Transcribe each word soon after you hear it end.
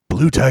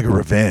Blue Tiger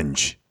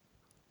Revenge,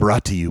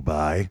 brought to you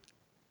by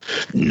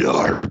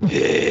Narpig.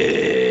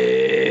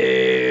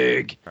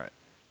 All right.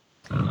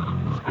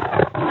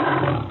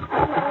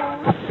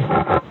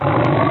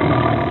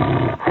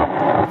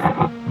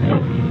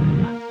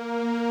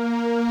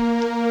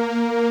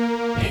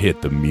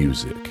 Hit the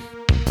music.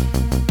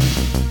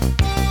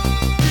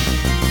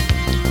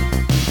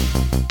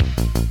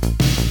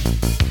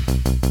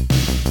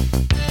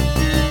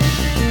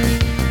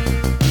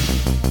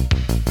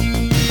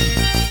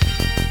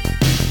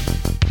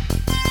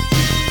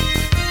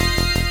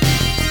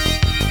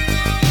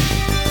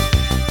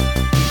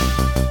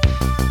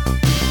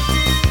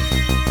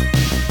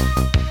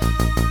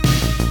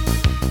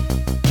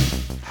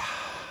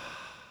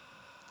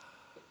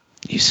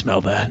 You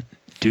smell that?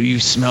 Do you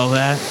smell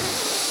that?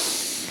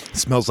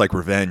 Smells like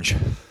revenge.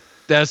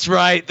 That's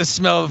right. The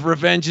smell of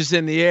revenge is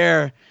in the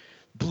air.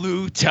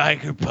 Blue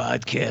Tiger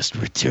Podcast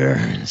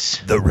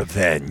returns. The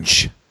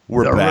Revenge.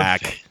 We're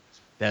back.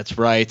 That's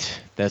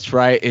right. That's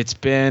right. It's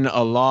been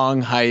a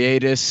long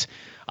hiatus.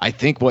 I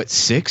think,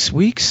 6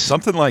 weeks?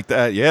 Something like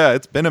that. Yeah,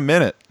 it's been a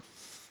minute.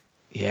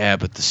 Yeah,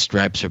 but the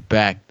stripes are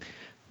back.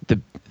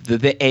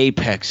 The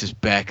apex is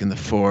back in the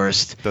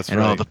forest. That's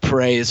and all right. the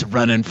prey is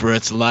running for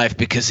its life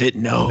because it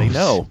knows. They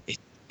know.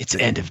 It's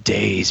end of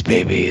days,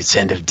 baby. It's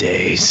end of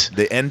days.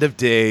 The end of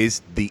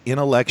days, the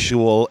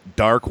intellectual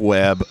dark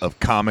web of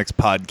comics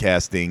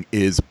podcasting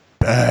is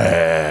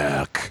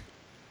back.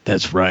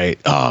 That's right.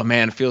 Oh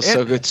man, it feels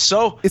so good. It's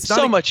so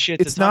much shit.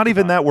 It's not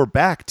even that we're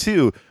back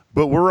too,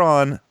 but we're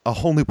on a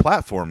whole new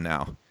platform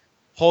now.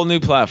 Whole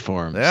new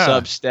platform. Yeah.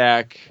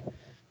 Substack,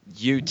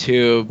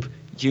 YouTube,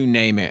 you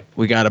name it.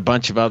 We got a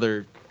bunch of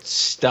other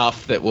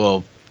stuff that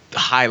we'll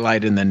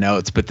highlight in the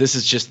notes, but this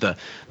is just the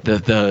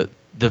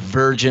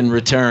virgin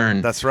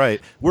return. That's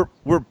right.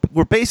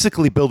 We're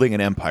basically building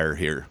an empire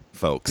here,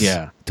 folks.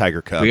 Yeah.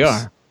 Tiger Cubs.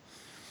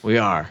 We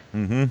are.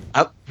 Mm-hmm.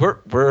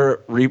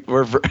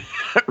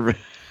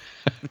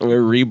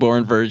 We're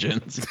reborn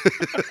virgins.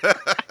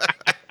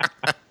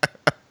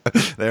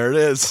 There it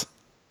is.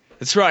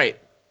 That's right.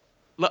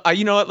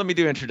 You know what? Let me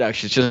do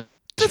introductions. Just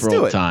Let's for do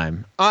old it.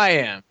 time. I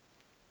am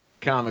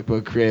comic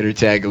book creator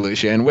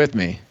Tagalucia, and with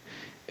me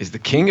is the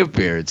king of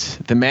beards,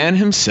 the man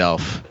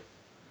himself,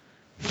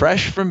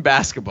 fresh from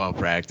basketball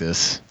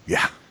practice,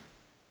 Yeah.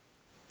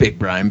 Big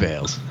Brian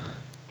Bales.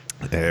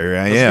 There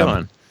I How's it am.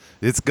 going?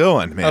 It's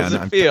going, man. How's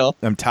it feel?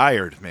 I'm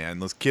tired, man.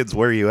 Those kids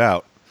wear you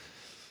out.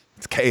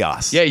 It's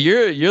chaos. Yeah,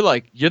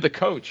 you're the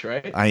coach,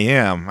 right? I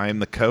am. I am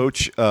the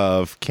coach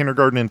of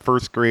kindergarten and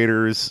first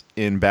graders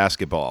in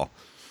basketball.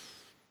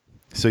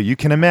 So you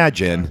can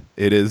imagine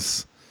it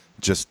is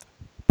just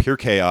pure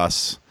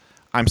chaos.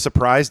 I'm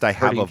surprised I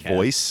have a Herding cats.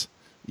 voice,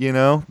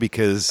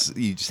 because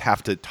you just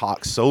have to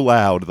talk so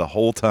loud the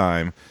whole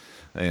time.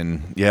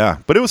 And yeah,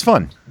 but it was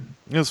fun.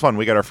 It was fun.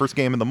 We got our first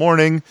game in the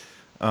morning.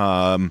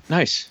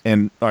 Nice.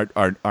 And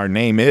our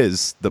name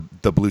is the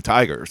Blue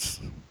Tigers.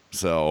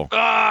 So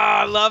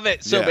I love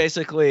it. So Yeah.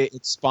 basically,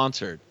 it's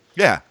sponsored.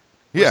 yeah.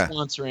 Yeah. We're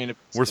sponsoring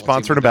We're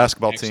sponsoring a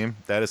basketball team.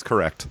 That is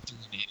correct.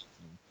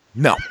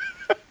 No.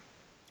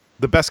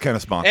 The best kind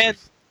of sponsors. And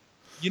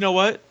you know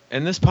what?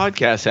 And this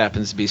podcast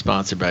happens to be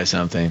sponsored by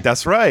something.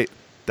 That's right.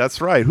 That's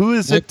right. Who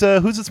is it?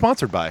 Who's it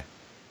sponsored by?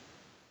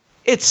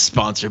 It's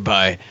sponsored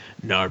by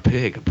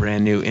Narpig, a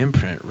brand new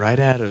imprint right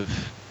out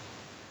of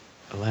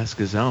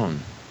Alaska's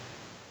own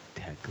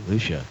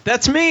Tagalucia.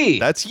 That's me.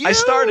 That's you. I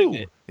started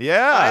it.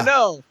 Yeah. I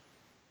know.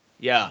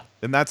 Yeah.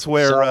 And that's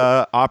where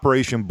So-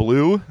 Operation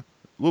Blue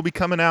will be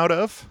coming out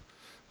of.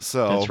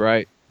 So That's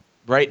right.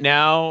 Right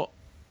now,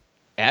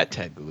 at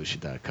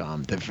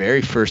TagGalusha.com, the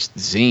very first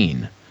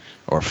zine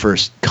or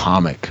first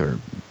comic or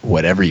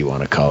whatever you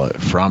want to call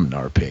it from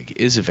Narpig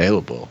is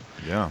available.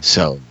 Yeah.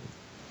 So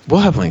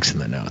we'll have links in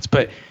the notes,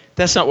 but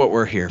that's not what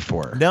we're here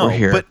for. No, we're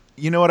here. but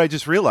you know what I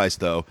just realized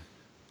though?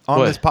 On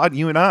What? this pod,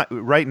 you and I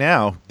right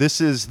now, this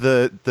is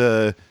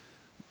the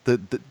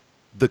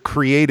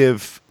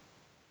creative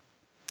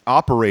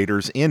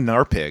operators in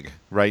Narpig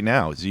right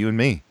now. It's you and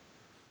me.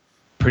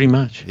 Pretty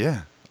much.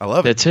 Yeah. I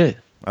love it. That's it.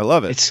 I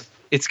love it.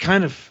 It's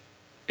kind of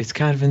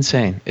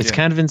insane. It's Yeah.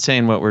 kind of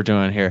insane what we're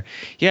doing here.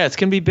 Yeah, it's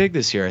going to be big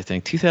this year, I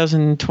think.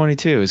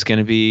 2022 is going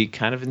to be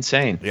kind of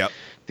insane. Yep.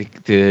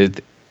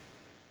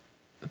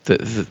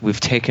 We've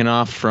taken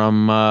off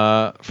from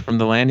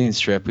the landing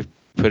strip. We've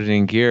put it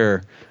in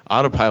gear.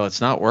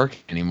 Autopilot's not working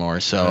anymore,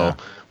 so Yeah.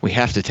 we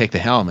have to take the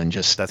helm and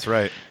just That's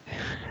right.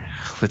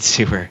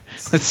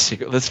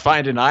 let's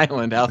find an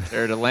island out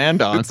there to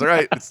land on. That's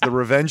right. It's the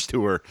Revenge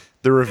Tour.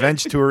 The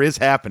Revenge Tour is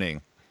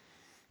happening.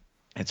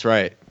 That's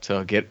right.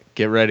 So get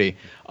ready.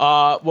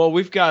 Well,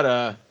 we've got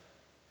a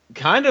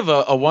kind of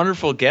a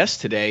wonderful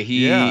guest today.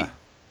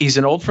 He's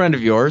an old friend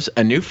of yours,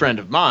 a new friend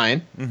of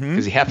mine,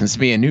 because he happens to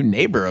be a new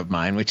neighbor of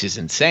mine, which is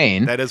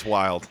insane. That is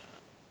wild.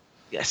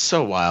 Yeah,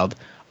 so wild.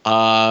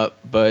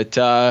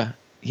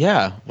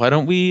 Yeah, why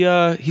don't we?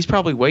 He's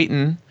probably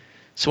waiting,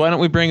 so why don't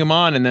we bring him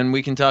on and then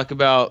we can talk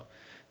about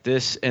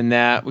this and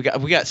that. We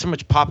got so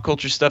much pop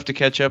culture stuff to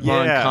catch up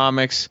on, Yeah.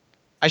 comics.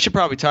 I should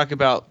probably talk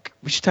about.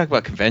 We should talk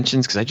about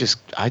conventions because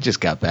I just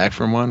got back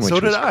from one, which So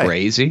did was I.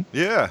 crazy.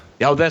 Yeah.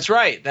 Oh, that's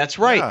right. That's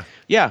right. Yeah.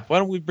 Yeah. Why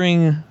don't we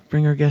bring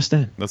our guest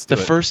in? Let's do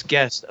the it. first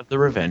guest of the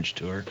Revenge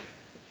Tour.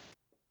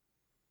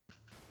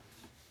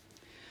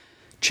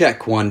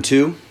 Check 1,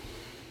 2.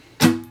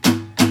 Tiger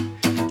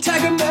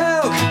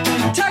milk,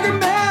 tiger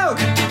milk.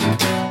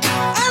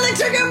 I like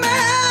tiger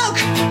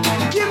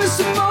milk. Give me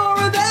some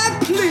more of that,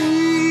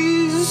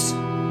 please.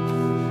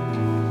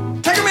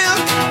 Tiger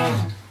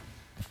milk.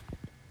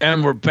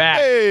 And we're back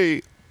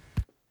Hey.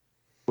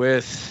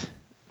 with,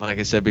 like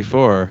I said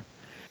before,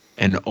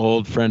 an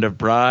old friend of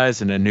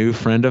Bry's and a new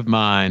friend of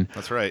mine.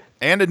 That's right.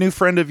 And a new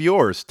friend of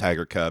yours,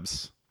 Tiger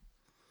Cubs.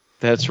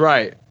 That's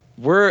right.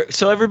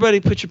 So everybody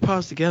put your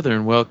paws together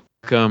and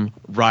welcome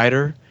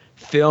writer,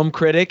 film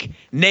critic,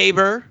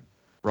 neighbor,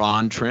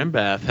 Ron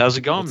Trimbath. How's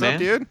it going, What's man? up,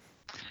 dude?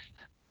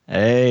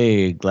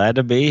 Hey, glad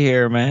to be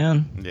here,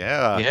 man.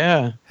 Yeah.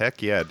 Yeah.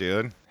 Heck yeah,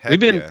 dude. Heck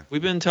We've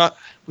yeah.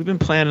 been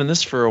planning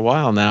this for a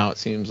while now, it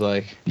seems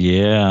like.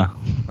 Yeah,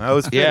 That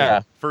was fitting.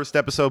 Yeah. First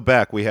episode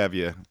back, we have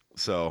you.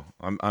 So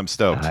I'm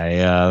stoked.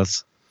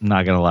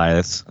 not gonna lie,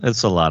 it's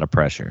a lot of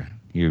pressure.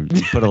 You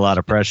put a lot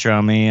of pressure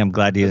on me. I'm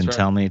glad you That's didn't right.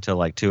 tell me till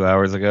like 2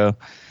 hours ago.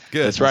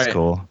 Good. That's right. That's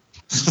cool.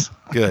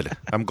 Good.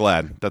 I'm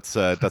glad. That's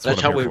what That's I'm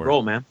how here we for.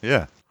 roll, man.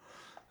 Yeah.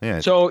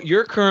 Yeah. So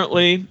you're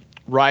currently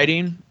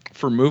writing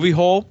for Movie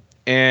Hole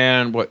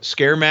and what,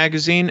 Scare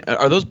Magazine?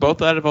 Are those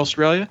both out of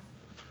Australia?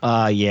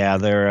 Yeah,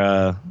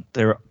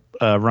 they're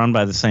run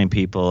by the same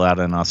people out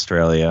in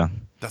Australia.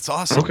 That's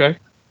awesome. Okay.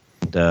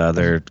 And,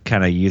 they're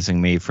kind of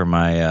using me for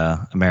my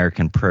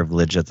American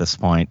privilege at this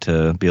point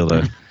to be able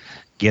to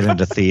get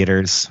into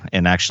theaters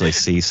and actually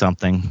see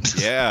something.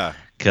 Yeah.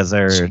 Because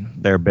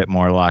they're a bit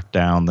more locked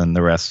down than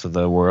the rest of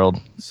the world.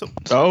 So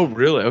Oh,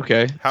 really?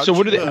 Okay. So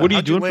what are you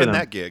how'd doing for land them?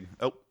 that gig?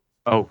 Oh,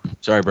 Oh,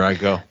 sorry, Brian.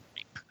 Go.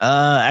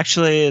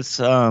 Actually, it's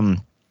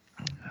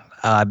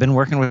I've been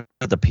working with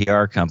the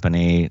PR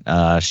company.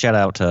 Shout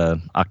out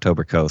to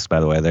October Coast, by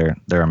the way.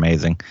 They're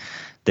amazing.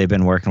 They've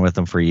been working with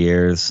them for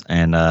years,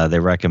 and they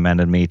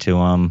recommended me to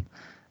them.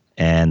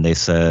 And they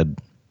said,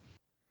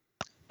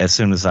 as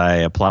soon as I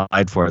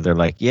applied for it, they're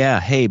like, "Yeah,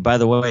 hey, by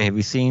the way, have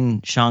you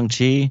seen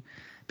Shang-Chi?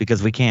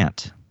 Because we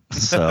can't."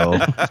 So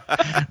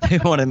they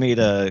wanted me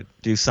to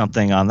do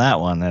something on that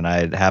one, and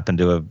I happened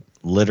to have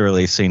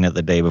literally seen it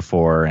the day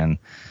before and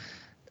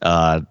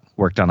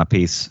worked on a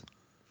piece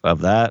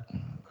of that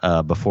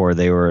before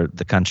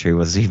the country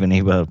was even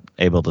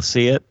able to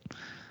see it.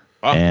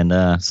 Wow.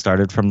 And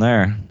started from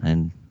there,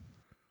 and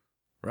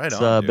right it's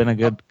on. been a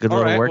dude. good All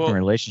little right, working well-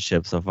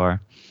 relationship so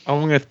far. I'm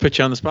going to put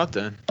you on the spot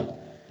then.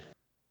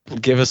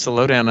 Give us the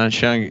lowdown on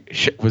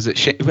was it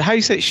how do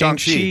you say it?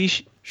 Shang-Chi.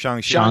 Shang-Chi?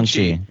 Shang-Chi.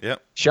 Shang-Chi.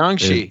 Yep.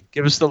 Shang-Chi.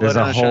 Give us the There's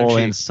lowdown a on whole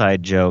Shang-Chi.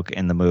 inside joke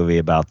in the movie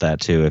about that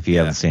too. If you Yeah.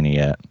 haven't seen it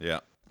yet, Yeah.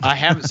 I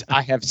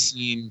have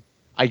seen.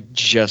 I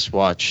just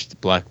watched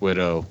Black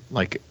Widow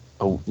like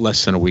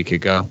less than a week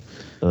ago.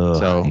 Ugh,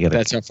 So you gotta-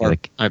 that's how far you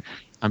gotta-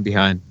 I'm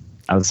behind.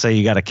 I would say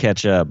you got to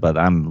catch up, but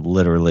I'm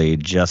literally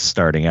just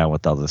starting out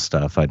with all this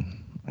stuff. I'd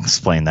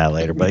explain that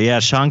later. But yeah,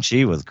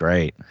 Shang-Chi was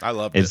great. I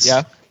loved It's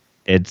it.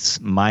 It's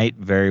might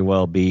very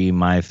well be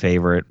my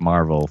favorite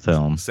Marvel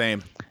film.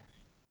 Same.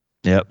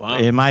 Yep. Wow.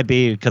 It might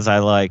be because I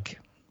like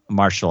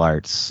martial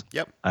arts.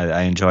 Yep.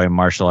 I enjoy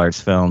martial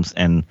arts films,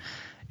 and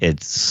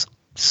it's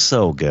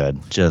so good.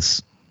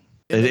 Just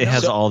it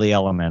has all the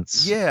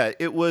elements. Yeah,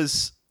 it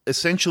was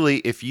essentially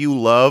if you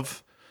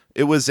love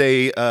it was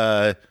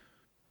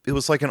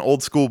like an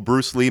old school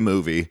Bruce Lee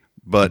movie,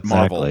 but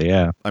Marvel. Exactly,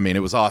 yeah. I mean,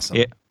 it was awesome.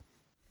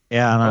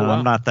 Yeah, and Oh, wow.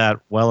 I'm not that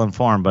well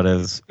informed, but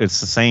it's the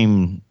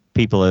same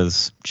people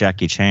as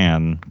Jackie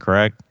Chan,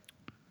 correct?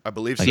 I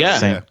believe so. Like Yeah.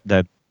 same,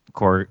 that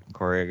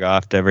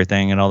choreographed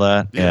everything and all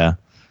that. Yeah. Yeah.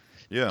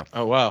 Yeah.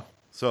 Oh wow.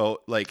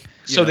 So like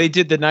So they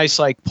did the nice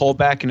like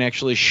pullback and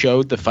actually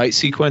showed the fight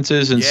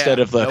sequences instead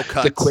of the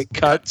quick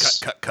cuts.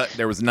 Cut.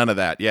 There was none of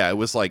that. Yeah, it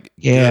was like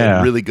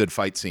Yeah. really good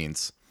fight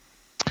scenes.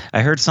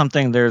 I heard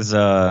something. There's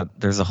a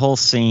whole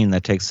scene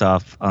that takes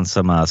off on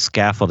some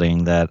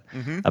scaffolding that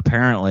Mm-hmm.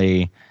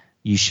 apparently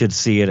you should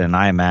see it in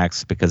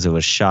IMAX because it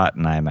was shot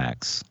in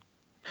IMAX.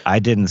 I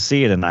didn't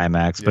see it in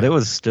IMAX, but Yeah. it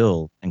was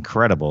still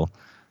incredible.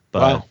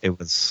 But Wow. it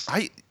was,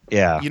 I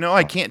yeah.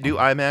 I can't do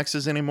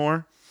IMAXs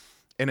anymore.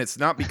 And it's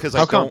not because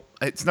How come?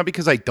 it's not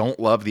because I don't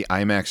love the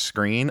IMAX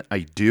screen. I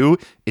do.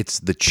 It's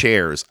the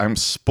chairs. I'm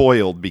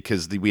spoiled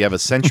because we have a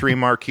Century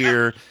Mark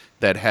here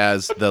that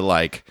has the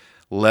like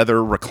leather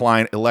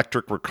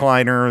electric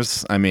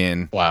recliners. I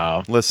mean,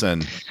 Wow.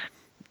 listen.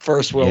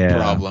 First world Yeah.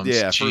 problems.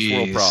 Yeah, first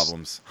world Jeez.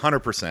 problems.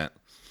 100%.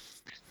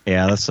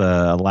 Yeah, that's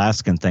a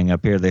Alaskan thing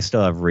up here. They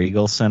still have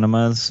Regal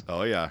cinemas,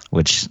 Oh yeah.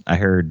 which I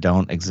heard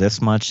don't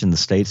exist much in the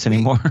States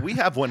anymore, We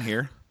have one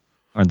here.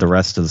 or the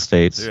rest of the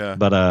States. Yeah.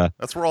 But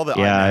That's where all the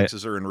Yeah,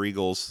 IMAXs are in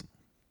Regals.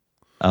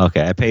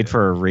 okay, I paid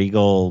for a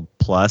Regal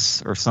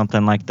Plus or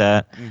something like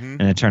that, Mm-hmm.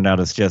 and it turned out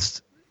it's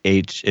just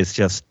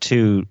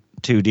two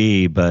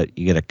 2D, but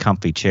you get a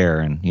comfy chair,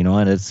 and you know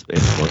what? It's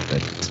worth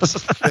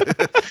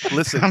it.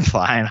 Listen, I'm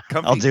fine.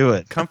 I'll do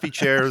it. Comfy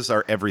chairs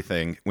are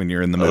everything when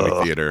you're in the movie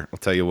theater. I'll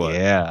tell you what.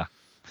 Yeah.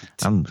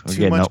 We're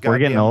Too much we're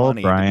getting goddamn old,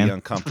 money Brian. to be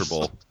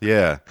uncomfortable.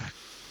 Yeah.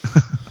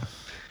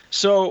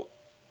 So,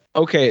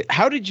 okay,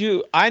 how did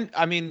you?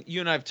 I mean, you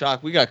and I have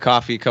talked. We got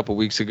coffee a couple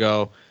weeks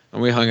ago,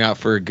 and we hung out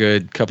for a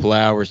good couple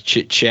hours,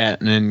 chit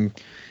chatting and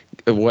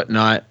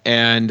whatnot.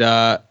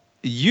 And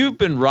you've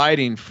been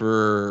writing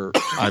for,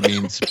 I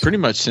mean, pretty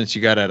much since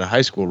you got out of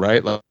high school,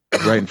 right? Like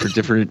writing for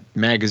different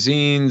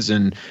magazines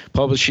and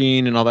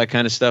publishing and all that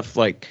kind of stuff.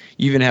 Like,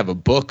 you even have a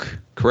book,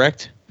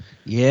 correct?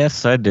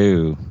 Yes, I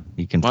do.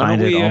 You can find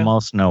it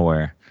almost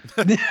nowhere.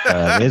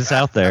 It's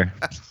out there.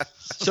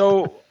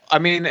 So, I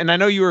mean, and I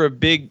know you're a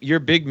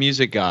big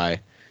music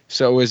guy.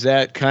 So was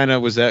that kind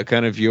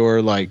of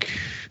your like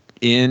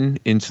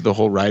into the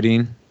whole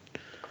writing?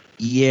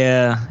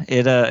 Yeah,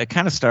 it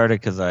kind of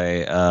started because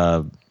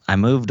I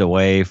moved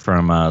away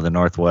from the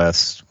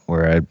Northwest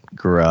where I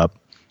grew up,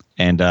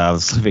 and I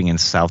was living in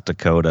South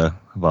Dakota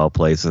of all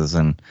places,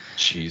 and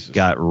Jesus.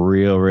 Got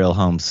real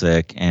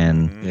homesick.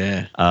 And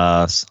Yeah,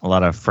 a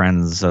lot of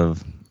friends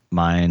of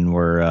mine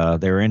were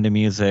they were into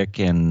music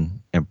and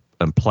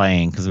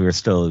playing because we were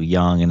still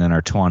young and in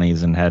our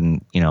 20s and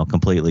hadn't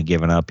completely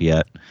given up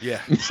yet. Yeah.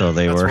 So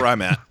they That's were where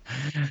I'm at.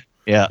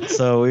 Yeah,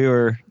 so we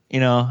were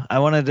I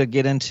wanted to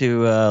get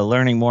into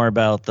learning more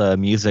about the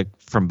music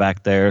from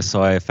back there,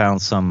 so I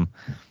found some.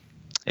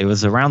 It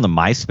was around the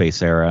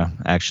MySpace era,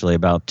 actually,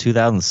 about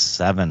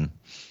 2007.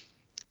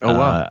 Oh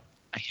wow.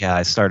 Yeah,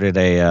 I started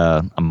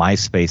a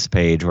MySpace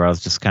page where I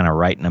was just kind of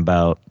writing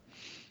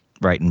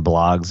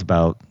blogs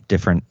about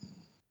different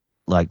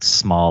like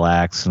small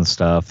acts and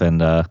stuff,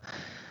 and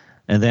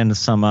then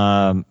some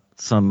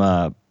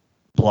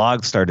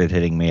blogs started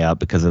hitting me up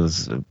because it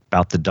was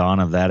about the dawn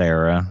of that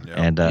era. Yep.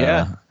 And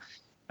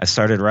I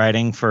started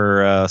writing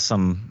for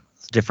some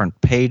different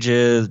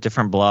pages,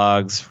 different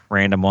blogs,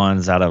 random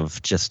ones out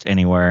of just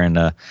anywhere, and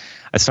I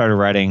started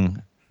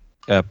writing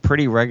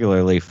pretty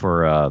regularly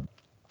for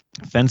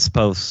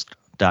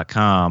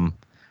fencepost.com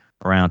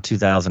around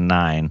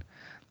 2009,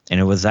 and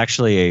it was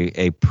actually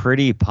a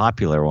pretty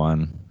popular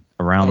one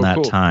around that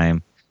cool.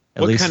 time.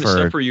 At What least kind of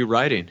stuff were you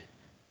writing?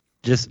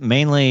 just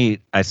mainly,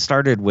 I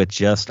started with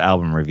just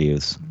album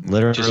reviews.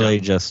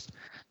 Literally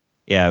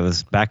yeah, it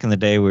was back in the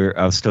day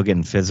I was still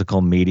getting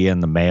physical media in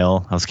the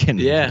mail. I was getting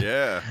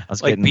Yeah. I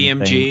was Like getting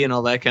BMG and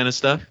all that kind of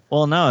stuff?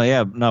 Well,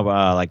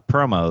 like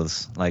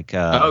promos, like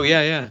Oh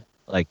yeah.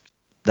 like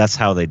that's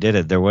how they did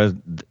it. They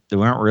weren't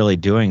really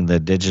doing the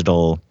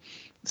digital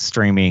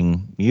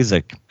streaming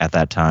music at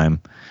that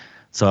time,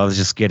 so I was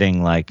just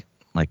getting like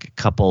a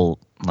couple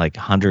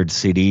 100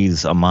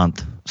 CDs a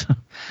month.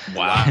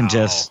 Wow. And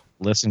just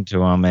listen to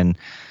them, and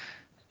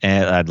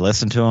I'd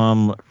listen to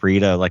them,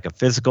 read a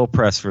physical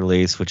press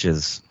release, which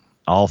is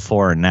all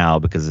foreign now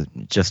because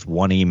just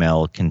one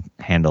email can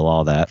handle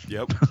all that.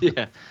 Yep.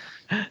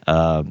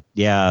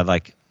 Yeah.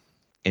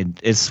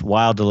 It's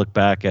wild to look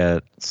back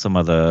at some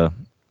of the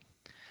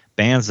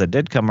bands that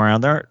did come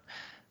around. They're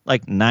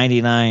like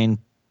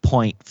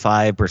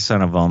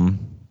 99.5% of them.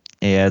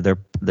 Yeah,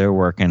 they're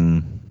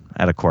working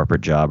at a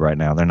corporate job right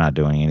now. They're not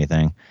doing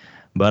anything.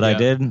 But I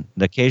did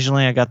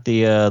occasionally. I got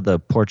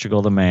the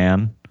Portugal the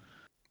Man.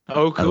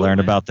 Oh, cool. I learned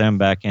about them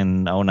back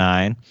in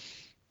 2009.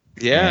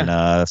 Yeah. And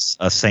a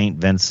Saint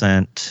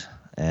Vincent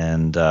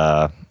and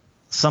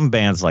some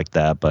bands like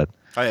that. But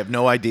I have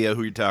no idea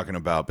who you're talking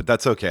about, but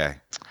that's okay.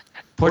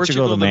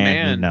 Portugal the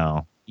Man,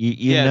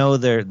 you know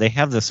they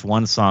have this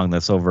one song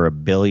that's over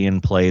 1 billion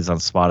plays on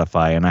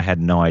Spotify, and I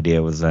had no idea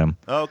it was them.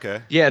 Oh,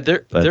 okay. Yeah,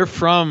 they're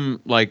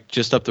from like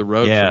just up the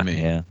road from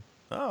me. Yeah.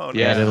 Oh,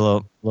 Yeah. I did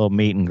a little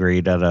meet and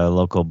greet at a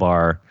local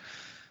bar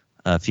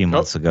a few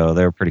months ago.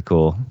 They were pretty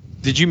cool.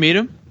 Did you meet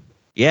him?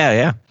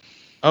 Yeah.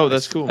 Oh,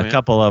 that's cool, man. A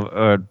couple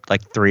of,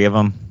 like 3 of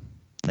them.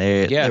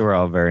 They were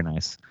all very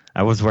nice.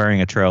 I was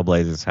wearing a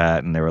Trailblazers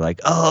hat, and they were like,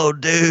 "Oh,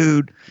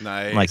 dude!"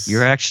 Nice. I'm like,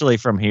 "You're actually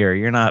from here.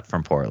 You're not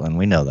from Portland.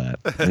 We know that.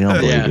 We don't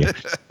believe you."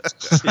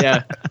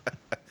 Yeah.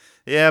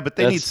 Yeah, but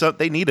they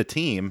need a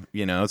team,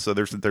 So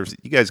there's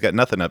you guys got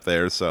nothing up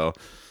there, so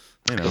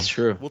That's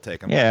true. We'll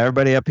take them. Yeah,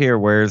 everybody up here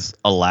wears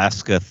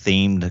Alaska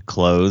themed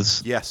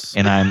clothes. Yes.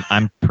 And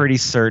I'm pretty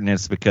certain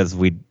it's because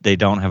they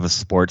don't have a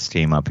sports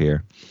team up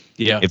here.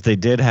 Yeah. If they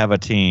did have a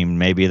team,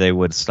 maybe they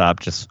would stop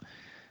just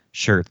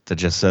shirt that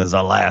just says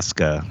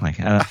Alaska. Like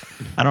I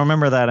don't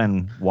remember that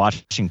in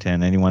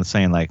Washington. Anyone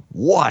saying like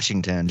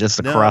Washington just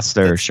across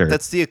their shirt.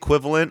 That's the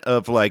equivalent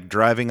of like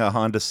driving a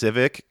Honda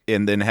Civic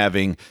and then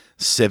having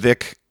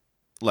Civic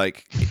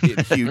like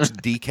huge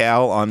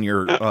decal on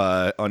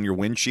your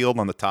windshield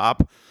on the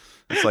top.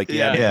 It's like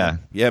yeah,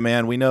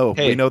 man. We know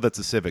that's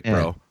a Civic,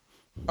 bro.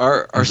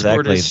 Our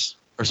Exactly.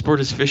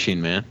 sport is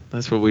fishing, man.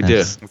 That's what we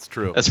do. That's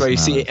true. That's why you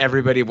see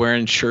everybody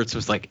wearing shirts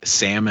with like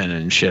salmon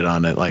and shit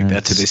on it. Like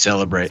that's what they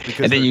celebrate.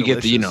 And then you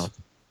get the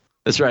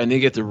that's right. And then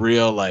you get the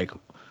real like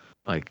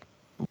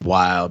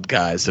wild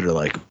guys that are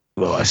like,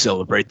 well, I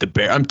celebrate the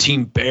bear. I'm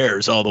team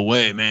Bears all the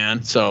way,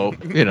 man. So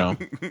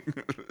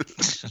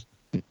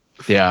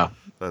Yeah.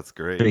 That's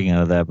great. Speaking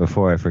of that,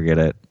 before I forget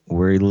it,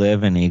 we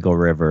live in Eagle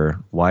River.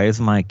 Why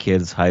is my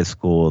kids' high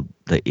school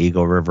the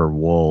Eagle River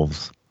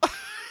Wolves?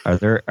 Are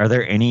there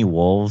any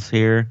wolves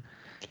here?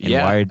 And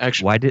Yeah,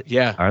 actually, why did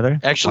yeah. are there?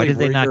 Actually, why did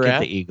they where not you're get at-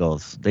 the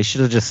Eagles? They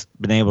should have just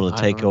been able to I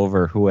take don't know.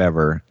 over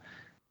whoever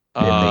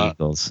in the Uh,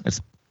 Eagles.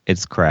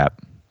 It's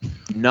crap.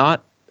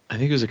 not. I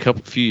think it was a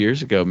few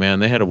years ago, man.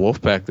 They had a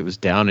wolf pack that was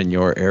down in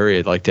your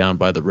area, like down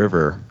by the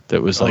river,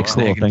 that was Oh, like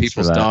cool. snagging Thanks for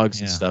people's that. dogs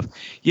and Yeah. stuff.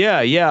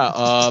 Yeah,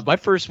 yeah. My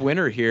first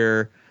winter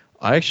here,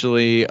 I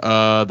actually,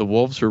 the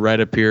wolves were right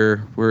up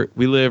here.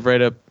 We live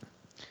right up.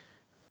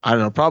 I don't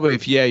know. Probably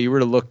if you were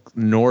to look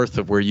north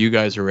of where you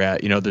guys are at,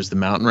 there's the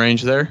mountain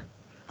range there.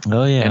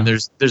 Oh yeah. And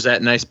there's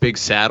that nice big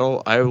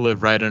saddle. I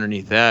live right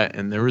underneath that,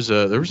 and there was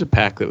a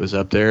pack that was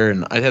up there,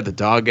 and I had the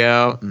dog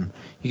out, and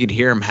you could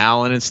hear him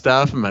howling and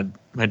stuff. And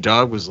my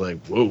dog was like,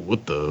 "Whoa,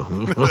 what the?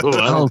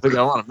 I don't think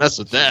I want to mess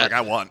with that." Like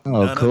I want. Oh,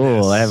 none of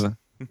cool. this.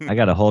 I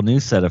got a whole new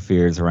set of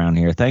fears around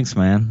here. Thanks,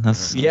 man.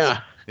 That's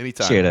Yeah,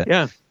 Anytime. appreciate it.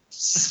 yeah,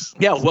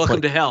 yeah.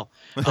 Welcome to hell.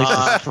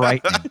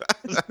 Frightening.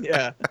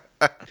 Yeah,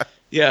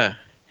 yeah.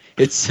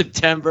 It's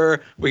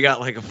September. We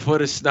got like a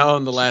foot of snow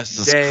in the last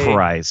Jesus day.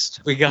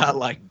 Christ. We got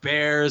like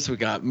bears. We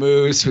got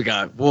moose. We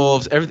got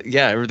wolves. Everything.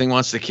 Yeah, everything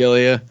wants to kill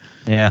you.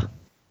 Yeah.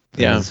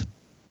 Yeah. It's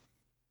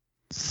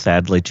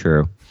sadly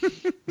true.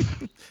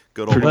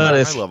 Good old But high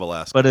it's- level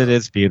aspect. But it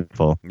is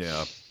beautiful.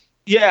 Yeah.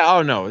 Yeah.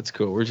 Oh no, it's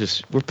cool.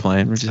 We're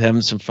playing. We're just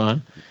having some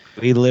fun.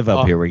 We live up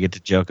Oh. here. We get to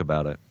joke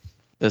about it.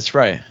 That's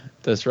right.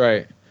 That's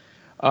right.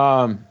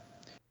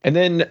 And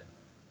then,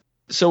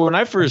 so when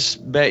I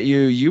first met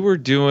you, you were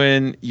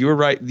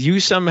right. You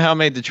somehow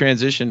made the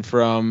transition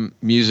from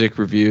music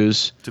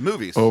reviews To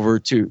movies. over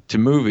to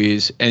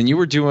movies, and you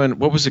were doing,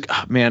 what was it?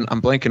 Oh, man,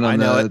 I'm blanking on I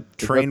know the it.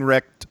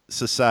 Trainwrecked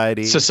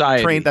Society.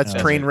 Society. That's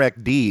That's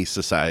Trainwreck D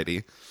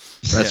Society.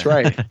 That's Yeah.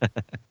 right.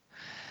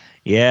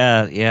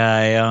 Yeah.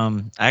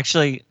 I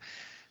actually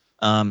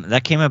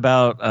that came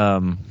about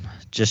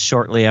just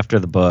shortly after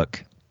the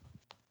book.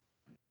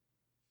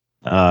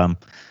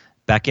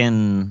 Back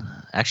in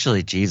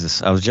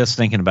Jesus, I was just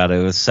thinking about it.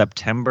 It was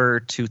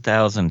September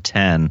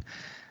 2010.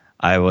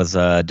 I was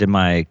did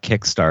my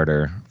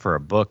Kickstarter for a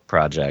book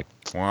project.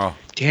 Wow.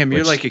 Damn,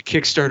 you're Which- like a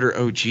Kickstarter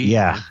OG.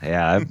 Yeah.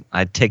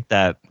 I take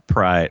that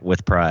pride.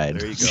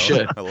 There you go.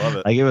 Shit. I love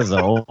it. Like it was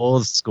the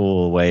old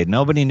school way.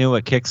 Nobody knew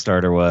what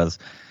Kickstarter was,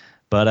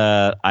 but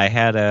I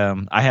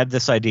had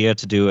this idea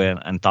to do an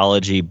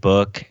anthology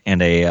book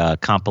and a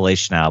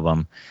compilation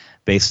album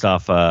based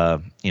off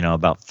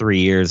about 3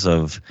 years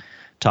of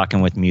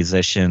talking with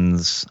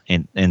musicians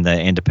in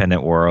the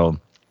independent world,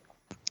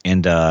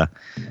 and I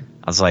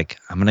was like,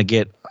 I'm gonna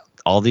get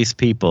all these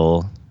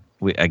people.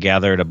 I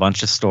gathered a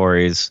bunch of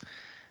stories,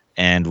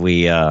 and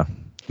we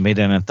made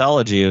an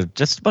anthology of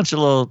just a bunch of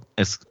little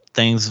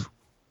things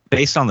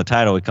based on the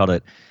title. We called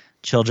it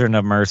Children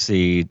of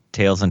Mercy: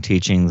 Tales and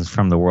Teachings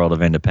from the World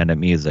of Independent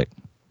Music.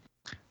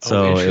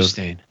 So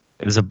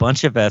it was a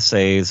bunch of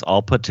essays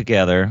all put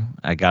together.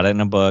 I got it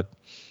in a book,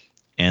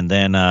 and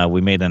then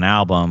we made an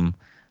album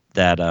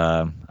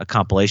a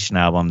compilation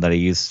album that I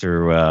used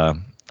through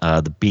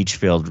the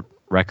Beachfield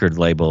record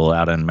label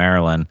out in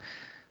Maryland,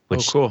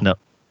 which cool.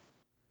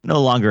 no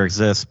longer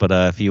exists. But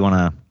if you want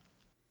to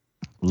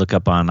look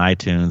up on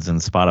iTunes and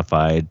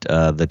Spotify,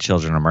 the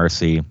Children of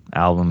Mercy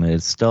album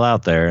is still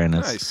out there, and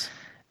Nice.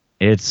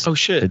 it's Oh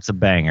shit. it's a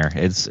banger.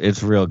 It's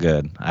real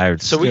good.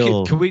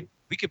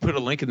 We could put a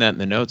link in that in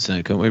the notes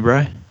then, couldn't we,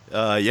 Bri?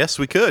 Yes,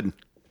 we could.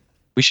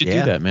 We should do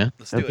Yeah. that, man.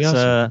 Let's do That'd be it.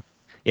 awesome.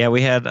 Yeah,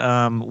 we had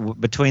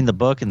between the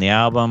book and the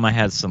album, I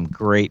had some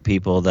great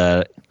people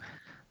that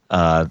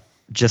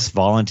just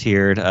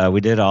volunteered.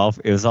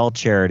 It was all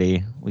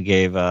charity. We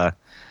gave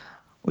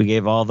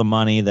all the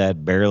money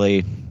that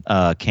barely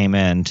came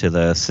in to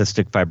the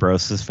Cystic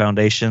Fibrosis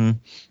Foundation.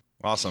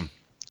 Awesome.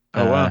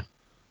 Oh, wow. It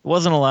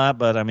wasn't a lot,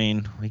 but I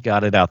mean, we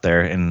got it out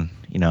there, and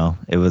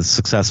it was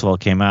successful.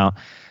 It came out,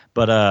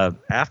 but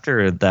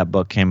after that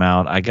book came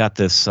out, I got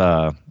this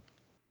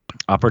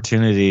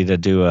opportunity to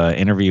do an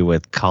interview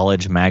with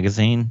College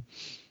Magazine,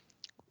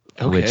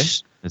 Okay.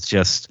 which is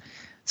just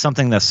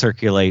something that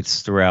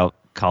circulates throughout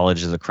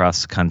colleges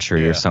across the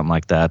country Yeah. or something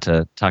like that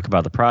to talk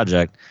about the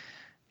project.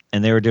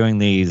 And they were doing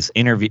these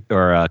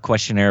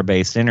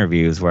questionnaire-based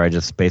interviews where I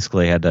just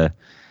basically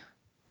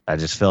I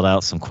just filled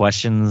out some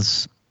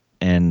questions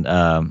and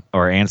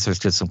or answers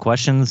to some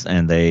questions,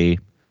 and they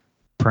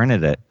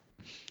printed it.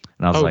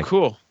 And I was like,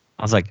 cool.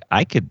 I was like,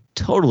 I could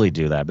totally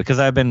do that because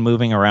I've been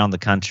moving around the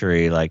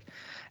country. Like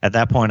at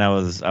that point, I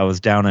was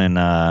down in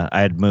I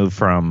had moved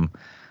from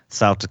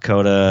South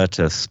Dakota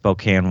to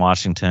Spokane,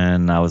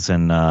 Washington. I was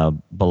in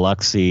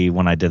Biloxi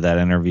when I did that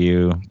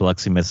interview,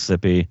 Biloxi,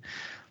 Mississippi.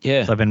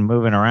 Yeah. So I've been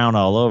moving around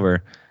all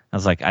over. I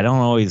was like, I don't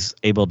always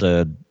able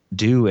to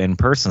do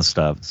in-person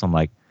stuff. So I'm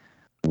like,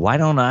 why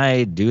don't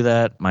I do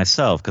that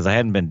myself? Because I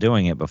hadn't been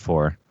doing it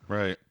before.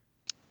 Right.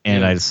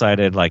 And Yeah. I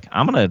decided, like,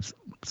 I'm gonna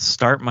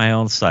start my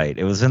own site.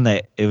 It was in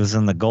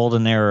the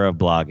golden era of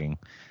blogging.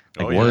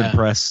 Like Oh, yeah.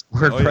 WordPress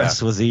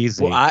yeah. was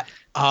easy. Well,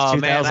 Oh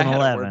man, I had a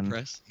 2011.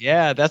 WordPress.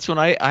 Yeah, that's when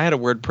I had a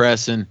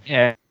WordPress, and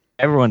Yeah,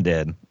 everyone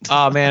did.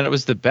 oh man, it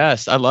was the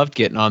best. I loved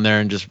getting on there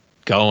and just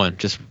going,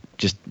 just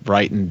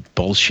writing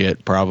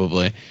bullshit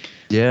probably.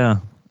 Yeah.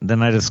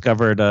 Then I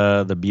discovered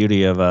the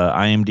beauty of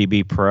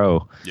IMDb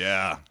Pro,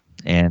 Yeah.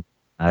 and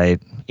I,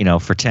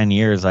 for 10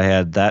 years I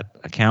had that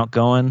account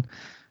going,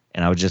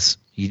 and I would just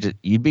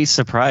you'd be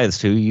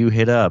surprised who you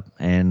hit up,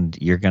 and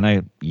you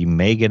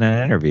may get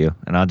an interview,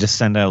 and I'll just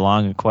send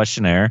along a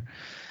questionnaire.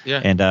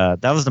 Yeah. And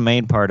that was the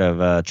main part of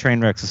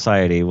Trainwreck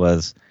Society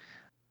was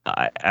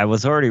I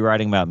was already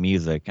writing about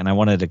music, and I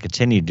wanted to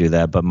continue to do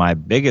that, but my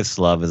biggest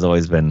love has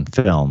always been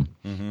film.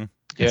 Mm-hmm.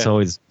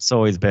 It's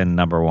always been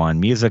number one.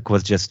 Music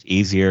was just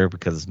easier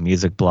because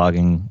music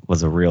blogging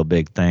was a real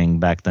big thing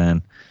back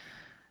then.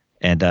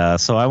 And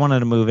so I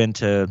wanted to move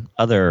into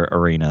other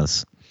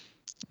arenas.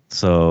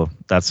 So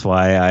that's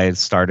why I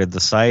started the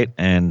site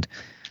and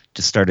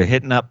just started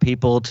hitting up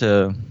people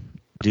to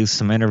do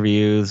some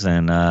interviews.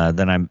 And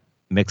then I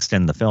mixed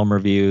in the film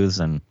reviews,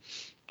 and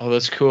Oh,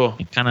 that's cool.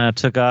 it kind of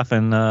took off.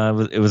 And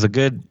it was a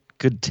good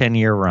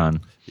 10-year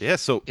run. Yeah,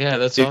 so Yeah,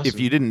 that's if awesome.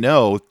 you didn't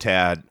know,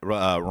 Tad,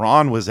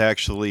 Ron was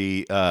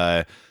actually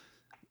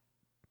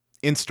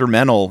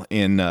instrumental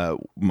in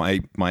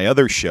my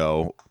other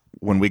show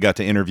when we got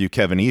to interview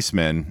Kevin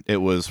Eastman. It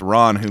was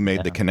Ron who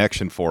made the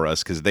connection for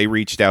us because they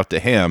reached out to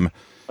him,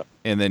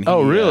 and then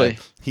Oh, really?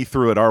 he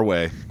threw it our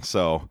way.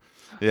 So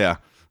yeah,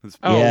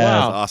 Oh, Yeah.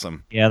 wow.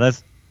 awesome. Yeah,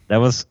 that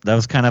was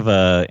kind of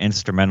a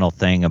instrumental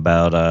thing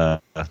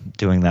about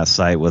doing that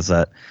site was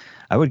that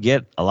I would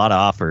get a lot of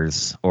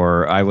offers,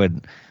 or I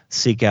would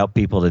seek out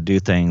people to do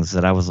things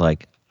that I was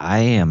like, I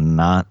am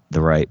not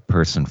the right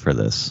person for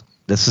this.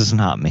 This is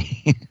not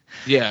me.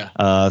 Yeah.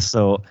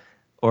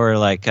 Or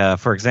like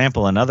for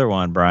example, another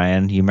one,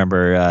 Brian. You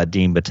remember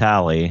Dean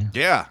Batali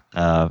Yeah.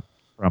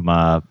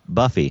 from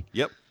Buffy?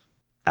 Yep.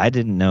 I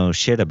didn't know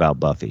shit about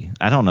Buffy.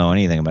 I don't know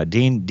anything about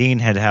Dean. Dean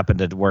had happened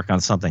to work on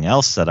something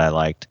else that I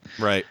liked.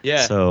 Right.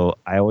 Yeah. So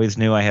I always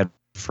knew I had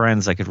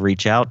friends I could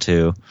reach out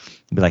to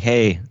and be like,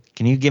 hey,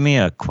 can you give me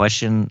a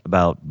question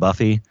about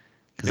Buffy?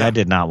 Because Yeah. I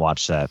did not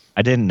watch that.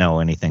 I didn't know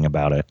anything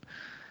about it.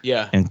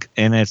 Yeah. And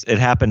it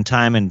happened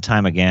time and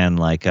time again.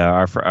 Like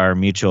our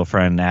mutual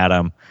friend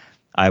Adam,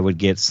 I would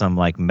get some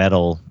like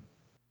metal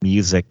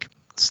music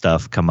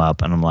stuff come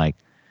up, and I'm like,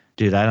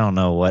 dude, I don't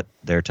know what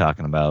they're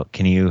talking about.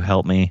 Can you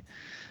help me?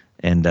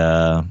 And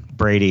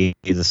Brady,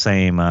 the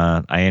same.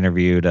 I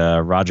interviewed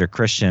Roger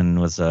Christian,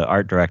 was the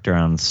art director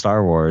on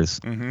Star Wars,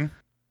 Mm-hmm.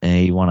 and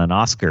he won an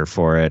Oscar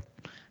for it.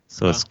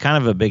 So it's kind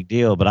of a big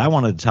deal. But I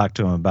wanted to talk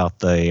to him about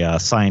the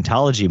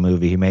Scientology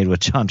movie he made with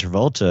John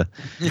Travolta.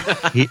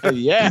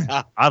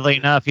 Yeah. Oddly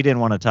enough, he didn't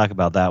want to talk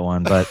about that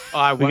one, but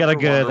I we got a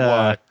good. wonder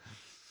why.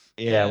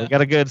 We got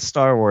a good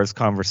Star Wars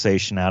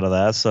conversation out of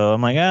that. So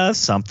I'm like, that's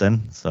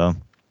something. So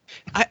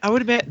I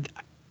would imagine.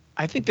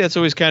 I think that's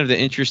always kind of the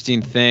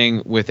interesting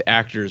thing with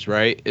actors,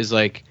 right? Is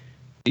like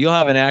you'll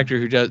have an actor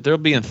who they'll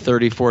be in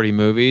 30, 40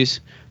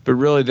 movies, but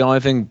really the only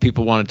thing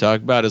people want to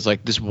talk about is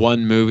like this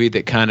one movie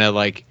that kind of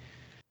like,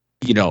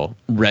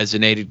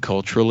 resonated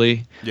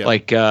culturally. Yeah.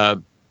 Like I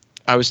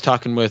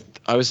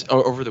was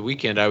over the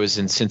weekend, I was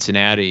in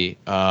Cincinnati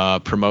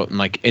promoting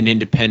like an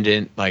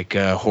independent like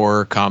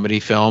horror comedy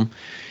film.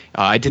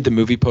 I did the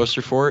movie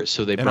poster for it,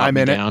 so they And brought I'm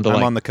me in it. down to I'm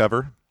like on the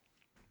cover.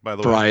 By the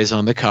way. Bry's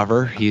on the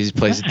cover. He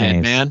plays a dead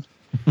Nice. man.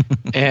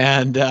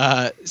 And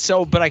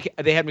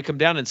they had me come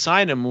down and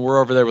sign him. We're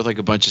over there with like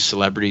a bunch of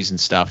celebrities and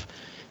stuff.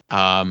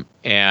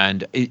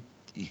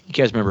 You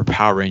guys remember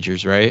Power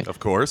Rangers, right? Of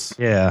course.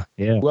 yeah.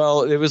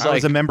 Well, it was I like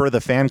was a member of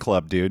the fan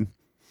club, dude.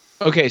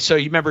 okay, so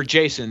you remember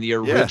Jason, the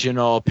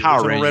original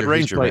Power Original Ranger, Red who's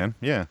Ranger, played- man.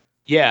 Yeah.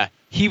 Yeah,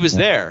 he was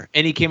there,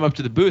 and he came up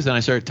to the booth, and I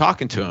started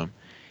talking to him,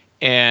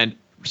 and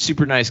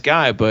super nice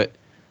guy, but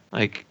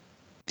like,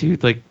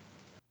 dude, like,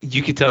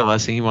 you could tell the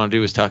last thing he wanted to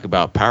do was talk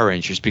about Power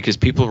Rangers because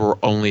people were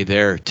only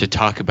there to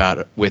talk about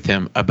it with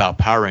him about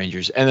Power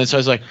Rangers. And then so I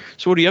was like,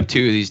 so what are you up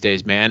to these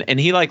days, man? And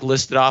he like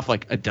listed off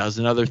like a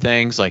dozen other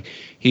things. Like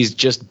he's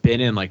just been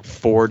in like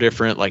 4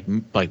 different like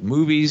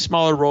movies,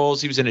 smaller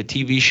roles. He was in a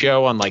TV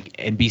show on like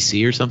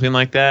NBC or something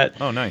like that.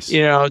 Oh, nice.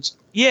 It's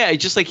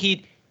just like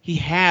he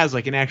has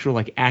like an actual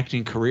like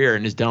acting career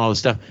and has done all this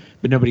stuff,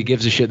 but nobody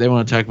gives a shit. They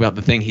want to talk about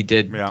the thing he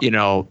did,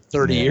 Yeah.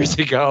 30 years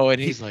ago.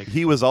 And he's like,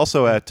 He was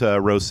also at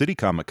Rose City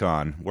Comic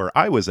Con, where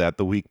I was at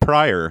the week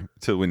prior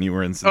to when you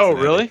were in Cincinnati.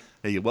 oh, really?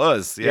 He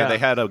was. Yeah, Yeah. they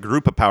had a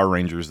group of Power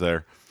Rangers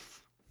there.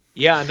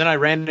 Yeah, and then I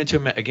ran into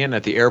him again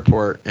at the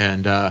airport,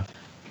 and I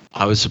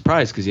was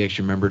surprised because he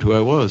actually remembered who I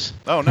was.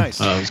 Oh,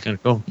 nice. It was kind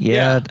of cool.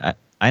 Yeah,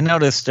 I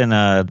noticed in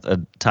a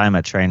time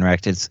at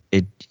Trainwreck,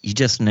 you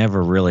just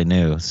never really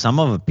knew. Some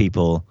of the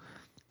people,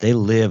 they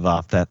live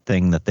off that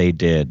thing that they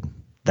did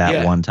that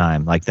Yeah. one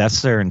time. Like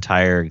that's their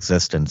entire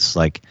existence.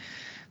 Like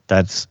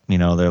that's,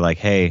 they're like,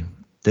 hey,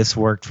 this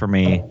worked for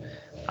me.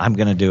 I'm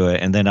going to do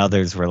it. And then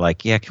others were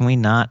like, yeah, can we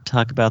not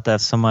talk about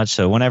that so much?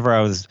 So whenever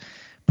I was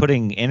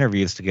putting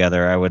interviews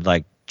together, I would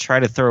like try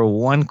to throw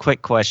one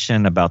quick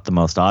question about the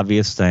most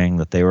obvious thing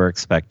that they were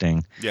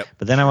expecting. Yep.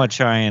 But then I would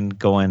try and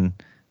go into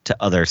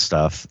other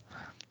stuff.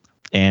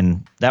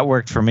 and that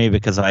worked for me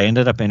because I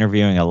ended up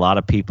interviewing a lot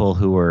of people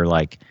who were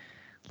like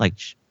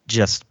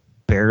just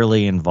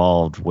barely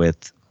involved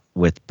with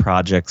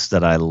projects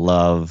that I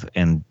love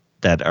and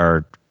that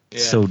are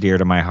so dear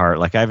to my heart.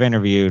 Like I've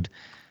interviewed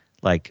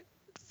like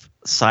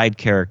side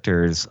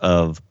characters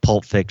of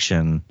Pulp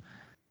Fiction,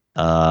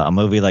 a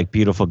movie like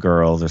Beautiful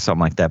Girls or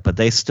something like that, but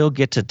they still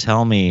get to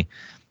tell me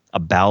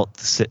about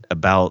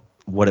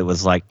what it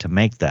was like to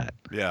make that.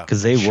 Yeah.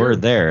 Because they were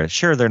there.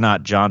 Sure, they're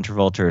not John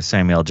Travolta or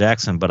Samuel L.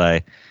 Jackson, but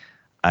I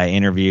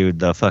interviewed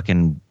the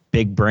fucking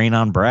big brain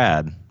on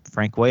Brad,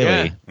 Frank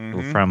Whaley,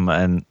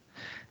 from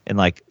and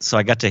like, so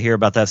I got to hear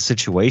about that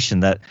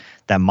situation, that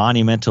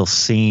monumental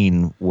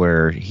scene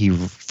where he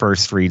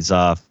first reads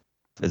off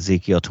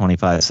Ezekiel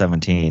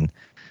 25:17.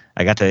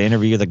 I got to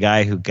interview the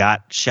guy who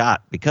got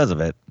shot because of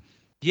it.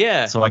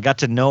 Yeah. So I got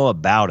to know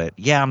about it.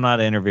 Yeah, I'm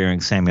not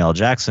interviewing Samuel L.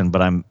 Jackson,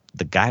 but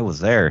the guy was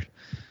there.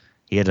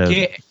 He had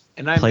to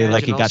and I play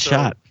like he got also,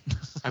 shot.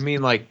 I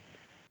mean, like,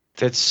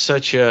 that's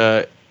such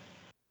a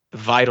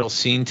vital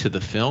scene to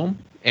the film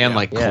and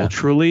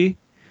culturally,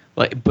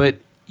 like, but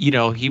you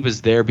know, he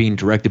was there being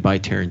directed by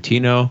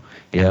Tarantino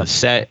and the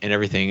set and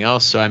everything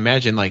else. So I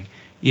imagine, like,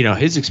 you know,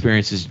 his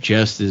experience is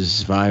just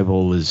as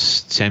viable as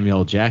Samuel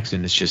L.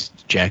 Jackson. It's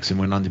just Jackson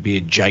went on to be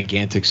a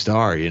gigantic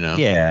star, you know?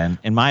 Yeah, and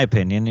in my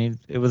opinion,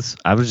 I was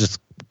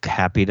just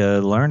happy to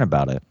learn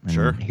about it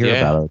and hear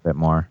about it a bit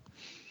more.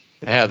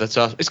 Yeah, that's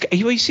awesome.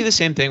 You see the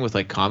same thing with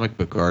like comic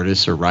book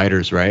artists or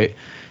writers, right?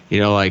 You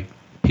know, like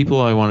people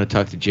only want to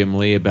talk to Jim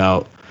Lee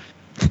about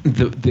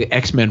the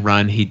X-Men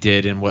run he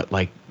did and what,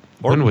 like,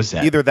 when was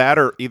that? Either that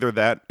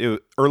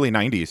early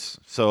 90s.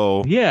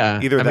 So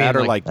either that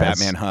or like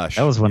Batman Hush.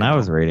 That was when I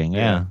was reading,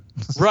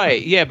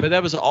 Right, yeah, but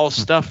that was all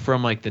stuff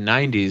from like the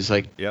 90s.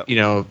 Like, you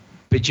know,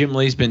 but Jim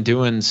Lee's been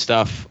doing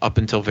stuff up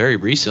until very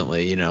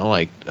recently, you know,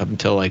 like up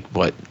until like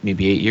what,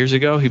 maybe 8 years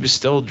ago, he was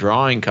still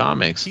drawing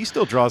comics. He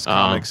still draws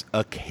comics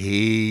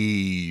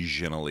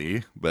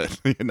occasionally, but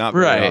not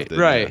very often.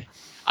 Right. Yeah.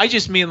 I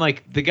just mean,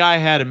 like, the guy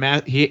had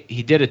he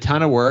did a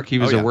ton of work. He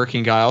was a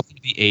working guy all through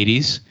the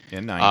 80s.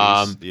 In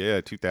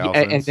 90s,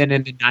 2000s. And then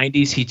in the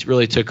 90s, he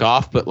really took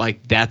off. But,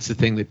 like, that's the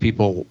thing that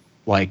people,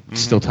 like,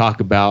 still talk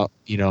about,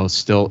 you know,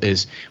 still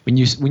is when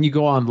you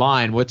go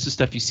online, what's the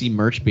stuff you see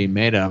merch being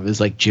made of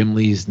is, like, Jim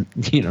Lee's,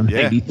 you know,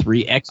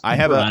 93 X-Men. I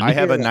have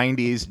a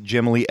 90s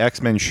Jim Lee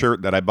X-Men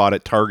shirt that I bought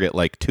at Target,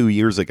 like, 2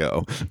 years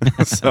ago.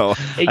 So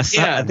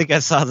I think I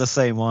saw the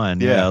same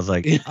one. Yeah, I was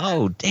like,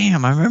 oh,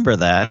 damn, I remember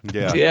that.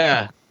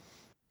 Yeah.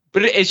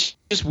 But it's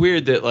just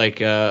weird that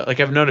like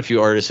I've known a few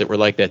artists that were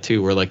like that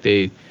too, where like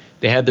they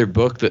had their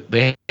book, that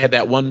they had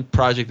that one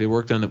project they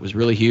worked on that was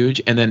really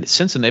huge, and then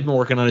since then they've been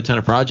working on a ton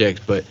of projects,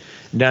 but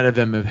none of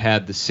them have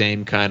had the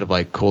same kind of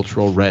like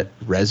cultural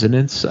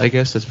resonance. I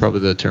guess that's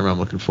probably the term I'm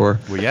looking for.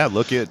 Well, yeah,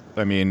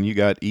 you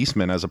got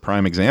Eastman as a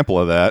prime example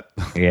of that.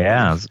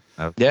 Yeah,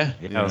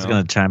 I was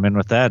going to chime in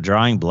with that.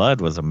 Drawing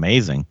Blood was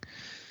amazing.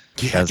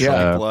 Because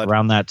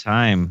around that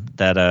time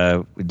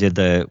that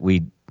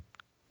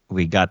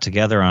we got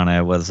together on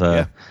it was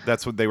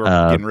that's what they were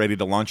getting ready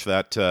to launch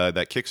that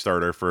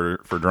Kickstarter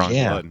for Drawing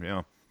Blood.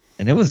 Yeah,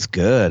 and it was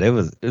good. It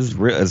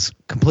was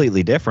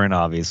completely different,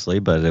 obviously,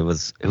 but it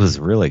was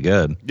really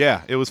good.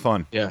 Yeah, it was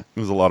fun. Yeah, it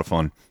was a lot of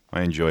fun.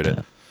 I enjoyed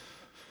it.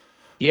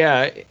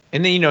 Yeah,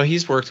 and then, you know,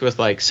 he's worked with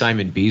like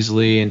Simon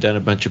Beasley and done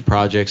a bunch of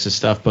projects and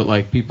stuff, but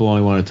like people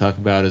only want to talk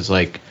about is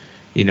like,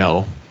 you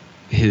know,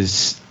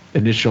 his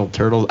initial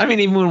Turtles. I mean,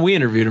 even when we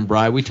interviewed him,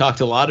 Brian, we talked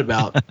a lot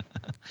about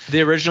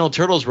the original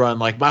Turtles run.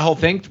 Like, my whole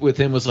thing with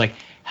him was like,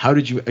 how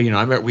did you, you know,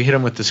 I remember we hit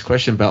him with this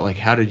question about like,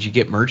 how did you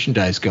get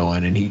merchandise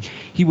going? And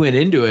he went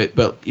into it,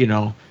 but, you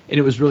know, and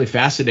it was really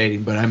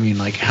fascinating. But I mean,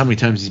 like, how many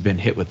times he's been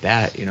hit with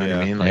that? You know what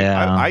I mean? Like,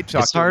 I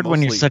it's hard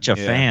when you're such a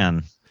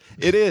fan.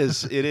 It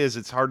is.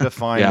 It's hard to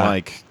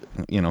find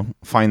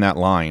find that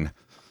line.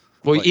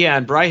 Well,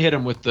 and Bry hit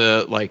him with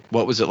the, like,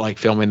 what was it like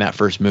filming that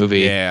first movie?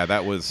 Yeah,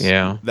 that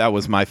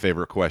was my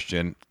favorite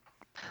question.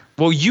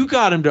 Well, you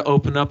got him to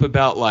open up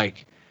about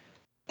like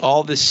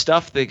all this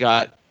stuff they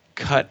got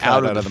cut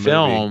out of the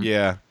film. Movie.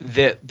 Yeah,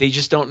 that they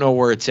just don't know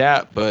where it's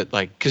at. But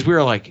like, because we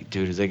were like,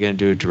 dude, is they gonna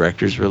do a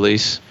director's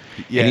release?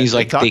 Yeah, and he's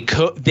like,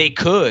 they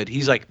could.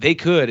 He's like, they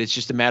could. It's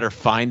just a matter of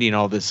finding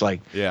all this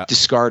like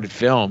discarded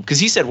film. Because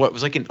he said what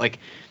was like in like.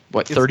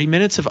 What, 30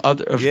 minutes of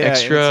extra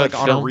it's like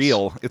films? On a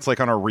reel. It's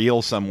like on a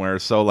reel somewhere.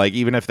 So like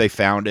even if they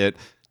found it,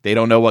 they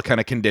don't know what kind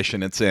of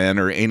condition it's in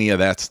or any of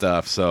that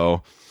stuff.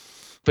 So,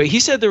 but he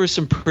said there was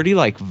some pretty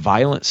like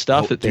violent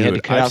stuff that they had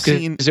to cut out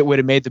because it would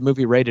have made the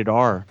movie rated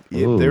R.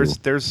 Yeah,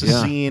 there's a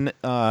scene.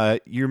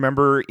 You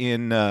remember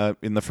in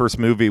the first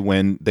movie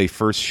when they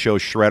first show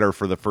Shredder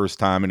for the first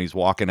time and he's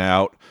walking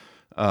out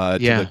to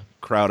the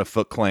crowd of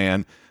Foot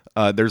Clan.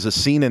 There's a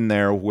scene in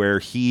there where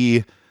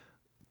he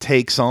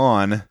takes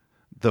on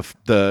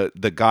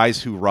the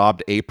guys who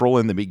robbed April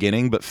in the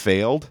beginning but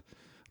failed.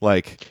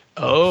 Like,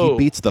 he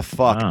beats the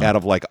fuck out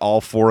of like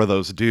all four of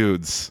those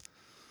dudes.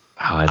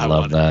 Oh, I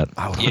love that.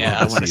 I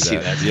want to see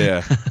that.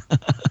 Yeah.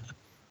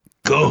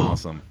 Go.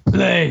 Awesome.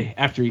 Play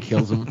after he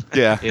kills him.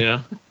 Yeah. You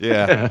know.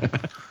 Yeah.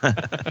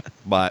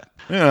 But,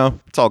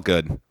 it's all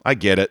good. I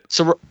get it.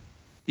 So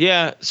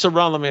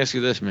Ron, let me ask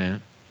you this,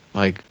 man.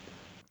 Like,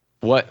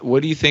 what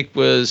do you think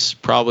was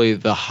probably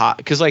the high?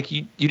 Because like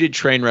you did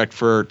Trainwreck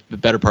for the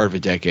better part of a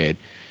decade.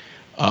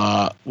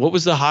 What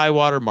was the high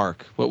water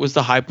mark? What was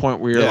the high point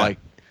where you're like,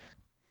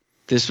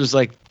 this was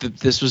like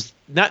this was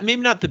maybe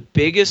not the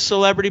biggest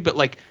celebrity, but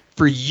like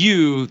for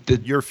you,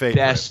 your favorite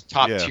best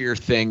top tier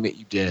thing that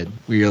you did,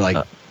 where you're like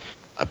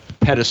a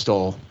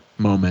pedestal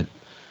moment.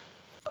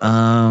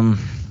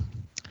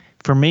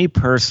 For me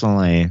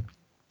personally,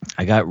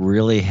 I got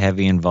really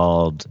heavy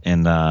involved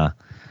in the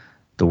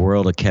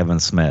world of Kevin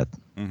Smith,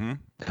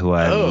 who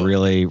I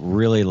really,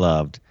 really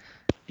loved.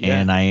 Yeah.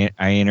 And I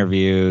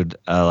interviewed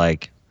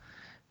like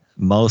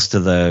most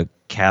of the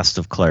cast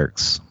of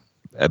Clerks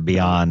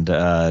beyond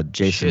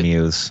Jason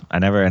Mewes. I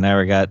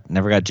never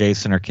got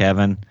Jason or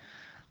Kevin,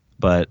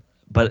 but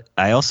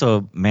I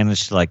also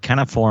managed to like kind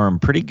of form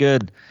pretty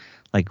good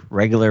like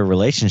regular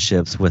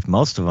relationships with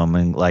most of them,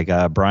 and like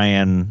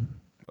Brian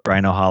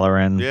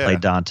O'Halloran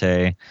played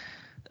Dante.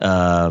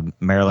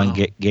 Marilyn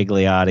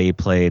Gigliotti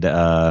played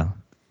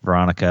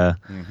Veronica.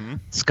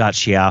 Scott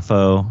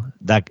Schiaffo,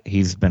 that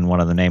he's been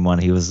one of the name one.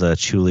 He was the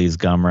Chuli's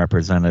gum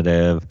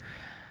representative.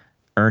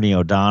 Ernie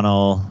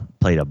O'Donnell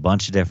played a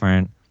bunch of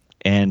different,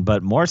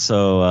 but more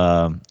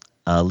so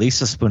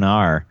Lisa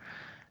Spoonar.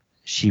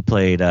 She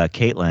played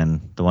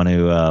Caitlin, the one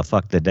who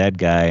fucked the dead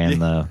guy in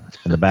the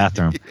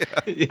bathroom.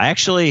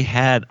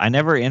 I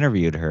never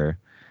interviewed her,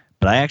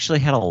 but I actually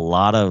had a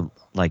lot of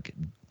like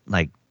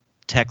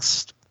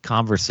text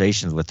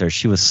conversations with her.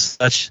 She was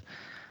such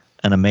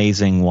an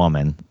amazing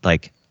woman,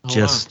 like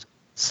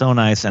so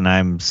nice. And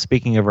I'm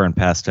speaking of her in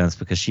past tense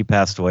because she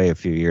passed away a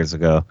few years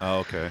ago. Oh,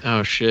 okay.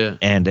 Oh shit.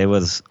 And it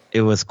was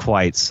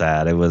quite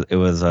sad. It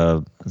was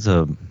a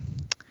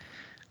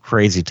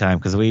crazy time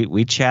because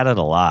we chatted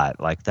a lot.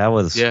 Like that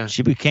was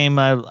she became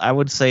I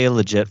would say a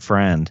legit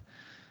friend.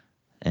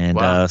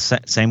 And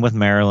same with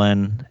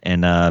Marilyn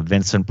and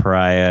Vincent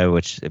Pariah,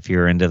 which if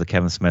you're into the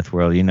Kevin Smith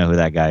world, you know who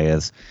that guy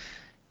is.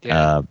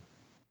 Yeah.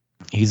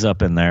 He's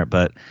up in there.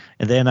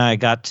 And then I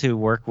got to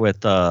work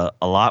with a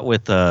lot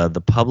with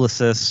the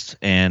publicist,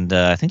 and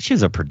I think she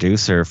was a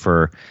producer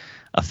for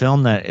a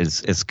film that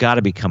it's got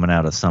to be coming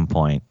out at some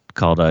point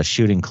called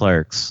Shooting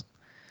Clerks.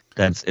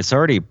 It's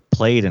already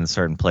played in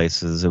certain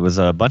places. It was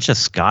a bunch of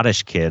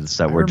Scottish kids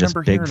that were just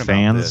big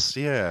fans.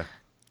 Yeah.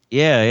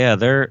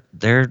 They're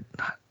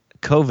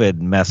COVID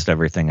messed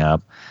everything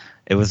up.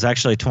 It was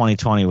actually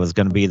 2020 was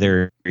going to be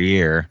their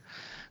year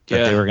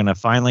that they were going to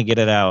finally get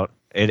it out.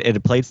 It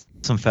had played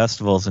some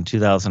festivals in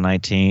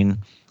 2019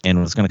 and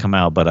was going to come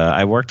out, but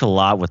I worked a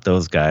lot with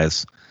those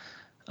guys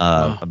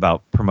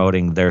about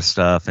promoting their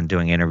stuff and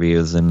doing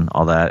interviews and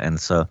all that. And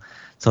so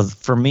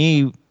for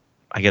me,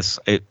 I guess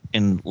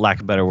in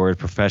lack of better words,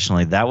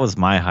 professionally, that was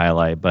my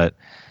highlight. But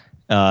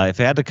if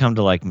it had to come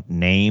to like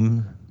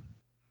name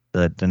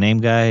the name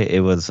guy, it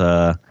was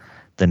the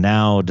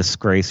now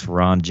disgraced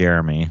Ron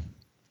Jeremy.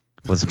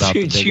 Was about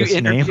the biggest you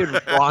interviewed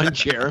name. Ron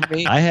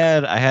Jeremy? I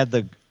had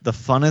the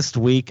funnest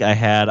week I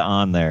had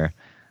on there.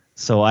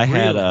 So I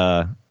had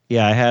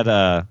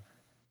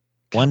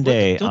one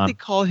day. Don't they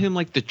call him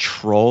like the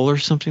troll or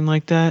something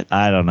like that?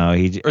 I don't know.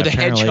 Or the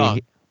hedgehog.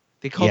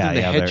 They called him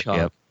the hedgehog.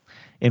 Yep.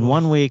 In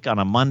 1 week, on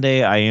a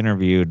Monday, I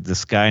interviewed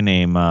this guy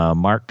named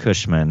Mark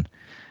Cushman,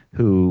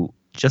 who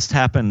just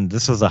happened.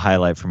 This was a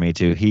highlight for me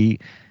too.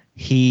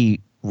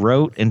 He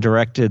wrote and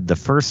directed the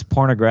first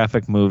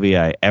pornographic movie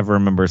I ever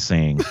remember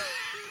seeing.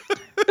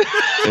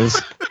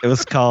 It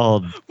was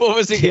called. What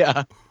was it?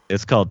 Yeah.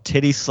 It's called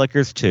Titty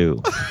Slickers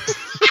 2.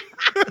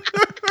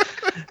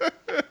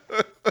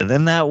 And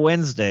then that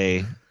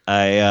Wednesday,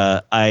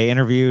 I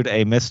interviewed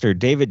a Mr.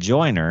 David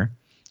Joyner,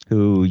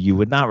 who you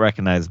would not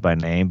recognize by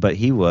name, but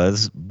he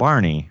was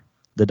Barney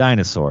the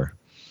dinosaur.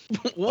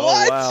 What?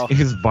 Oh, wow.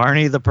 He was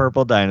Barney the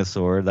purple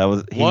dinosaur. That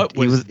was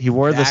he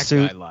wore the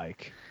suit. Guy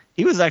like?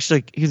 He was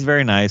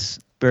very nice,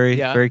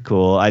 very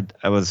cool.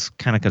 I was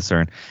kind of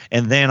concerned.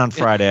 And then on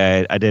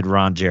Friday I did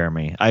Ron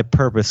Jeremy. I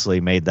purposely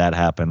made that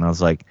happen. I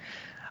was like,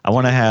 I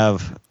want to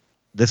have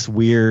this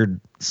weird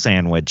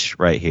sandwich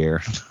right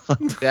here.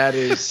 That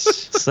is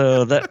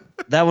so that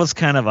was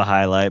kind of a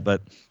highlight,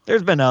 but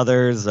there's been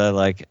others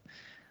like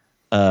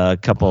a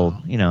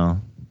couple,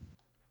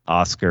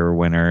 Oscar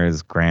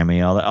winners,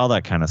 Grammy, all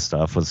that kind of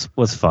stuff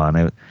was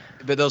fun.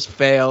 But those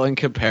fail in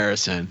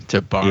comparison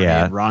to Barney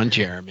and Ron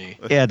Jeremy.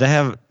 Yeah, to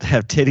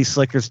have Titty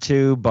Slickers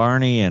 2,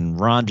 Barney, and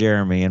Ron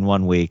Jeremy in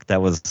 1 week,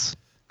 that was.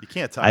 You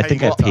can't I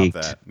think I peaked.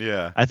 That.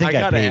 Yeah, I think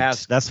I peaked.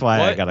 Ask, that's why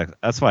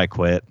I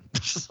quit.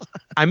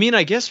 I mean,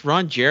 I guess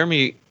Ron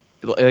Jeremy,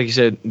 like you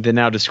said, the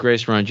now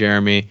disgraced Ron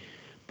Jeremy,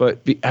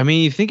 but I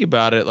mean, you think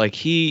about it, like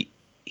he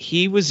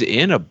was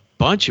in a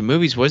bunch of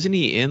movies, wasn't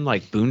he? In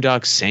like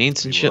Boondock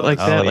Saints and shit like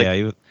that.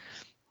 Yeah,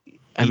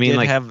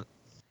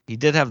 he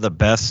did have the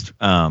best.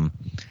 I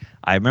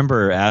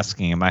remember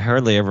asking him. I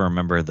hardly ever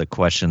remember the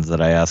questions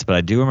that I asked, but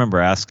I do remember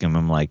asking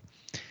him like,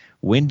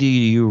 when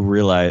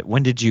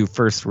did you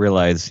first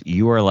realize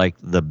you are like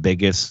the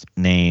biggest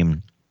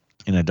name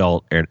in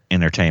adult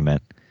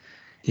entertainment?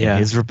 Yeah. And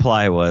his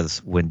reply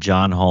was when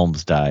John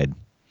Holmes died.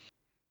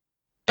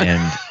 And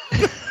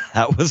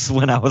that was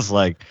when I was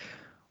like,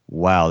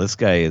 wow, this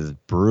guy is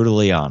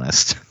brutally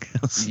honest.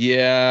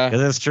 Yeah.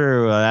 Because it's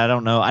true. I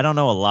don't know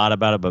a lot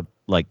about it, but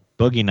like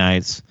Boogie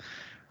Nights,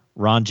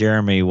 Ron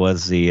Jeremy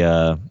was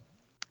the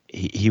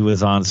he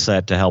was on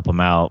set to help him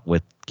out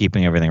with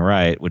Keeping Everything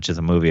Right, which is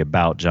a movie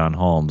about John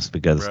Holmes,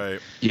 because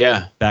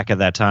Yeah. back at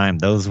that time,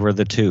 those were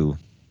the two.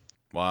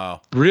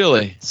 Wow.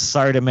 Really?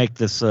 Sorry to make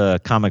this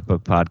comic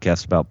book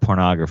podcast about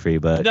pornography,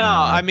 but No,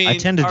 I mean, I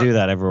tend to do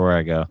that everywhere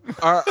I go.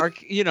 Our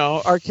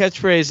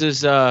catchphrase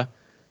is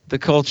the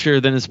culture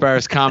that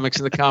inspires comics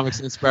and the comics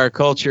that inspire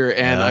culture.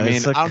 And I mean,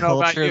 it's the I don't know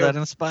about culture you. that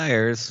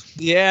inspires.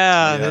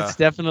 Yeah, Yeah. that's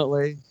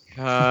definitely.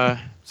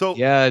 So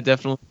Yeah,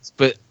 definitely.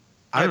 But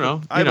I don't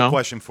know. I have a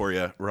question for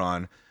you,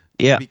 Ron.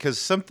 Yeah. Because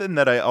something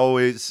that I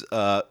always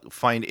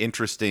find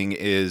interesting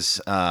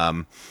is,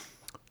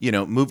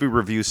 movie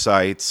review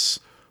sites.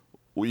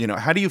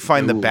 How do you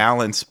find the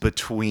balance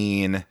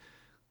between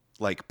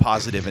like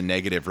positive and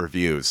negative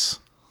reviews?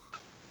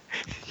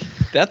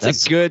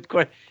 That's a good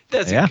question.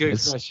 That's a good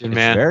question,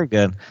 man. It's very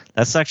good.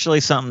 That's actually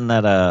something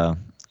that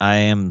I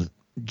am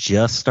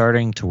just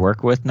starting to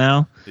work with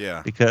now.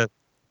 Yeah. Because,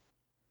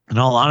 in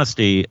all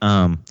honesty,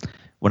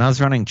 when I was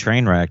running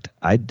Trainwrecked,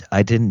 I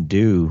didn't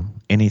do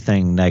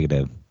anything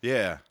negative.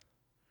 Yeah.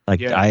 Like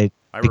Yeah. I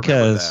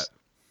remember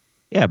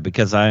that.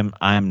 because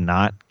I'm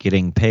not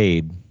getting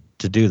paid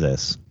to do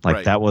this. Like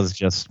Right. that was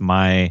just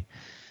my.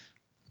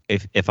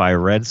 If I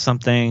read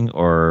something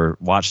or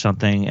watched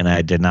something and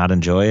I did not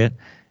enjoy it,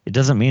 it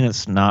doesn't mean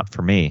it's not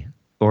for me,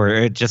 or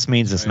it just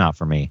means it's not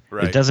for me.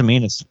 Right. It doesn't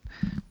mean it's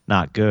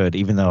not good,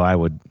 even though I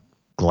would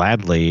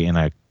gladly in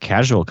a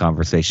casual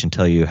conversation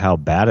tell you how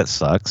bad it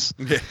sucks.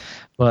 Yeah.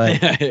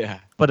 But Yeah.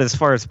 but as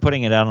far as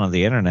putting it out on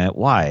the internet,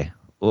 why?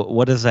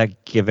 What does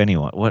that give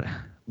anyone? What's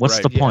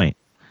Right, the yeah. point?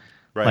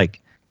 Right.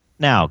 Like,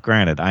 now,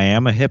 granted, I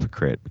am a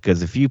hypocrite,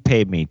 because if you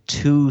paid me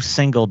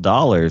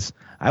 $2,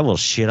 I will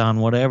shit on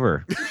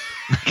whatever.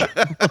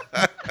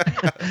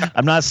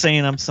 I'm not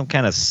saying I'm some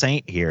kind of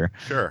saint here,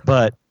 Sure.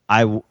 but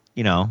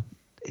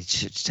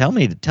tell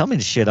me to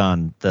shit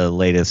on the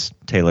latest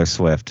Taylor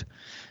Swift.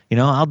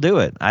 I'll do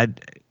it.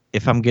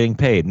 If I'm getting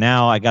paid.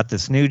 Now I got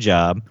this new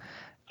job.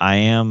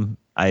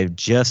 I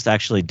just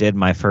actually did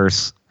my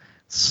first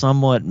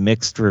somewhat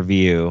mixed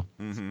review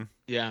Mm-hmm.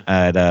 Yeah.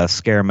 at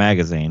Scare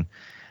Magazine,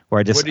 where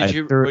I just What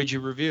did you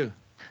review?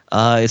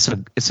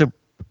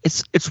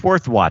 it's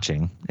worth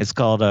watching. It's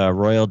called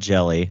Royal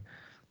Jelly.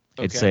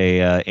 It's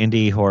a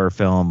indie horror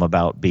film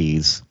about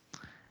bees,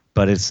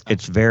 but it's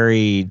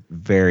very,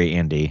 very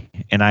indie.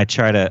 And I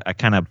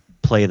kind of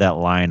play that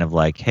line of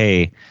like,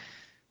 hey,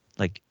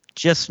 like,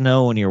 just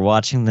know when you're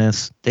watching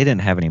this, they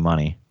didn't have any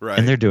money, Right.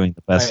 and they're doing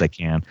the best Right.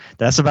 they can.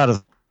 That's about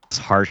as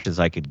harsh as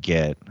I could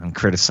get on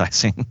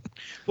criticizing.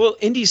 Well,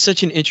 indie's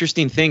such an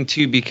interesting thing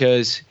too,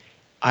 because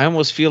I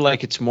almost feel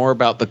like it's more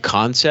about the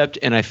concept,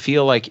 and I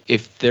feel like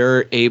if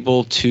they're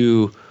able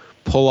to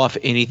pull off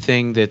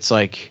anything that's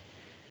like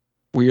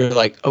where you're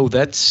like, oh,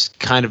 that's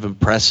kind of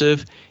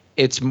impressive,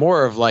 it's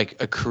more of like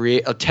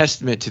a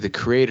testament to the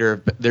creator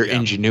of their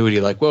ingenuity.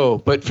 Like, whoa!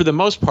 But for the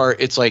most part,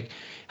 it's like,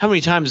 how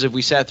many times have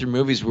we sat through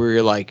movies where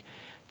you're like,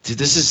 dude,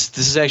 this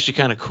is actually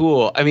kind of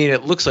cool. I mean,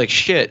 it looks like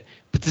shit,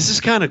 but this is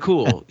kind of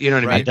cool. You know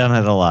what I mean? I've done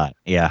it a lot.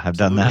 Yeah, I've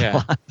done that Yeah. a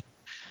lot.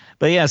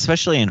 But yeah,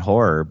 especially in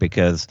horror,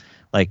 because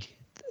like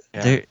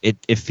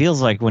it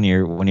feels like when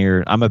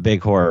you're I'm a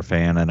big horror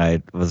fan, and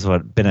I was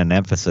been an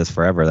emphasis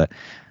forever that,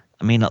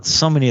 I mean,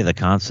 so many of the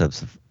concepts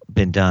have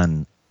been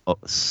done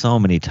so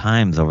many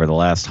times over the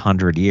last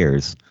 100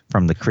 years,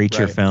 from the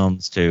creature Right.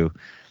 films to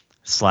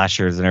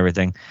slashers and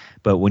everything.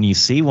 But when you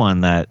see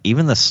one that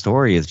even the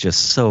story is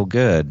just so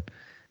good,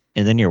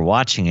 and then you're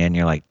watching it and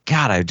you're like,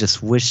 God, I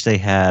just wish they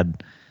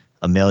had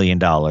 $1 million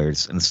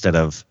instead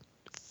of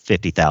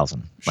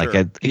 50,000. Sure. Like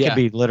it Yeah. could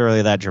be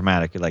literally that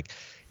dramatic. Like,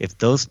 if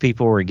those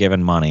people were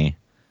given money,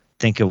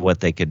 think of what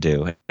they could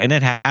do. And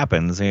it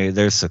happens.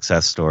 There's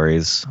success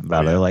stories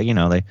about yeah.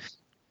 it. Like,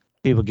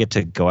 people get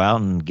to go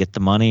out and get the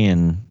money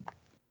and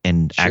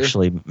Sure.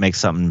 actually make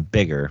something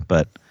bigger.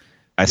 But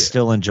I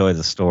still enjoy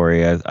the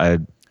story. I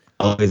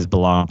always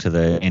belong to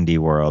the indie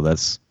world.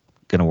 That's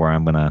where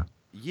I'm gonna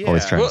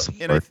always try Well, to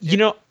and I-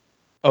 support.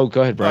 Oh,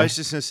 go ahead, Well, I Brian. was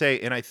just gonna say,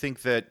 and I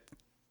think that,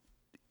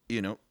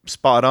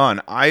 spot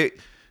on. I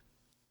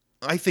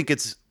think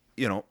it's,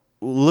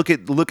 look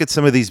at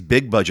some of these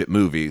big budget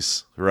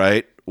movies,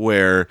 right,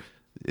 where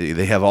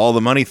they have all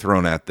the money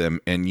thrown at them,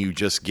 and you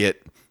just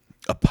get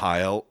a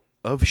pile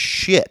of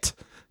shit.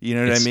 You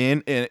know what I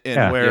mean? And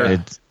where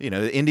it's- the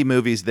indie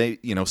movies, they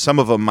some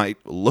of them might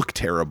look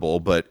terrible,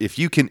 but if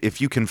you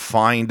can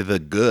find the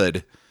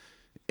good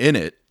in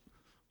it,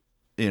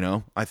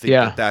 I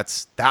think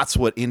that's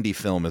what indie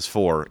film is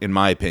for, in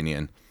my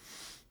opinion.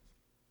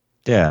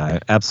 Yeah,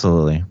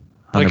 absolutely.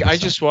 Like, I 100%.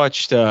 just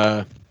watched.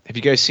 Have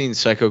you guys seen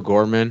Psycho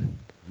Gorman?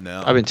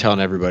 No. I've been telling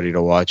everybody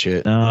to watch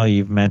it. No,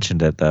 you've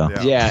mentioned it though.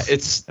 Yeah. Yeah,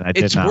 it's And I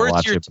did it's not worth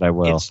watch your it, but I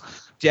will. It's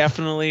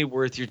definitely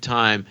worth your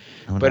time.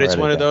 I'm But gonna it's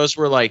write one it of down. those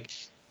where like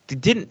they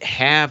didn't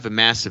have a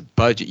massive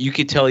budget. You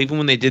could tell even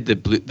when they did the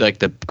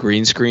the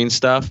green screen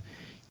stuff,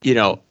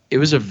 it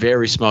was a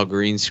very small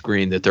green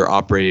screen that they're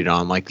operating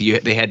on. Like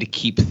they had to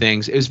keep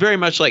things. It was very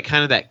much like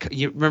kind of that.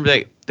 You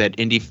remember that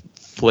indie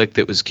flick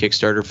that was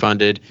Kickstarter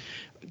funded?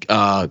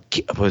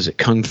 Was it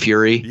Kung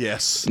Fury?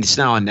 Yes. And it's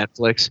now on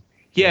Netflix.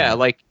 Yeah,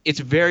 like it's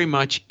very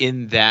much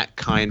in that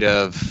kind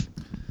of,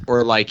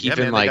 or like Yeah,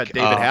 even man, like they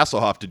got David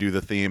Hasselhoff to do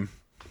the theme.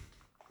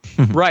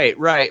 right,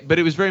 but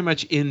it was very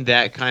much in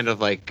that kind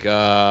of like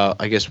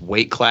I guess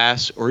weight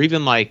class, or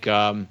even like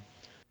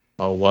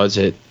was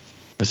it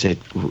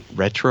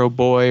Retro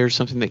Boy or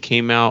something that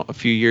came out a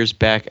few years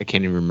back? I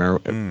can't even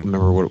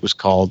remember what it was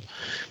called,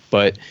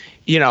 but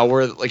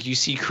where like you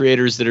see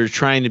creators that are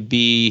trying to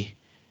be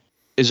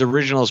as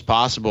original as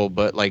possible,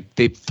 but like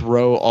they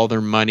throw all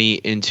their money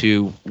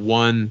into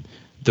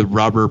the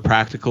rubber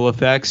practical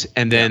effects,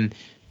 and then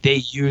they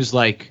use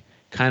like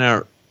kind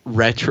of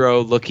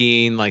retro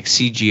looking like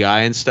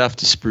CGI and stuff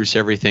to spruce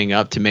everything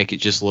up to make it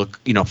just look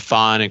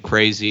fun and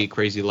crazy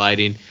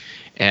lighting.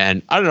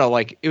 And I don't know,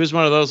 like it was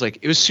one of those, like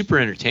it was super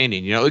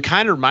entertaining. It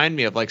kind of reminded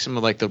me of like some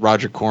of like the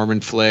Roger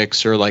Corman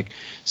flicks, or like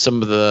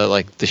some of the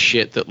like the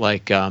shit that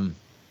like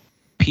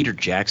Peter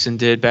Jackson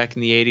did back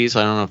in the 80s.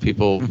 I don't know if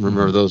people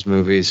remember those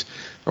movies.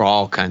 They're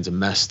all kinds of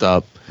messed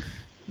up,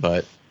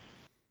 but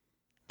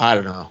I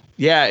don't know.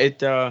 Yeah, I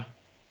don't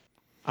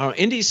know.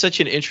 Indie's such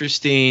an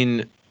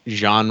interesting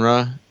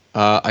genre,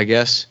 I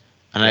guess.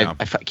 And Yeah.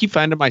 I keep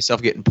finding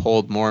myself getting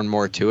pulled more and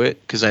more to it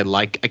because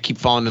I keep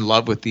falling in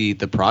love with the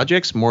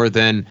projects more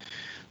than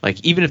like,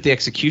 even if the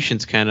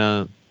execution's kind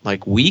of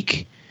like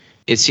weak,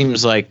 it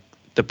seems like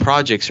the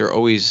projects are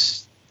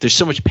always, there's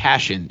so much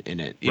passion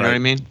in it. You know what I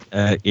mean?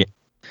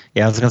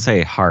 Yeah, I was gonna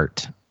say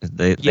heart.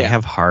 They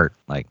have heart.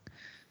 Like,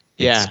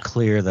 it's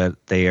clear that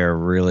they are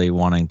really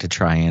wanting to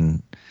try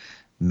and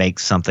make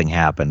something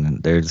happen.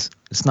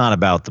 It's not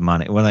about the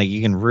money. Well, like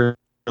you can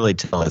really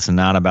tell it's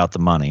not about the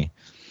money.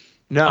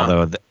 No.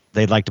 Although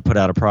they'd like to put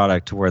out a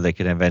product to where they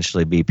can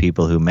eventually be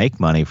people who make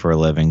money for a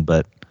living,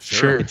 but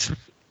Sure. it's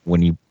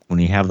when you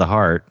have the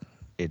heart,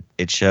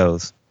 it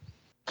shows.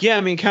 Yeah,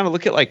 I mean, kind of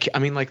look at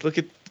look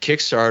at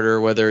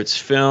Kickstarter, whether it's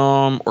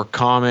film or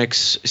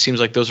comics. It seems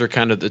like those are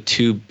kind of the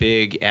two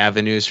big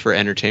avenues for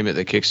entertainment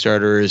that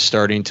Kickstarter is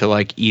starting to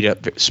like eat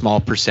up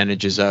small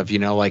percentages of.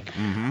 I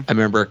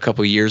remember a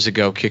couple years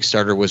ago,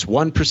 Kickstarter was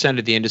 1%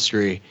 of the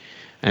industry,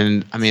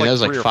 and I mean that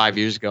was like 5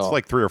 years ago. It's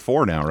like 3 or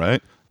 4 now,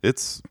 right?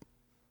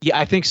 Yeah,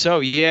 I think so.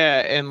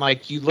 Yeah, and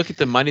like you look at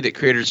the money that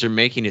creators are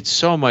making, it's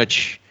so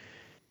much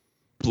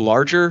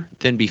larger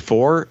than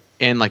before,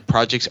 and like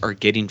projects are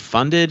getting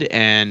funded,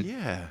 and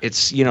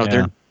it's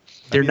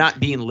they're not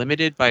being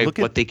limited by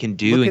what they can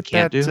do and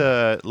can't do.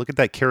 Look at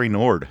that Carrie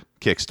Nord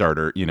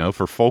Kickstarter,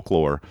 for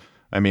Folklore.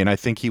 I mean, I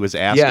think he was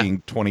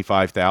asking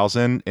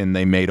 25,000, and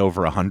they made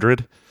over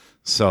 100.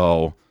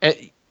 So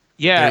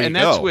and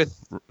that's with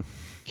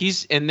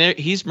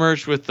he's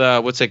merged with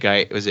what's that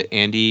guy? Was it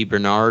Andy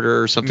Bernard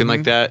or something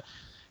like that?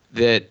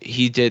 That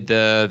he did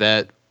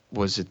that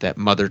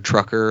Mother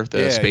Trucker,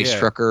 the Space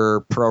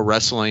Trucker pro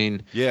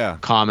wrestling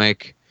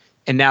comic,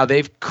 and now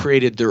they've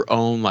created their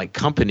own like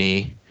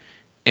company,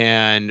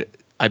 and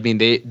I mean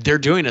they're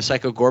doing a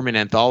Psycho Gorman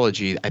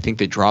anthology. I think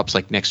that drops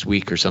like next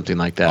week or something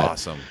like that.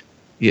 Awesome.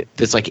 Yeah,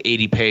 that's like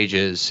 80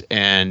 pages,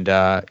 and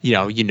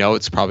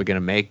it's probably going to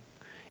make.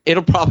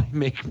 It'll probably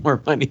make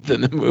more money than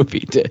the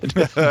movie did.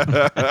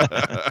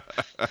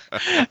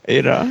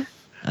 I'm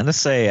gonna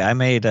say I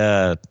made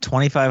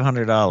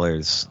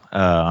 $2,500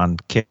 on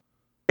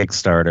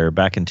Kickstarter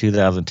back in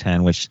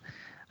 2010, which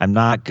I'm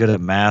not good at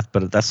math,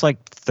 but that's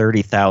like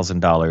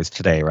 $30,000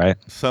 today, right?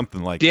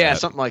 Something like that. Yeah,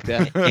 something like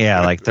that.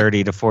 Yeah, like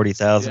 30 to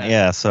 40,000.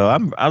 Yeah, so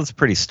I was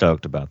pretty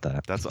stoked about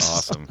that. That's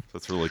awesome.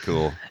 That's really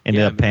cool.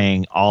 Ended up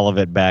paying all of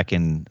it back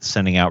and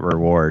sending out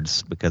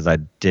rewards because I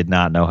did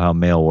not know how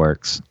mail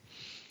works.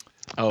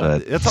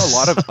 Oh, it's a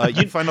lot of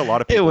you find a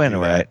lot of people went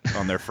do right that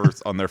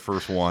on their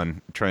first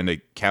one, trying to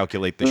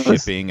calculate the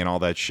shipping and all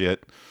that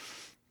shit.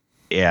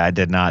 Yeah, I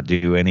did not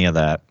do any of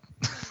that.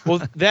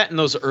 Well, that in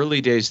those early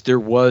days, there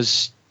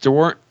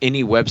weren't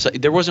any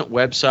website. There wasn't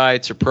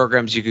websites or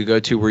programs you could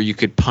go to where you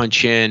could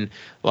punch in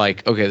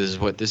like, okay, this is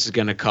what this is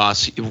going to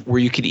cost,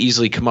 where you could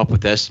easily come up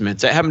with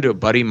estimates. That happened to a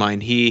buddy of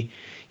mine. He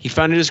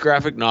funded his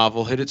graphic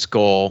novel, hit its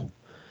goal,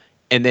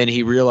 and then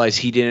he realized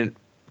he didn't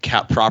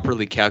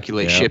properly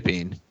calculate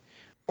shipping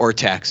or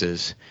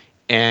taxes,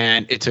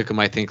 and it took him,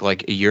 I think,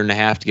 like a year and a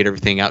half to get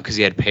everything out because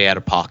he had to pay out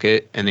of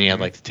pocket, and then he had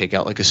like to take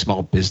out like a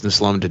small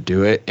business loan to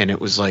do it, and it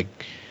was like,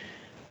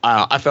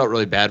 I felt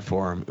really bad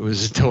for him. It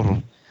was a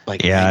total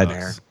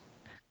nightmare.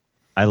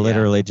 I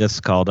literally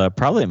just called up.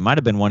 Probably it might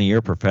have been one of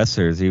your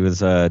professors. He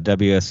was a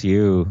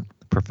WSU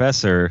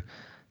professor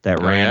that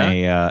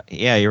ran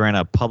he ran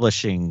a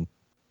publishing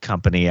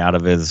company out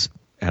of his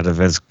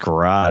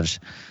garage.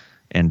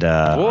 And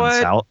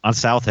on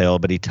South Hill,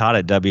 but he taught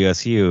at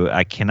WSU.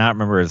 I cannot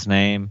remember his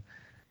name.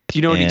 Do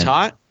you know what he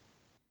taught?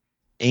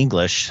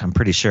 English. I'm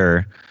pretty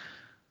sure.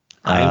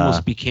 I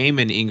almost became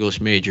an English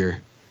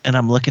major. And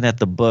I'm looking at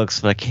the books,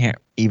 but I can't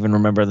even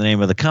remember the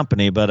name of the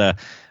company. But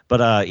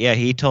yeah,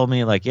 he told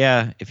me like,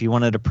 yeah, if you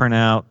wanted to print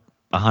out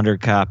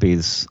 100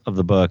 copies of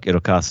the book,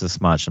 it'll cost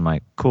this much. I'm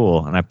like,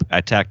 cool. And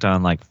I tacked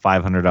on like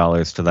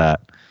 $500 to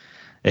that.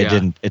 It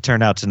didn't. It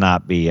turned out to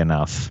not be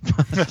enough.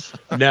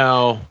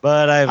 No,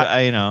 but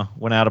I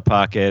went out of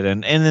pocket,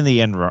 and in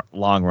the end,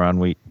 long run,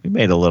 we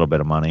made a little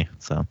bit of money.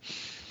 So,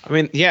 I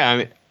mean,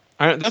 yeah,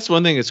 that's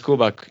one thing that's cool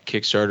about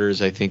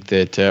Kickstarters. I think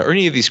that or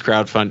any of these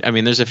crowdfund. I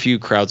mean, there's a few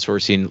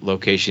crowdsourcing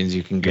locations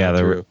you can go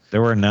through.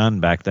 There were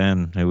none back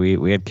then.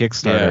 We had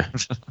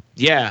Kickstarter.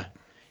 Yeah.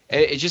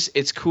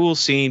 It's cool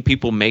seeing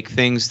people make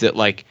things that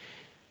like.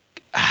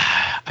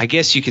 I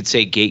guess you could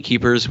say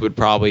gatekeepers would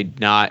probably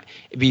not.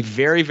 It'd be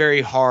very,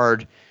 very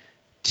hard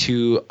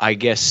to, I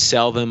guess,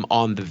 sell them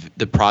on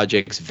the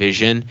project's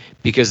vision,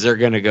 because they're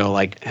going to go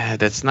like,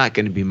 that's not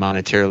going to be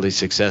monetarily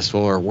successful,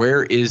 or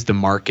where is the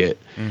market?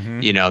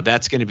 Mm-hmm.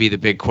 That's going to be the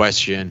big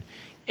question.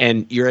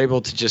 And you're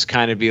able to just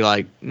kind of be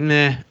like,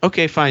 nah,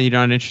 okay, fine, you're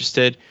not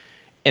interested.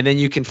 And then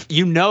you can,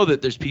 that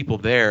there's people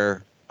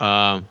there,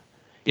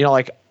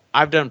 like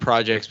I've done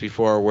projects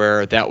before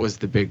where that was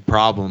the big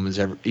problem is,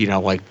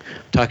 like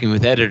talking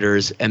with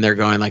editors and they're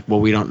going like, well,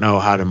 we don't know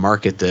how to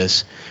market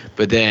this.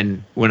 But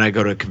then when I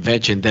go to a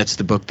convention, that's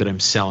the book that I'm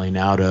selling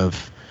out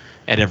of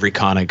at every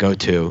con I go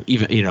to.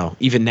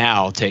 Even now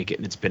I'll take it,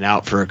 and it's been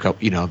out for a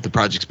couple, the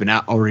project's been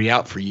already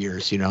out for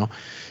years,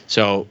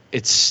 So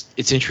it's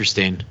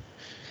interesting.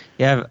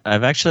 Yeah,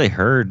 I've actually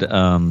heard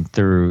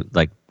through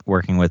like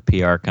working with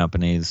PR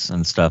companies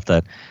and stuff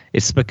that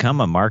it's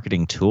become a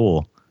marketing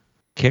tool.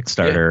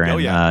 Kickstarter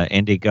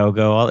and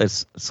Indiegogo,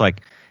 it's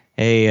like,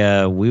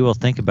 hey, we will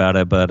think about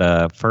it,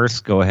 but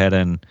first go ahead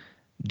and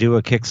do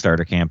a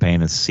Kickstarter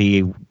campaign and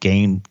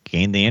gain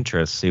the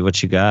interest, see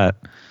what you got,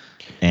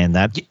 and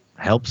that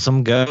helps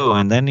them go.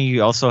 And then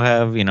you also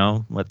have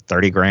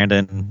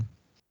 $30,000 in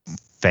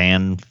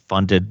fan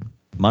funded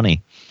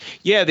money.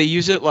 Yeah, they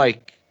use it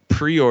like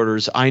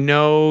pre-orders. I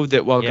know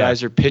that while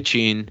guys are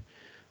pitching,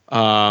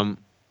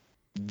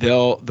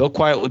 they'll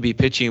quietly be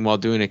pitching while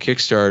doing a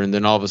Kickstarter, and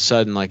then all of a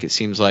sudden, like, it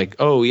seems like,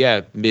 oh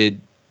yeah,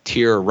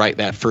 mid-tier, right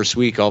that first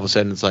week, all of a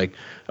sudden it's like,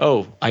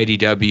 oh,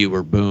 IDW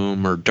or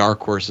Boom or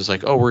Dark Horse is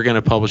like, oh, we're going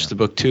to publish the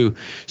book too.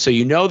 So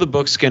the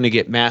book's going to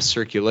get mass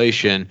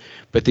circulation,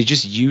 but they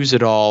just use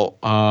it all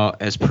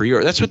as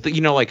pre-order. That's what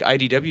like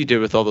IDW did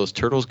with all those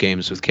Turtles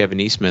games with Kevin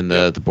Eastman,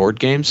 the board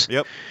games.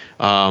 Yep.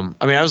 I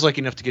was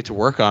lucky enough to get to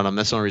work on them.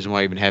 That's the only reason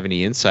why I even have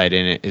any insight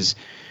in it is,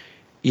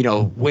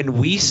 when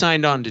we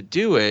signed on to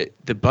do it,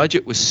 the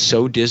budget was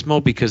so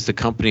dismal because the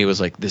company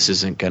was like, this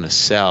isn't going to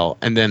sell.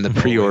 And then the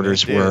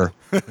pre-orders were,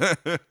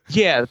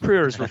 the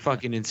pre-orders were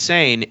fucking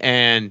insane.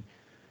 And,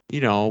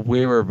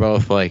 we were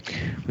both like,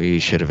 we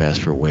should have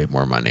asked for way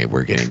more money.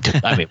 We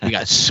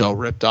got so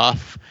ripped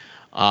off.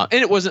 And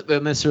it wasn't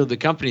necessarily the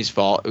company's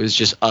fault. It was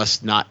just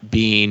us not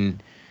being,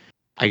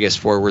 I guess,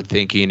 forward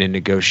thinking and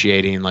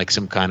negotiating like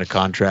some kind of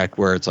contract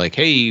where it's like,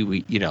 hey,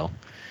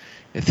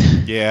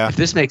 if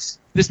this makes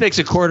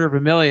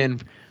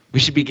 $250,000, we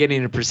should be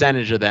getting a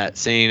percentage of that,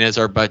 saying as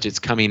our budget's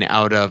coming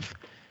out of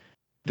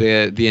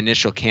the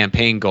initial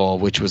campaign goal,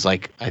 which was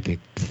like, I think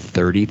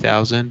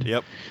 30,000.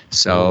 Yep.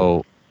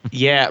 So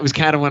it was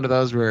kind of one of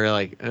those where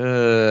like,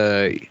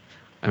 I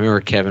remember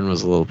Kevin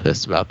was a little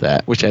pissed about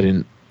that, which I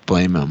didn't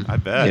blame him. I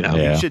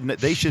bet.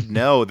 They should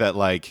know that,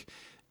 like,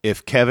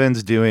 if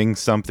Kevin's doing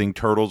something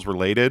Turtles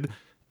related,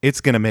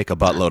 it's going to make a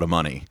buttload of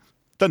money.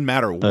 Doesn't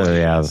matter what.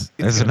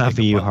 There's enough of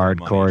you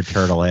hardcore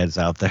turtle heads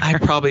out there. I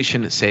probably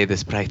shouldn't say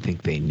this, but I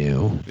think they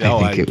knew.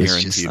 I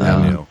guarantee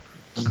they knew.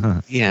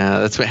 Yeah,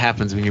 that's what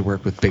happens when you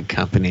work with big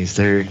companies.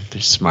 They're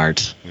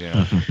smart.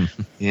 Yeah.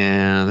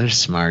 Yeah, they're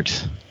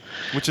smart.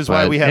 Which is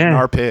why we have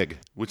Narpig.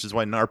 Which is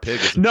why Narpig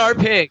is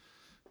Narpig.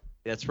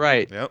 That's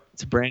right. Yep.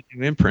 It's a brand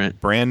new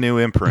imprint.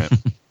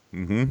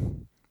 Mm-hmm.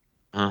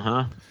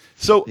 Uh-huh.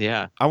 So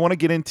I want to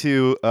get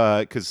into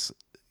because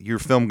your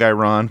film guy,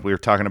 Ron, we were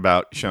talking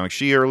about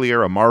Shang-Chi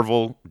earlier, a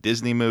Marvel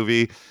Disney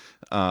movie.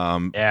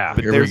 But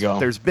here we go.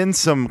 There's been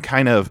some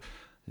kind of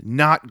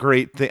not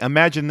great thing.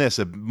 Imagine this: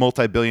 a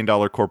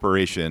multi-billion-dollar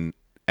corporation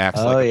acts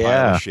like a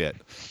pile of shit.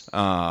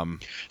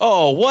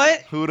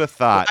 What? Who'd have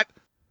thought?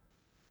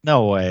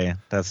 No way.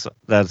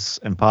 That's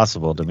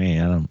impossible to me.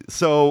 I don't.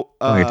 So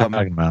what are you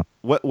talking about?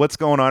 What's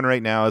going on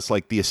right now is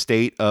like the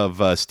estate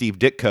of Steve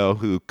Ditko,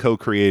 who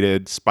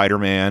co-created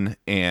Spider-Man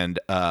and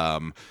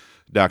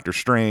Doctor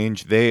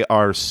Strange. They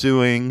are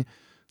suing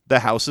the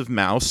House of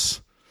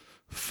Mouse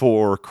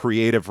for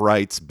creative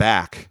rights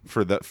back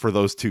for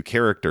those two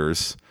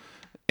characters,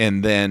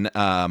 and then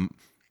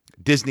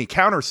Disney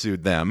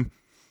countersued them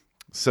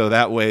so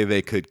that way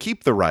they could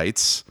keep the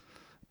rights,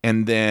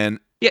 and then.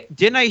 Yeah,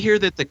 didn't I hear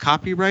that the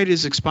copyright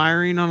is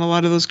expiring on a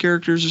lot of those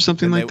characters or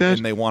something like that?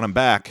 And they want them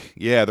back.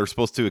 Yeah, they're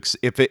supposed to.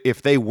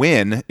 If they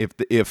win, if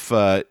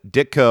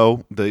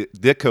Ditko, the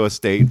Ditko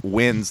estate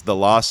wins the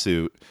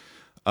lawsuit,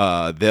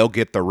 they'll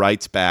get the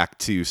rights back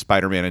to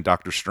Spider-Man and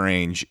Doctor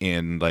Strange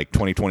in like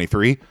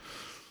 2023.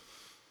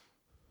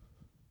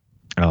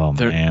 Oh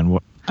They're- man,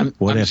 what I'm if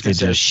just they gonna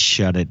say, just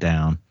shut it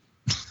down?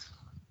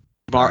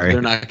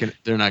 They're not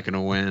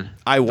gonna win.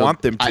 I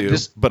want them I to,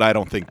 just- but I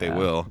don't think they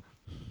will.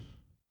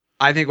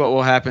 I think what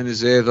will happen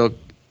is they'll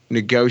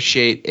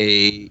negotiate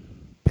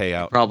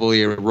Payout.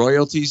 probably a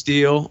royalties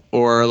deal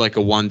or like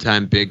a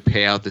one-time big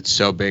payout that's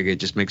so big it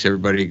just makes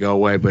everybody go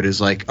away, but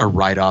is like a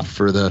write-off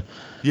for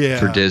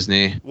for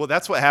Disney. Well,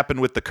 that's what happened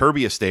with the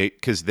Kirby estate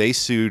because they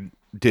sued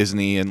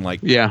Disney in like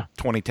Yeah.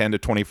 2010 to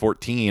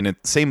 2014, and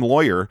same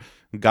lawyer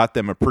got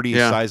them a pretty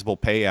sizable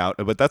payout.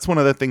 But that's one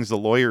of the things the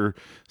lawyer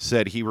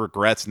said he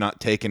regrets not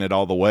taking it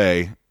all the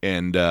way,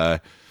 and Well,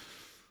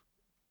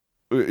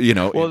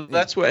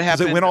 that's what 'cause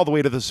happened. it went all the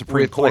way to the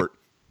Supreme with, like, Court.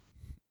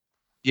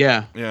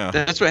 Yeah. Yeah.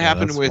 That's what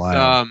happened that's with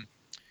wild.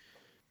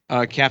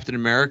 Captain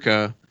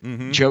America.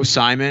 Mhm. Joe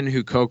Simon,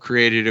 who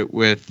co-created it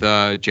with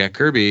Jack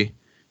Kirby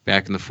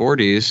back in the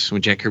 40s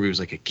when Jack Kirby was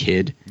like a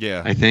kid,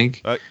 Yeah. I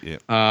think.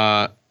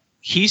 Yeah.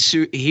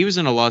 He was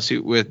in a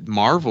lawsuit with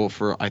Marvel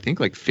for I think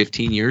like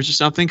 15 years or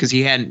something because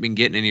he hadn't been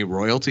getting any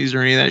royalties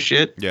or any of that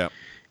shit. Yeah.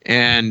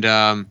 And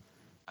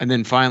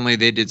then finally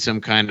they did some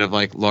kind of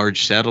like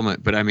large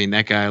settlement. But I mean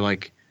that guy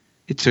like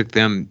it took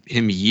him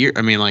year.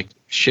 I mean like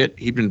shit,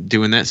 he'd been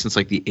doing that since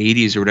like the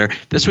 80s or whatever.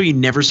 That's why you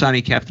never saw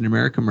any Captain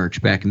America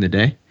merch back in the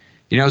day.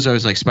 You know, it was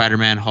always like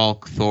Spider-Man,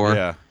 Hulk, Thor,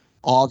 Yeah.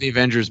 all the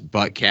Avengers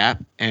but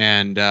Cap.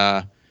 And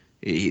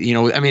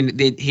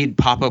he'd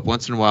pop up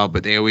once in a while,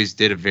 but they always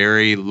did a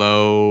very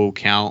low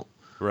count,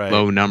 Right.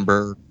 low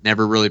number,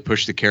 never really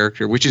pushed the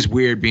character, which is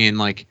weird being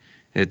like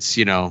it's,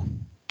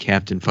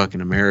 Captain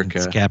fucking America.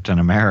 It's Captain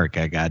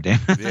America,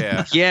 goddamn.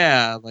 Yeah.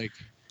 Yeah, like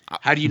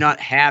how do you not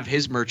have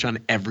his merch on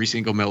every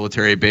single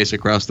military base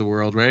across the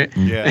world, right?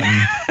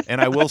 Yeah.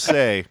 And I will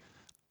say,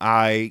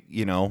 the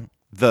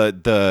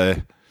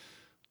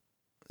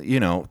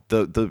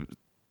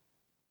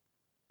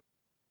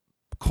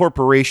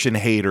corporation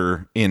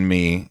hater in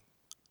me,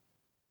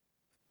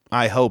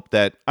 I hope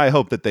that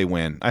they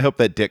win. I hope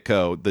that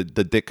Ditko, the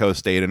Ditko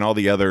estate and all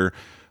the other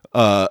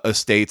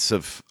estates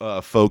of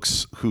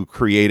folks who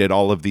created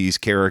all of these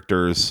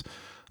characters,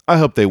 I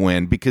hope they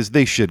win because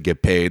they should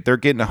get paid. They're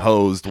getting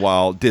hosed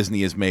while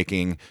Disney is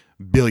making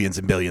billions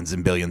and billions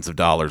and billions of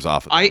dollars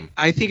off of them.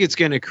 I think it's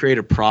going to create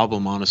a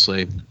problem,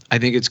 honestly. I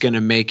think it's going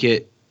to make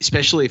it,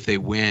 especially if they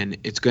win,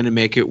 it's going to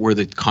make it where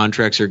the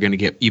contracts are going to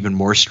get even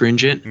more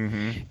stringent.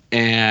 Mm-hmm.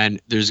 And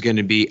there's going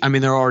to be, I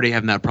mean, they're already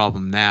having that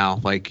problem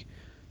now. Like,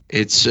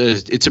 it's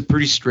a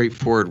pretty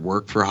straightforward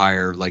work for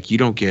hire. Like, you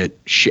don't get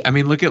shit. I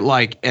mean, look at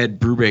like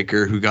Ed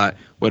Brubaker, who got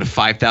a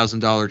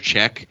 $5,000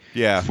 check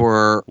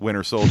for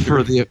Winter Soldier.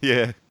 for the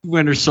yeah.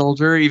 Winter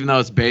Soldier, even though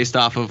it's based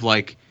off of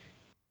like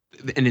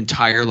an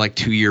entire like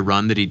 2-year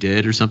run that he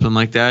did or something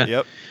like that.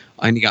 Yep.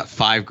 And he got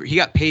he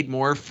got paid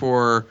more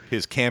for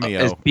His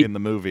cameo in the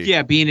movie.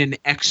 Yeah, being an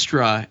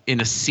extra in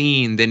a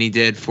scene than he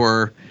did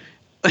for.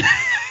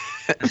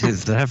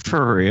 Is that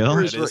for real?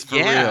 That is for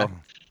Yeah. real.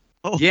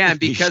 Yeah, and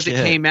because it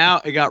came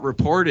out, it got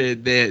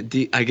reported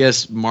that I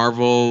guess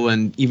Marvel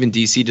and even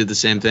DC did the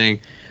same thing.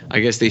 I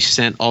guess they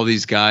sent all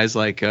these guys,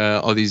 like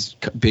all these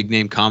big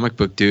name comic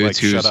book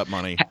dudes, Like Shut Up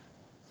Money.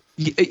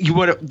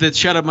 The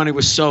shut up money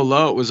was so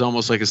low, it was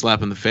almost like a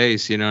slap in the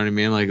face. You know what I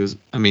mean? Like it's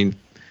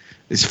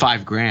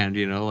 $5,000.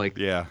 You know, like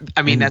Yeah.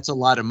 I mean that's a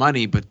lot of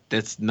money, but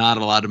that's not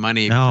a lot of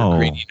money No. for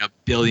creating $1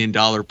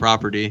 billion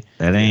property.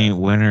 That ain't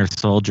Winter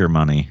Soldier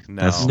money.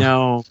 No. That's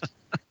No.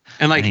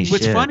 And like Any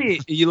what's shit. funny,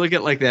 you look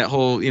at like that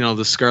whole,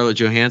 the Scarlett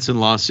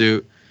Johansson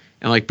lawsuit,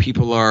 and like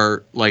people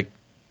are like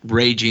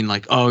raging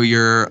like, "Oh,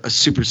 you're a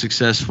super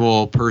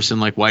successful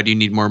person, like why do you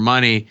need more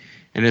money?"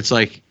 And it's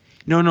like,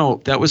 no,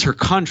 that was her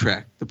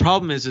contract. The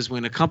problem is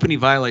when a company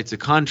violates a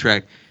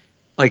contract,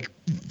 like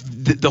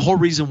the whole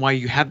reason why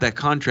you have that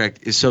contract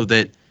is so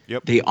that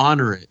they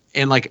honor it.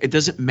 And like it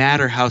doesn't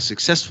matter how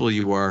successful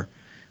you are,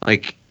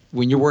 like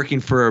when you're working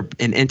for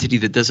an entity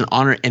that doesn't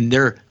honor it and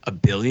they're a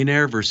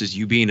billionaire versus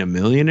you being a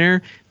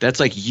millionaire, that's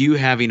like you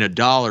having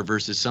 $1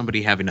 versus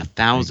somebody having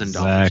 $1,000.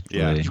 exactly.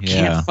 Yeah. You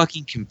can't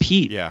fucking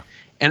compete. Yeah.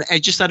 And I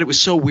just thought it was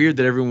so weird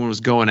that everyone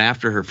was going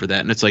after her for that.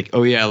 And it's like,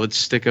 oh yeah, let's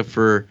stick up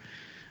for.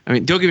 I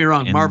mean, don't get me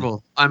wrong, And-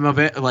 Marvel. I'm a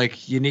bit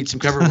like you need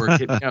some cover work.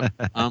 Hit me up.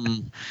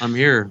 I'm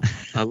here.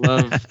 I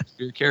love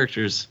your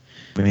characters.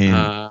 I mean,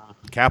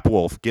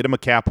 Capwolf. Get him a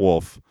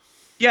Capwolf.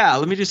 Yeah,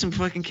 let me do some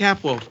fucking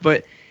Capwolf.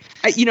 But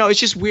it's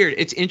just weird.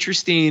 It's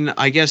interesting.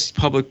 I guess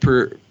public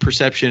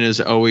perception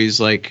is always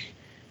like,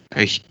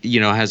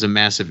 has a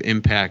massive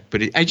impact.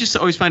 But I just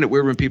always find it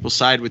weird when people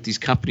side with these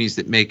companies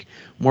that make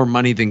more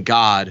money than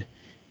God,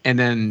 and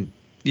then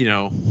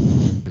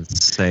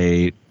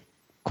say,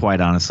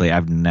 quite honestly,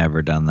 I've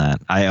never done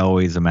that. I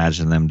always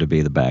imagine them to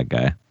be the bad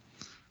guy.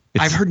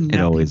 I've heard it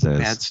always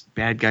nothing is.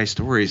 bad guy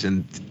stories,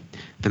 and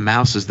the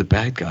mouse is the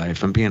bad guy.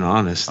 If I'm being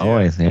honest.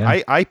 Always,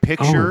 yeah. I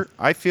picture,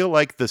 I feel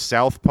like the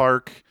South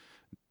Park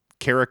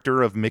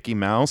character of Mickey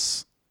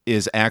Mouse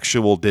is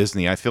actual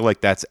Disney. I feel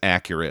like that's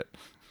accurate.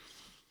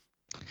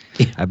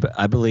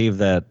 I believe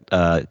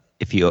that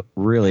if you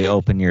really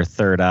open your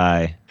third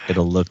eye,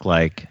 it'll look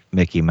like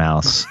Mickey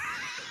Mouse.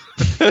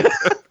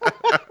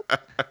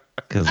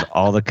 Because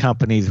all the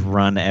companies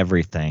run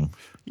everything,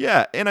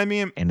 Yeah, and I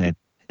mean, and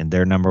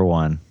they're number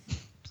one.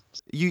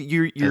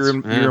 you're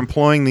That's-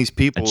 employing these I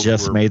people.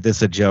 just who are- made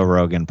this a Joe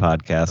Rogan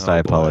podcast. Oh,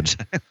 I boy. apologize.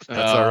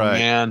 That's all right.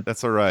 Man.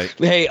 That's all right.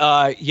 Hey,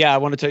 yeah, I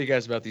want to tell you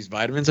guys about these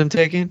vitamins I'm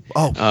taking.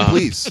 Oh,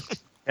 please.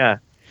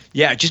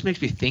 Yeah, it just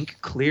makes me think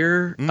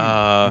clear.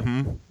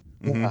 Mhm.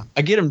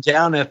 I get them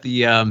down at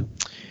the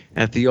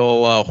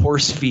old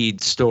horse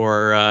feed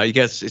store. You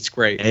guys, it's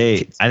great.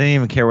 Hey, I didn't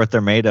even care what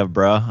they're made of,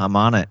 bro. I'm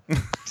on it.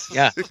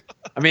 Yeah,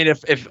 I mean,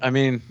 if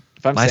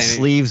I'm My saying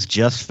sleeves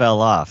just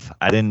fell off.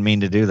 I didn't mean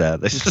to do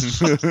that.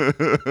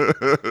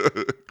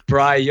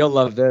 Bri, you'll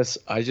love this.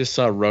 I just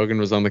saw Rogan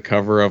was on the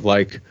cover of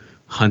like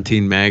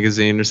Hunting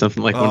magazine or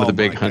something, like one of the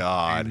big Oh my hunting.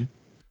 God.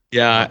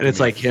 Yeah, and Give it's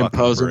me a like him fucking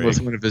posing break.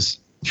 with one of his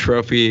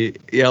trophy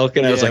elk,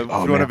 and I was like,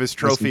 oh, one man, of his this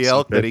trophy one's so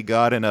elk that good. he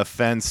got in a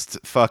fenced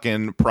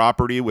fucking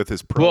property with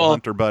his pro Well,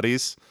 hunter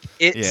buddies.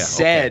 It Yeah,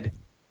 said,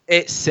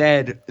 it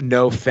said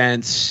no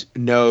fence,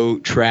 no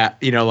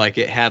trap. You know, like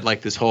it had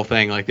like this whole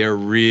thing. Like they're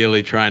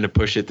really trying to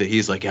push it that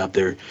he's like out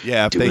there.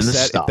 Yeah, if doing they the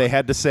said, if stuff. they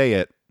had to say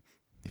it,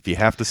 if you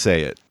have to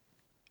say it,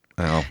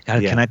 well,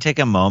 God, Yeah. Can I take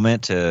a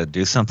moment to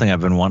do something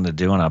I've been wanting to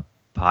do on a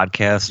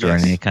podcast or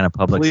Yes. in any kind of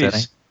public Please.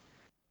 setting?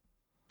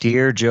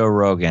 Dear Joe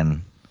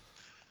Rogan,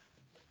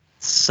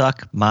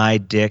 suck my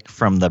dick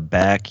from the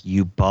back,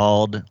 you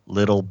bald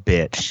little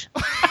bitch.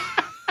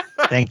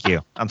 Thank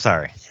you. I'm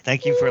sorry.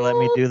 Thank you for letting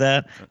me do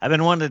that. I've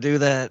been wanting to do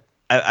that.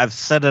 I've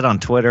said it on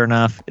Twitter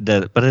enough,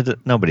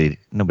 but nobody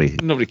Nobody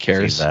sees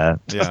cares. that.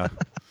 yeah.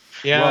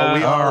 Yeah.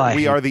 Well,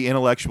 we I are the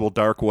intellectual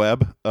dark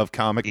web of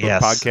comic book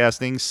Yes.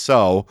 podcasting.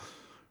 So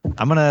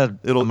I'm gonna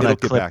It'll get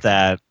clip back.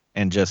 that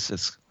and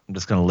I'm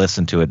just gonna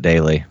listen to it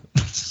daily.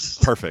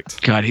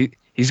 perfect. God,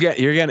 he's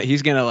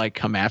gonna like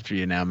come after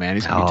you now, man.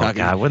 He's gonna Oh, be talking.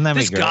 God, wouldn't that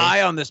be this great?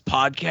 guy on this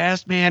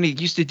podcast, man, he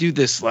used to do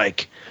this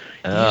like.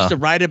 He used Ugh. to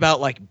write about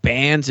like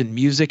bands and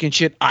music and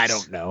shit. I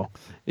don't know.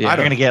 Yeah, You're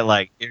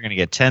gonna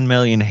get 10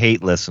 million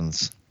hate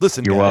listens.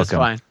 Listen, You're guys, that's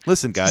fine.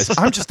 Listen, guys,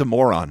 I'm just a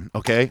moron.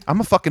 Okay, I'm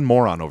a fucking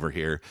moron over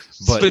here.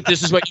 But But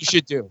this is what you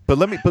should do.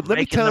 let me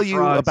Making tell the you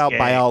frogs about gay.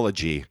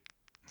 biology.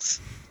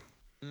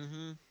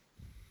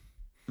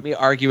 Let me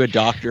argue a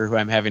doctor who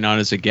I'm having on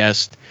as a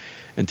guest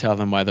and tell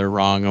them why they're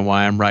wrong and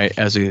why I'm right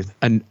as a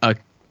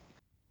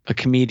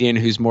comedian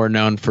who's more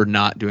known for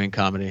not doing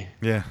comedy.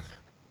 Yeah.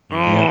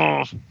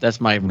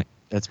 That's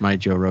my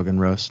Joe Rogan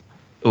roast.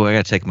 Oh, I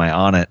gotta take my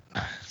on it.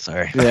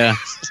 Sorry. Yeah.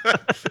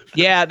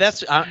 Yeah,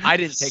 I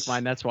didn't take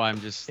mine. That's why I'm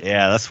just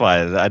Yeah, that's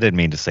why I didn't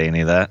mean to say any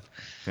of that.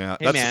 Yeah.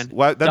 Hey that's man.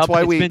 why. That's why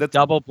it's we. been That's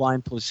double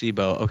blind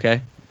placebo,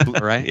 okay? All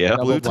right? Yeah.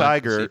 Double Blue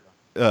blind Tiger.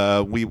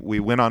 placebo. We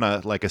went on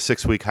a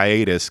 6-week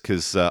hiatus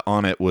because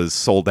On It was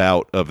sold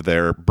out of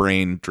their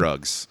brain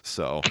drugs.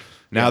 So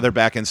now they're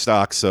back in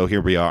stock. So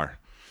here we are.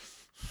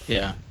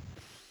 Yeah.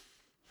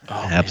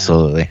 Oh, man.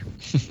 Absolutely.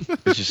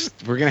 It's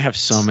just we're gonna have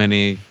so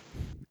many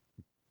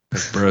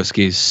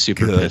broskies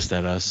super Good. pissed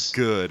at us.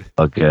 Good.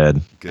 Oh,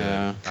 good. Good.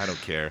 Yeah. I don't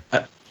care.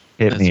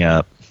 Hit me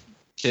up.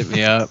 Hit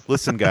me up.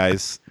 Listen,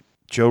 guys,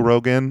 Joe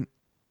Rogan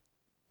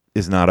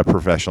is not a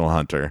professional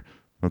hunter.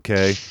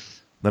 Okay,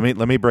 let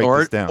me break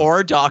this down. Or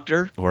a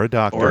doctor. Or a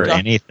doctor. Or doc-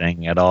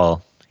 anything at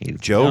all.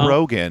 Joe No.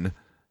 Rogan,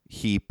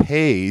 he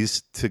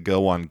pays to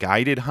go on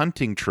guided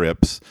hunting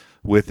trips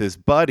with his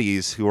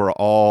buddies who are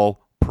all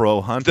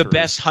pro hunters. The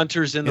best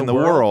hunters in the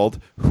world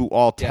who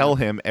all tell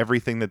him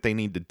everything that they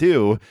need to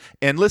do.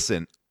 And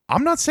listen,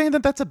 I'm not saying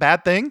that that's a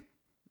bad thing.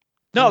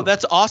 No,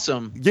 that's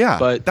awesome. Yeah,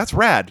 But that's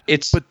rad.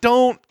 it's- but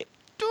don't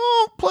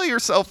play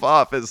yourself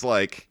off as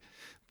like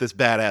this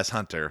badass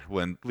hunter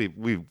when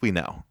we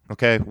know.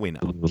 Okay, we know.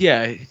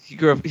 Yeah, he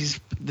grew up. He's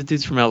the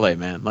dude's from LA,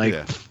 man. Like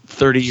Yeah.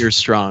 30 years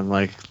strong.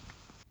 Like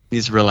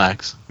needs to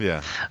relax.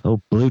 Yeah.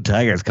 Oh, Blue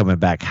Tiger's coming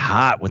back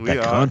hot with We the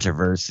are.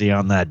 controversy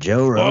on that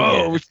Joe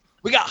Rogan.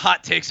 We got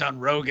hot takes on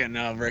Rogan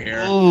over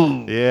here.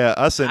 Yeah,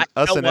 us and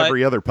You know what?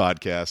 every other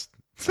podcast.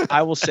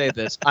 I will say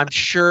this. I'm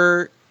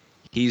sure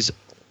he's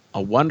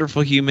a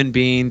wonderful human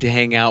being to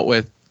hang out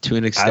with to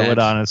an extent. I would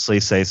honestly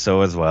say so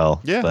as well.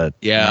 Yeah. But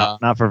Yeah.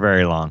 not for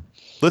very long.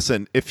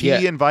 Listen, if he Yeah.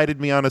 invited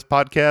me on his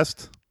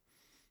podcast,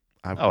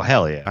 Oh,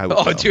 hell yeah. I would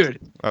Oh, go. dude,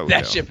 I would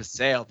that go. ship has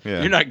sailed.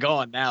 Yeah. You're not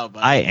going now,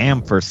 but I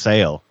am for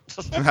sale.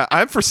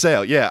 I'm for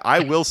sale. Yeah, I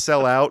will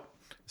sell out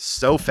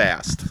so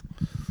fast.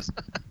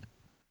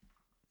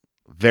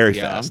 Very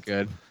yeah, I'm fast.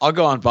 good. I'll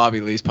go on Bobby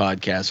Lee's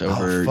podcast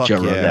over fuck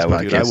Joe yeah, Rogan's dude,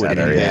 I podcast. would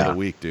Saturday. any day of Yeah. the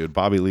week, dude.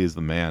 Bobby Lee is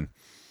the man.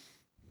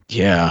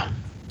 Yeah.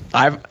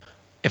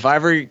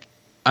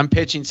 I'm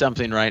pitching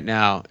something right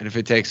now, and if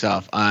it takes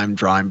off, I'm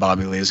drawing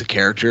Bobby Lee as a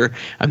character.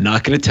 I'm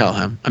not going to tell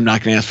him. I'm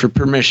not going to ask for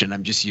permission.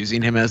 I'm just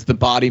using him as the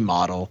body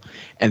model.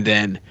 And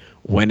then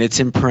when it's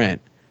in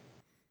print,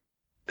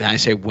 and I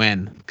say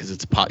when because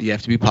you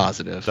have to be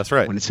positive. That's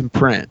right. When it's in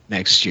print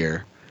next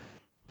year,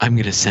 I'm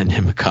going to send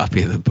him a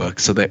copy of the book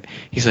so that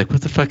he's like,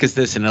 what the fuck is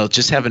this? And it'll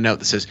just have a note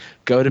that says,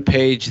 go to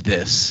page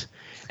this.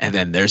 And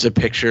then there's a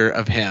picture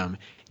of him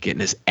getting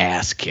his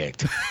ass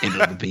kicked. And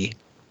it'll be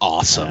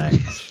awesome.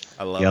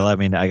 I love Yeah, it. let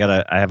me.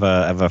 I have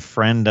a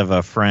friend of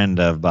a friend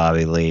of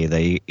Bobby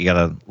Lee. You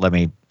gotta let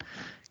me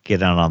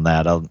get in on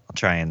that. I'll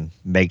try and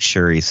make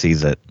sure he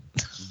sees it.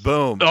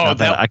 Boom. Oh, Not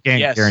that I can't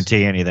yes.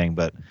 guarantee anything,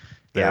 but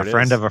There yeah, it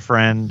friend is. of a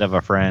friend of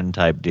a friend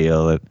type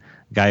deal. That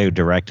guy who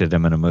directed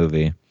him in a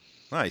movie.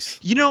 Nice.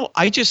 You know,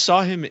 I just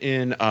saw him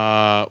in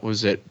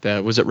was it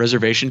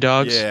Reservation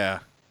Dogs? Yeah.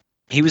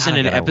 He was in God, I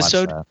an gotta watch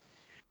episode. that.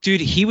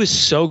 Dude, he was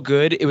so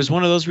good. It was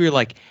one of those where you're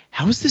like,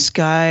 how is this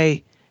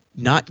guy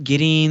not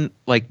getting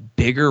like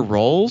bigger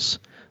roles?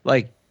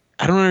 Like,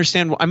 I don't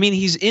understand. I mean,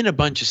 he's in a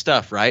bunch of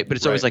stuff, right? But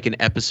it's always Right. like an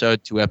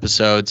episode, 2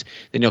 episodes.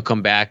 Then he'll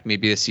come back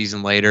maybe a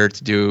season later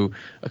to do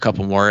a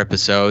couple more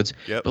episodes.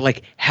 Yep. But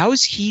like, how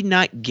is he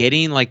not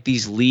getting like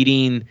these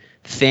leading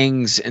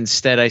things?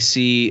 Instead, I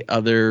see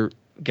other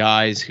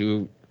guys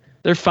who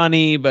they're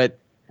funny, but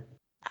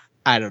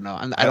I don't know.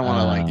 I don't want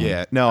to like.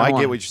 Yeah. No, I I don't get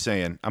wanna- what you're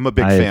saying. I'm a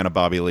big I- fan of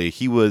Bobby Lee.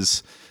 He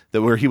was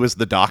he was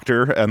the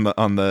doctor and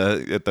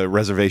at the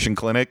reservation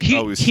clinic. He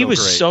oh, was great.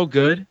 so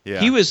good.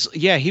 Yeah. He was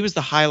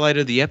the highlight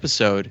of the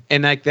episode,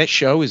 and like that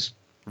show is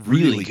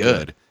really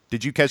good.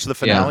 Did you catch the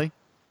finale?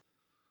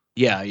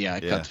 Yeah, I Yeah,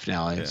 caught the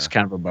finale. It's yeah.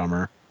 kind of a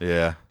bummer,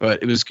 Yeah.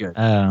 but it was good.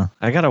 I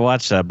gotta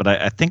watch that, but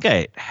I think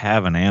I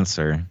have an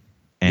answer,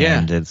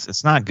 and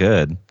it's not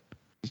good.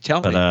 You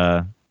tell me.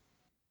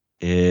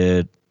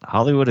 But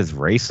Hollywood is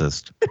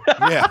racist.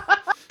 Yeah.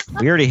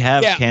 We already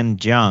have Yeah. Ken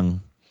Jeong,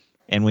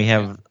 and we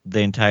have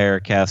the entire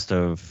cast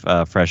of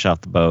Fresh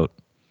Off the Boat.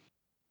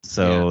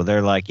 So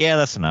they're like, yeah,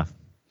 that's enough.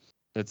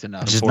 That's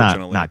enough. It's just not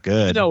Unfortunately.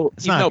 good.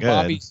 It's not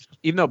good.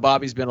 Even though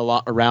Bobby's been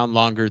around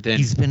longer than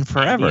He's been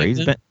forever. Andy He's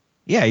England?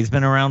 he's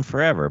been around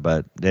forever.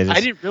 But they just,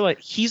 I didn't realize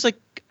he's like.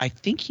 I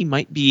think he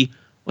might be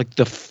like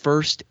the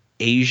first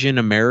Asian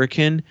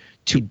American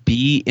to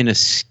be in a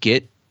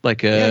skit,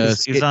 like a he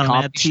skit was on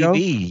comedy Mad show.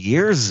 TV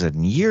years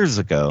and years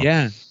ago.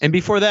 Yeah, and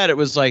before that, it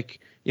was like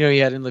you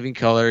had In Living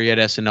Color, you had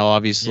SNL,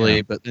 obviously,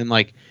 Yeah. but then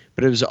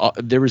but it was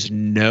there was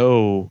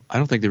no. I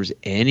don't think there was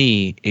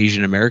any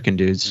Asian American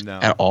dudes No.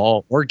 at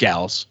all or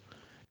gals,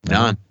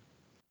 none.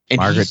 And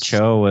Margaret he's-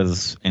 Cho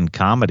was in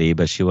comedy,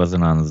 but she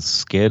wasn't on the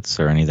skits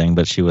or anything.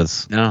 But she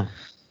was. No,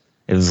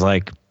 It was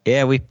like,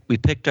 yeah, we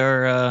picked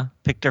our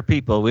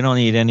people. We don't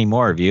need any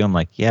more of you. I'm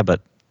like, yeah, but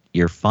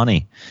you're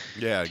funny.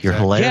 Yeah. You're Exactly.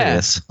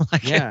 hilarious.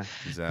 Like, yeah.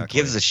 who Exactly.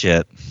 gives a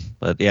shit?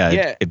 But yeah,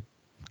 Yeah. it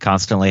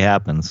constantly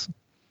happens.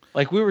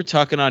 Like we were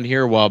talking on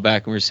here a while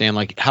back, and we were saying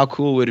like, how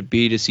cool would it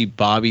be to see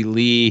Bobby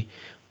Lee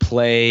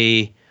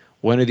play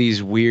one of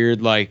these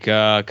weird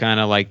kind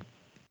of like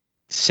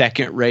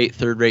second-rate,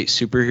 third-rate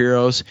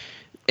superheroes?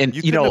 And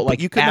You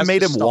couldn't have as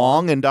made the him star-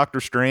 Wong in Doctor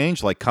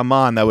Strange. Like, come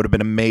on, that would have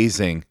been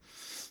amazing.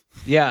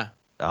 Yeah.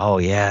 Oh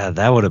yeah,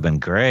 that would have been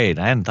great.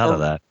 I hadn't thought of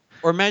that.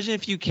 Or imagine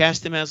if you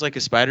cast him as like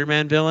a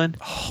Spider-Man villain.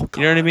 Oh,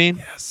 You know what I mean?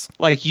 Yes.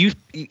 Like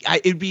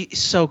it'd be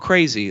so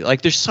crazy.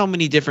 Like there's so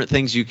many different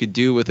things you could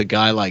do with a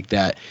guy like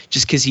that.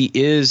 Just because he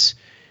is,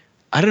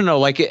 I don't know.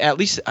 Like at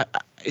least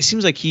it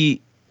seems like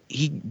he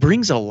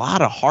brings a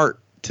lot of heart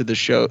to the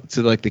show,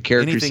 to like the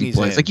characters Anything he he's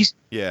plays. in. Like he's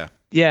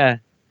Yeah.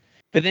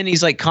 but then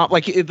he's like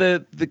like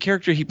the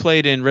character he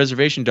played in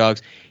Reservation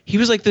Dogs. He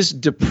was like this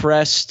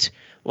depressed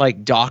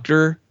like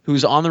doctor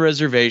who's on the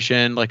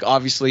reservation. Like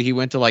obviously he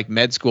went to like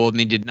med school and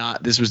he did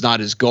not. This was not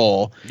his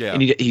goal. Yeah.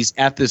 And he's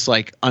at this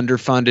like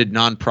underfunded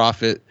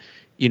nonprofit,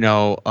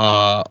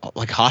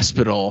 like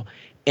hospital,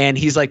 and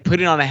he's like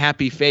putting on a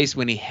happy face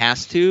when he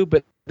has to,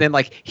 but then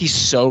like he's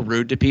so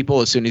rude to people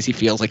as soon as he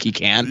feels like he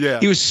can. Yeah.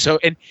 He was so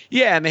and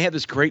they had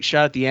this great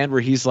shot at the end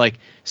where he's like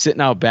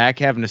sitting out back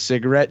having a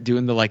cigarette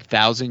doing the like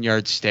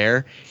 1,000-yard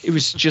stare. It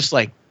was just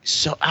like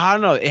so I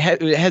don't know.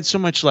 It had so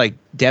much like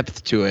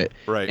depth to it.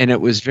 Right. And it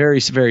was very,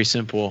 very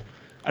simple.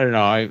 I don't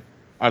know.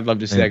 I'd love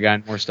to see that guy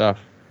in more stuff.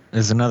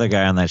 There's another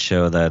guy on that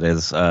show that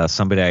is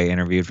somebody I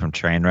interviewed from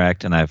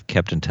Trainwreck and I've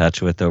kept in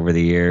touch with over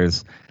the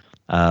years.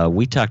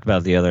 We talked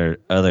about the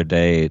other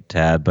day,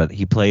 Tad, but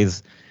he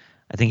plays.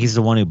 I think he's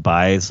the one who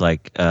buys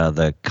like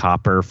the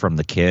copper from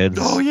the kids.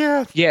 Oh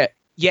yeah. Yeah.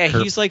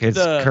 He's like it's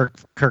the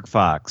Kirk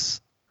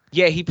Fox.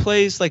 Yeah, he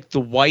plays like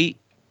the white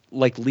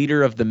like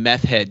leader of the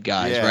meth head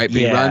guys, Yeah. right? But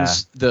he Yeah.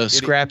 runs the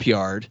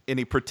scrapyard. And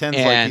he pretends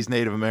like And- he's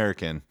Native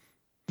American.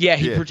 Yeah,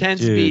 he Yeah.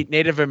 pretends to be Dude.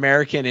 Native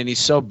American, and he's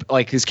so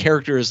like his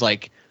character is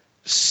like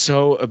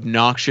so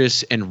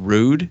obnoxious and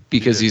rude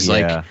because he's Yeah.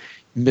 like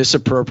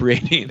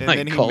misappropriating And like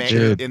then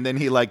culture. and then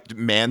he like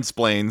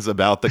mansplains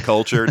about the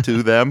culture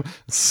to them.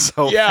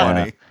 So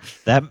Yeah.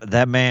 funny.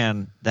 That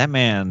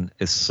man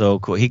is so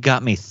cool. He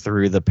got me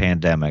through the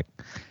pandemic.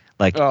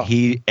 Like Oh.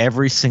 he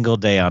every single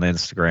day on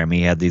Instagram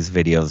he had these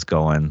videos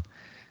going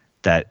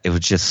that it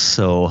was just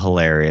so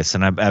hilarious.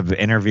 And I've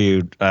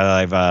interviewed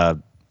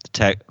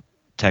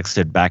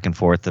texted back and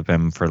forth with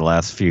him for the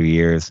last few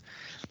years.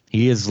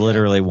 He is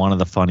literally one of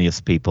the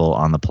funniest people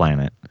on the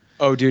planet.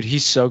 Oh, dude,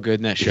 he's so good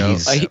in that show.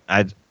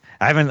 I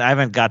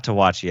haven't got to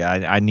watch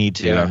yet. I need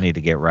to. Yeah. I need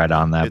to get right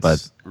on that. It's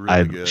but really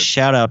I good.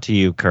 shout out to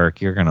you,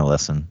 Kirk. You're gonna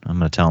listen. I'm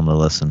gonna tell him to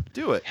listen.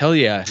 Do it. Hell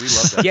yeah. We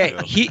love that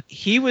Yeah, show.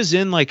 he was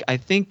in like I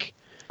think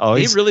Oh,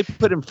 they he's really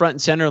put him front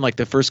and center in like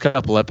the first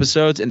couple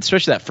episodes, and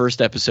especially that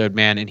first episode,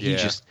 man. And he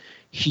Yeah.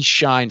 he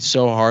shined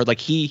so hard. Like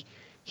he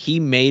he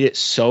made it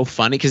so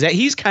funny because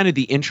he's kind of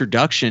the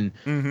introduction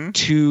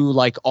to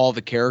like all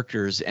the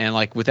characters, and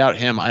like without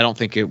him, I don't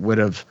think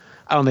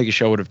the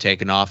show would have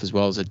taken off as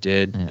well as it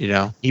did. Yeah. You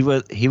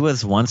know, He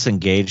was once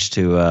engaged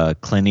to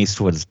Clint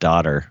Eastwood's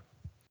daughter.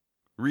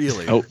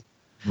 Really? Oh,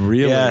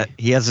 really? Yeah,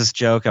 he has this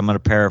joke. I'm going to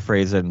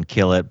paraphrase it and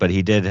kill it, but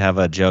he did have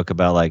a joke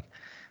about like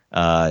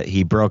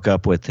he broke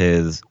up with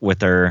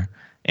her,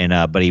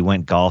 and but he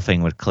went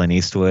golfing with Clint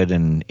Eastwood,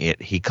 and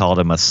he called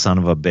him a son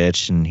of a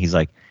bitch, and he's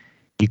like,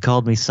 "You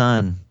called me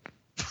son."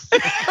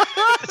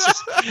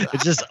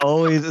 it's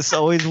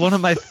always one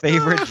of my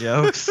favorite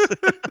jokes.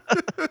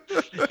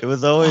 It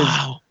was always.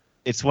 Wow.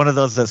 It's one of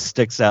those that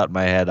sticks out in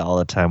my head all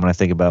the time when I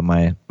think about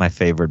my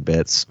favorite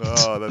bits.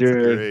 Oh, that's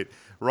Dude. great.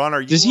 Ron,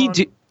 are you? Does he on-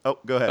 do? Oh,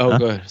 go ahead. Oh,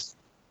 good.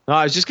 No,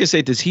 I was just gonna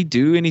say, does he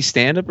do any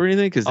stand up or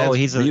anything? Because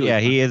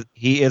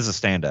He is a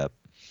stand up.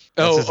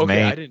 That's Oh, his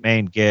okay. I didn't.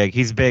 main gig.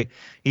 He's big.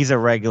 He's a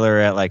regular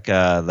at like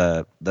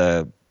the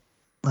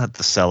not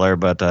the Cellar,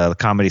 but the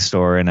Comedy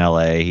Store in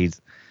L.A.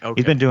 He's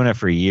been doing it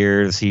for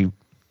years. He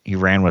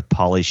ran with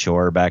Pauly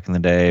Shore back in the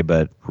day,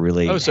 but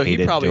really So he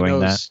hated probably doing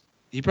knows. that.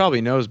 He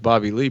probably knows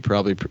Bobby Lee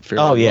fairly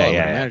Oh yeah, well, I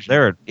yeah.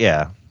 imagine.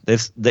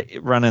 They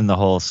running the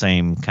whole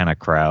same kind of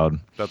crowd.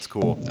 That's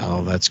cool.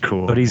 Oh, that's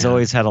cool. But he's man.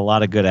 always had a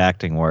lot of good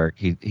acting work.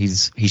 He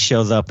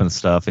shows up and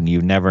stuff, and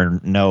you never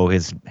know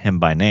him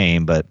by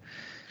name, but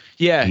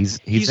he's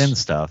in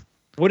stuff.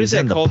 What is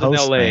He's that the called in LA?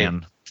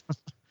 Postman.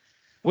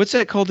 What's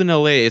that called in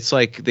LA? It's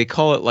like they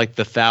call it like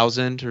the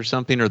 1,000 or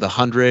something, or the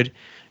 100.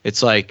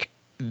 It's like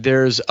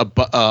there's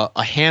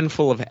a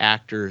handful of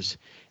actors,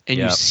 and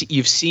Yep.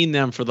 you've seen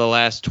them for the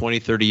last 20,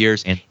 30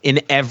 years And-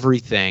 in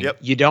everything. Yep.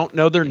 You don't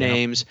know their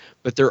names,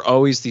 but they're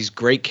always these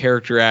great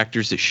character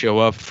actors that show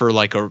up for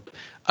like a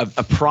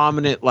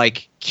prominent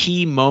like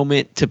key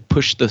moment to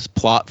push this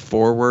plot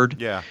forward.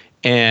 Yeah.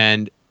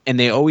 And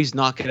they always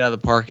knock it out of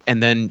the park,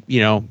 and then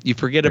you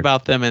forget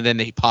about them, and then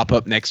they pop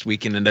up next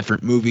week in a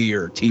different movie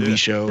or TV Yeah.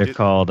 show. They're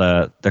called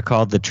the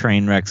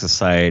Trainwreck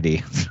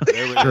Society.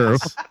 There it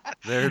is.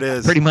 There it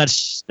is. Pretty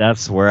much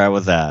that's where I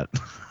was at.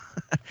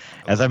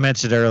 As I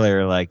mentioned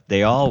earlier, like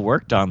they all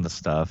worked on the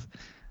stuff,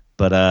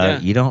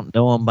 but you don't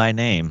know them by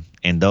name,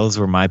 and those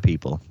were my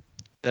people.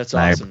 That's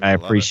And awesome. I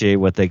love it. appreciate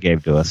what they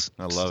gave to us.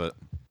 I love it.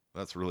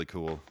 That's really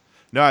cool.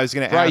 No, I was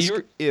going to Right, ask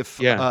you're- if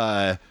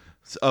yeah.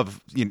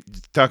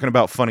 talking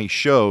about funny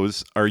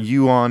shows, are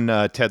you on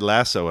Ted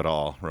Lasso at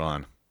all,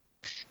 Ron?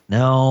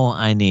 No,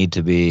 I need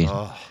to be.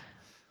 Oh,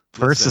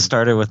 First, it listen.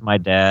 started with my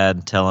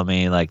dad telling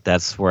me like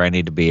that's where I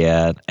need to be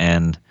at,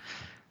 and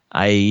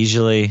I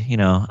usually,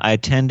 I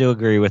tend to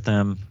agree with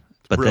him.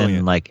 But then,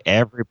 Brilliant. like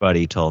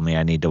everybody told me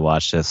I need to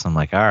watch this. I'm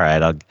like, all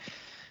right,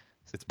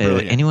 It's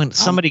brilliant.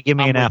 somebody give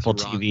me I'm an with Apple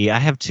you, Ron. TV. I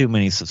have too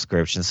many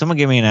subscriptions. Someone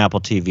give me an Apple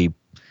TV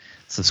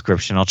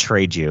subscription. I'll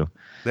trade you,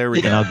 There we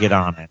and go. I'll get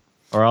on it.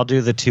 Or I'll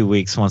do the 2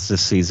 weeks once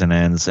this season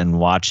ends and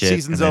watch it.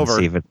 Season's and then over.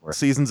 See if it works.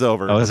 Season's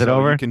over. Oh, is it So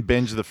over? You can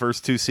binge the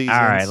first 2 seasons.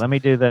 All right, let me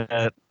do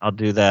that. I'll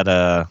do that.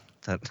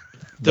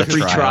 the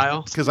free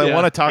trial. Because I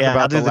want to talk Yeah, I'll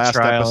about do the the last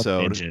trial,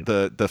 episode, binge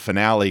it. the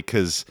finale,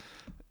 because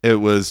it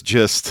was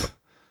just.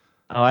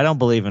 Oh, I don't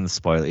believe in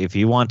spoiler. If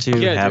you want to,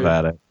 Yeah, have dude.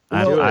 at it.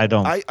 Well, I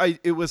don't.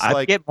 It was I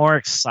like get more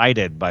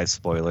excited by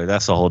spoiler.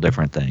 That's a whole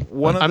different thing.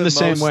 one of I'm the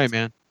same most way,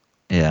 man.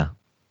 Yeah.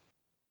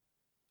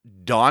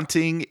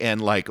 daunting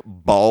and like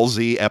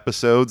ballsy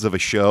episodes of a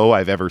show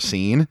I've ever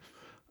seen.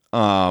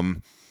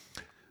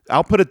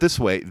 I'll put it this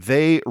way: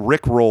 they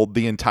rickrolled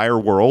the entire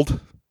world.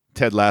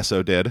 Ted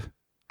Lasso did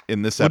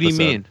in this What do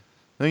episode. you mean?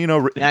 Now, you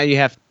know, Now you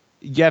have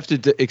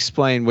to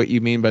explain what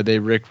you mean by they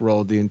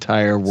rickrolled the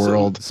entire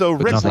world. So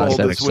But nothing rickrolled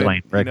said is when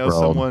explain.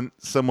 Rickrolled.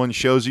 someone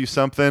shows you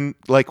something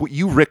like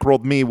you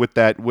rickrolled me with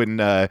that when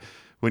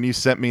you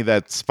sent me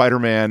that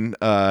Spider-Man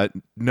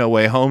No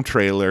Way Home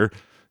trailer.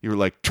 You were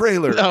like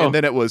trailer, No. and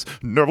then it was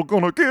never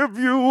gonna give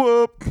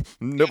you up,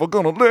 never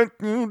gonna let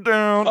you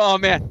down. Oh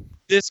man,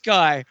 this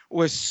guy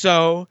was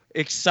so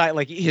excited.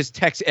 Like his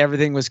text,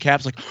 everything was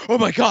caps. Like, oh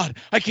my god,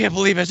 I can't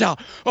believe it's out.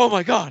 Oh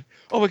my god,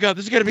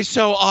 this is gonna be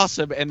so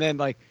awesome. And then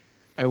like,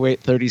 I wait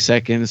 30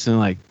 seconds and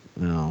like,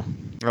 no.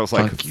 I was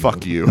like,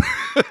 fuck you.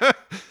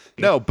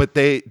 No, but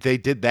they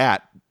did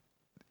that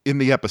in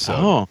the episode.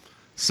 Oh,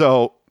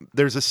 So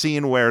there's a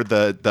scene where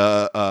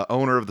the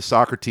owner of the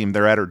soccer team,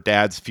 they're at her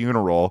dad's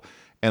funeral,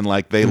 and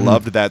like they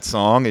loved that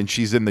song, and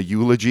she's in the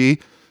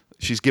eulogy.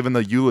 She's giving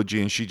the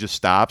eulogy, and she just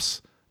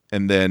stops,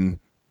 and then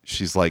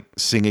she's like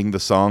singing the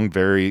song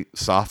very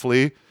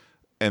softly,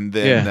 and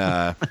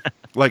then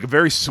like a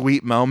very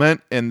sweet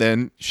moment, and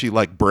then she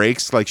like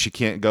breaks, like she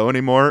can't go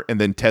anymore, and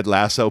then Ted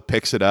Lasso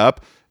picks it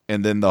up,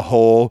 and then the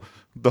whole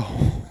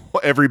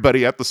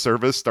everybody at the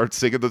service starts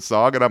singing the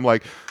song, and I'm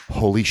like,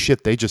 holy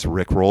shit, they just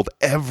rickrolled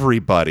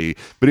everybody.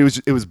 But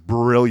it was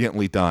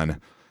brilliantly done.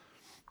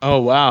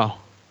 oh wow,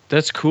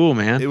 that's cool,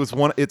 man. It was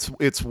one.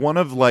 It's one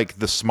of like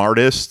the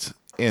smartest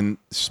in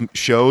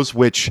shows.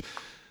 Which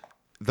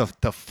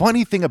the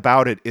funny thing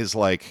about it is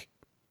like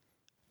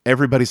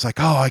everybody's like,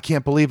 oh, I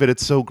can't believe it.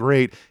 It's so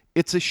great.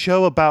 It's a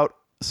show about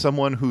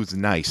someone who's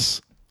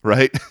nice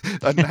right?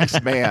 A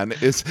nice man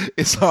is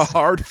a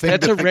hard thing.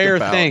 That's to a think rare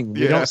about. thing.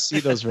 We Yeah. don't see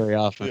those very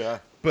often. Yeah.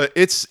 But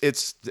it's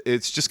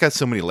just got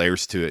so many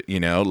layers to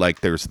it, like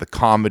there's the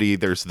comedy,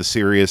 there's the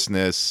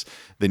seriousness,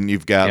 then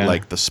you've got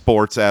like the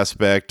sports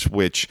aspect,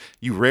 which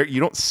you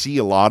don't see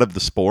a lot of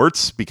the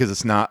sports because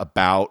it's not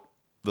about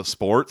the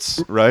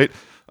sports, right?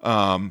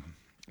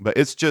 But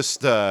it's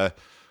just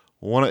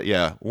one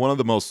of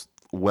the most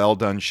well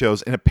done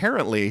shows, and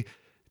apparently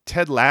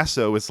Ted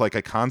Lasso is like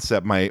a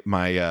concept. My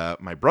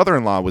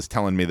brother-in-law was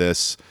telling me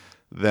this,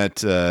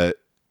 that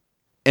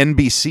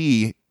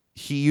NBC,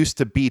 he used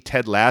to be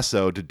Ted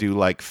Lasso to do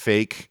like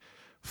fake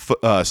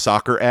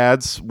soccer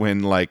ads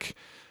when like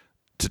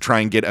to try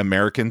and get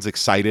Americans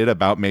excited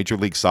about Major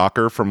League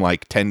Soccer from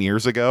like 10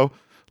 years ago.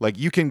 Like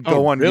you can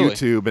go on really?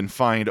 YouTube and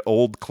find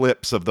old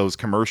clips of those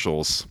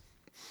commercials.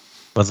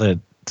 Was it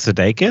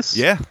Sudeikis?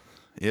 Yeah.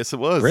 Yes, it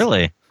was.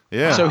 Really?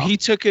 Yeah. So he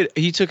took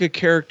a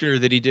character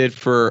that he did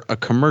for a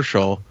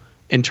commercial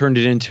and turned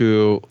it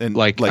into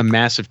like a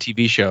massive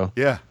TV show.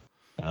 Yeah.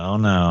 Oh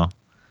no.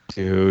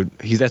 Dude,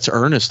 that's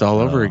Ernest all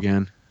over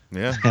again.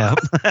 Yeah. Yeah.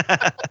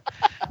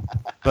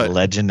 But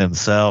legend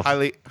himself.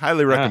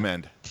 highly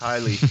recommend.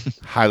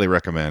 Highly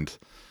recommend.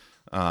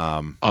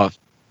 I'll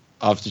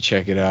have to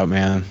check it out,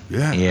 man.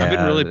 Yeah. Yeah. I've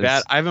been really it's-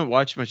 bad. I haven't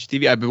watched much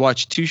TV. I've been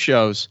watching 2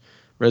 shows,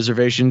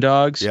 Reservation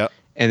Dogs, Yep.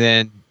 and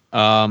then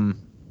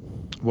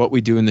What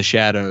We Do in the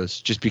Shadows,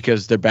 just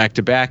because they're back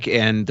to back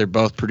and they're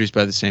both produced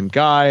by the same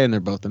guy and they're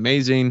both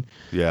amazing.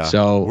 Yeah.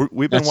 So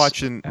we've been that's-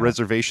 watching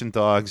Reservation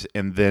Dogs,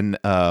 and then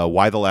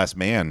Why the Last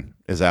Man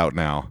is out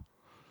now.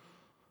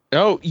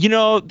 Oh,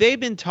 they've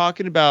been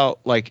talking about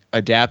like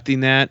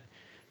adapting that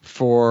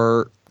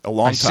for A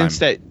long time. since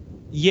that.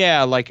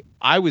 Yeah, like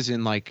I was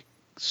in like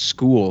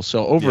school,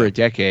 so over Yeah. a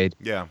decade.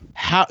 Yeah.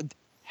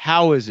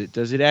 How is it?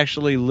 Does it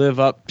actually live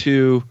up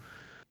to,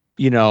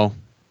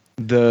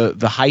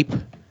 the hype?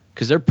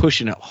 Because they're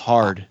pushing it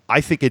hard. I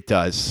think it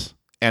does.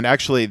 And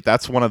actually,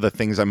 that's one of the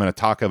things I'm going to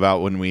talk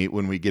about when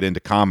we get into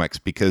comics,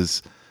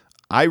 because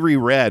I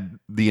reread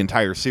the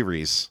entire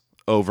series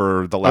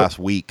over the last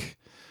week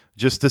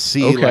just to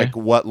see like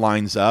what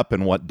lines up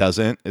and what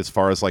doesn't, as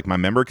far as like my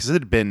memory, because it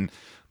had been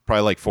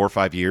probably like 4 or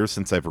 5 years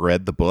since I've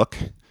read the book.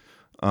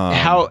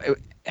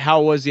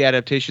 How was the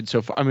adaptation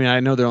so far? I mean, I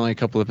know they're only a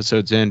couple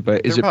episodes in,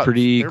 but is it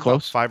pretty they're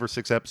close? About 5 or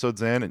 6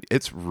 episodes in, and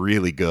it's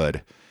really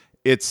good.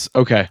 It's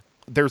Okay.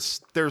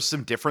 there's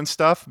some different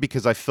stuff,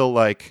 because I feel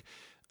like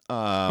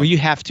Well, you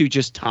have to,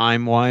 just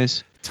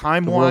time-wise.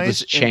 time The world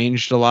has wise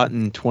changed a lot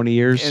in 20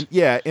 years.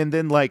 and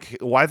then like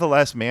Why the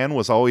Last Man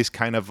was always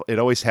it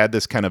always had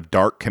this kind of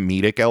dark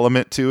comedic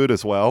element to it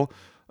as well.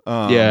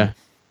 Yeah.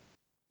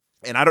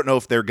 And I don't know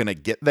if they're gonna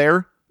get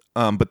there,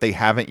 but they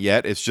haven't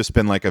yet. It's just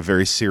been like a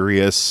very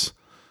serious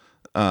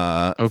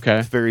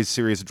very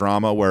serious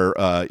drama where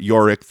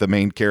Yorick, the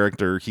main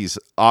character, he's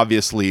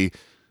obviously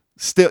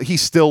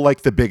still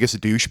like the biggest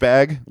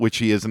douchebag, which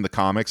he is in the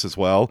comics as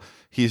well.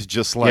 He's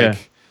just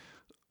like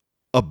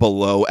a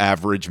below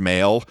average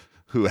male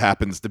who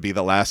happens to be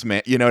the last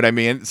man. You know what I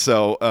mean?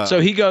 So So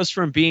he goes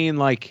from being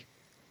like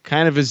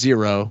kind of a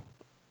zero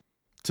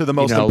to the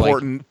most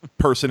important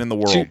person in the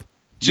world.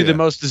 to the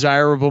most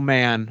desirable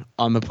man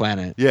on the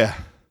planet. Yeah.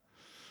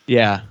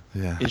 Yeah.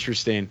 Yeah.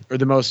 Interesting. Or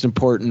the most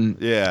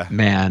important Yeah.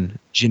 man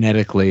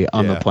genetically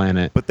on the Yeah.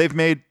 planet. But they've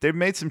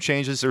made some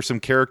changes. There's some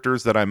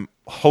characters that I'm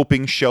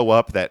hoping show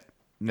up that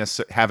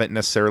haven't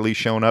necessarily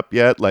shown up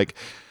yet. Like,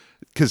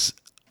 because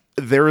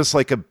there is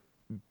like a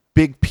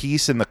big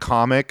piece in the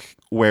comic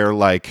where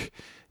like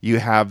you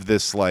have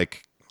this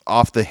like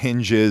off the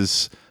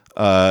hinges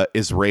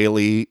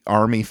Israeli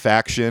army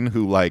faction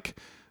who like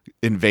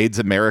invades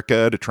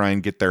America to try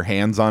and get their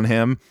hands on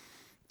him.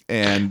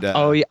 And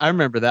Oh yeah, I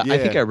remember that. I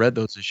think yeah. I read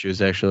those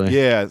issues actually.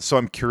 yeah, so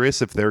I'm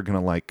curious if they're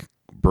gonna like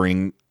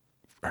bring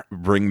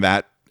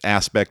that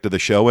aspect of the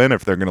show in,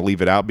 if they're gonna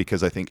leave it out,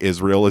 because I think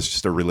Israel is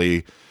just a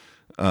really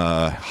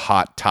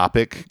hot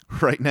topic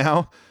right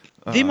now.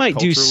 They might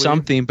do culturally.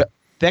 something, but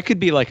that could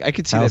be like I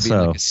could see How that being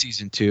so? like a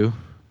season 2.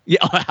 Yeah,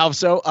 how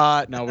so?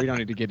 No, we don't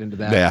need to get into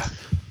that. Yeah,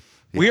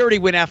 We already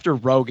went after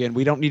Rogan.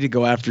 We don't need to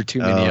go after too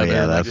many Oh, other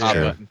yeah, like, that's hot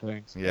true. button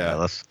things. yeah.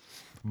 let's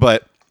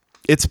But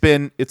it's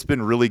been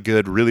really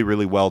good, really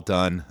really well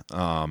done.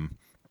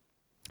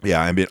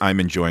 Yeah, I'm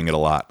enjoying it a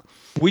lot.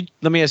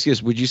 Let me ask you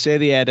this: would you say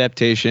the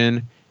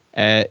adaptation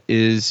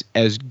is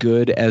as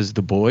good as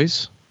The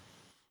Boys?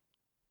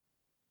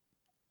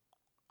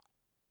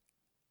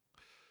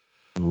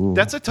 Ooh,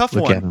 That's a tough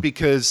look at one, him.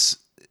 because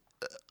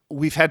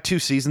we've had 2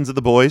 seasons of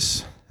The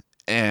Boys,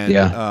 and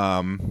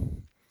I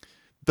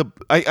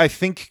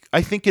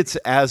think it's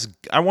as,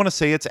 I want to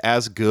say it's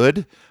as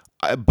good,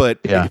 but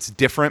Yeah. it's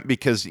different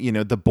because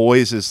The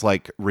Boys is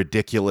like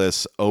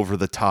ridiculous, over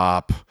the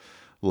top,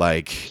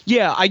 like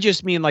Yeah, I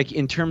just mean like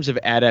in terms of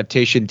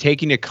adaptation,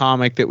 taking a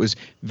comic that was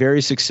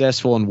very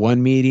successful in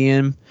one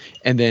medium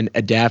and then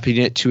adapting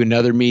it to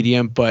another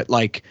medium, but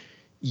like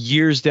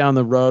years down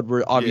the road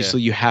where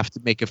obviously you have to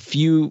make a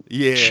few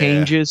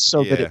changes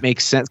so that it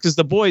makes sense, because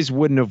The Boys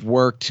wouldn't have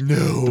worked.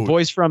 No, The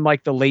Boys from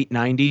like the late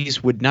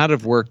 90s would not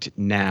have worked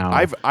now.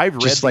 I've read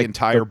Just the like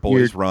entire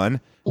Boys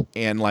run,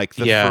 and like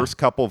the first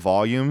couple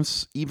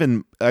volumes,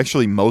 even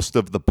actually most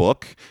of the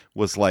book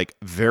was like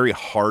very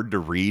hard to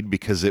read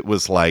because it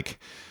was like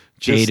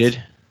just,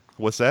 dated.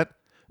 What's that?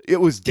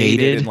 It was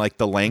dated in like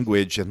the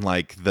language and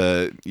like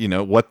the,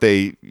 what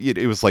they,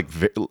 it was like,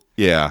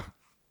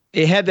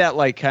 It had that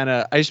like kind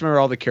of, I just remember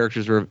all the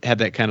characters had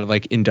that kind of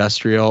like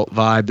industrial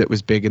vibe that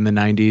was big in the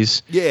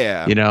 90s.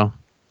 Yeah.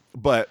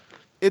 But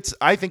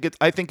I think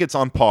it's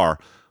on par.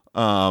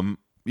 I'll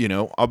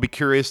be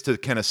curious to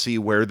kind of see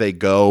where they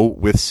go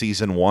with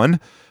season 1.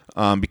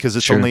 Because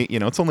it's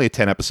only a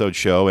 10 episode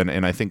show,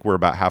 and I think we're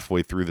about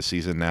halfway through the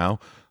season now.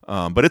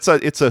 But it's a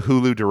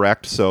Hulu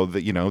Direct, so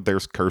that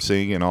there's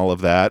cursing and all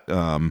of that.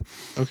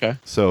 Okay.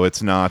 So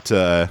it's not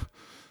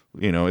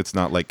it's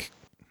not like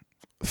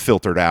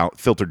filtered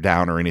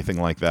down or anything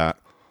like that.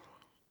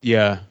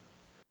 Yeah.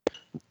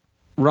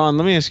 Ron,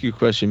 let me ask you a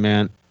question,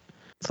 man.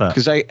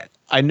 Because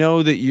I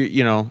know that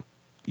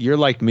you're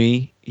like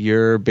me.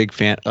 You're a big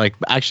fan. Like,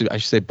 actually, I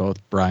should say both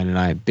Brian and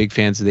I big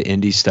fans of the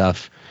indie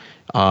stuff.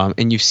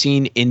 And you've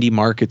seen indie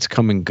markets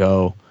come and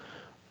go.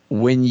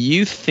 When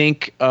you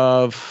think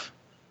of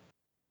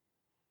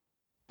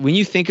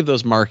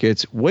those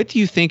markets, what do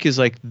you think is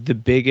like the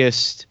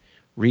biggest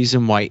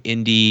reason why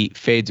indie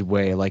fades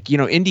away? Like,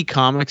 indie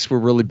comics were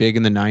really big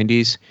in the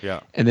 90s.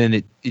 Yeah. And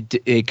then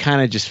it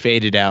kind of just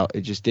faded out.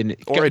 It just didn't.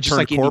 Or it just turned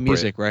like corporate. Indie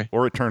music, right?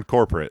 Or it turned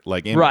corporate,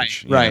 like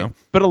Image. Right.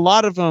 But a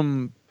lot of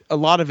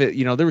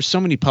it, there were so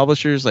many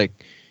publishers, like,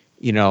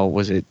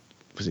 was it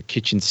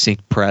Kitchen Sink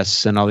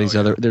Press and all these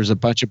other, there's a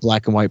bunch of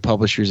black and white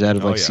publishers out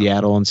of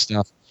Seattle and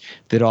stuff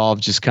that all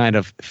just kind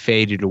of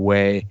faded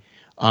away.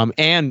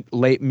 And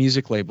late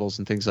music labels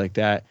and things like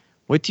that.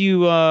 What do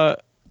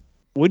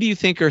you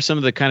think are some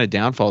of the kind of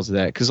downfalls of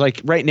that? Because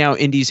like right now,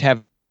 indies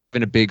have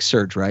been a big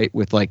surge, right?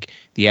 With like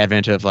the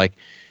advent of like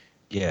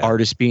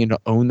artists being to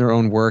own their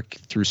own work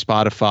through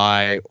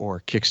Spotify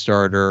or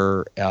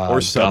Kickstarter or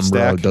Substack,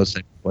 Gumroad, those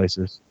type of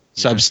places.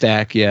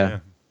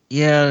 Substack,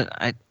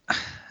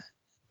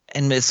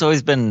 and it's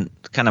always been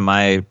kind of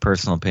my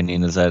personal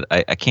opinion is that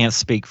I can't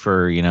speak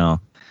for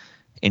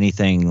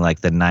anything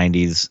like the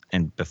 90s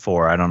and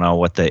before. I don't know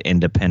what the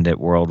independent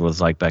world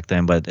was like back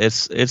then, but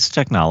it's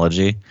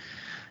technology.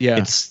 Yeah.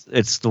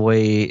 It's the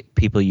way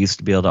people used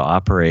to be able to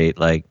operate.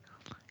 Like,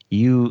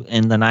 you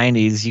in the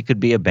 90s, you could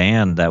be a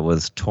band that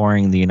was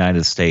touring the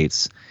United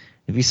States.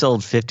 If you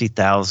sold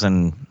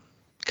 50,000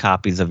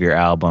 copies of your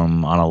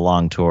album on a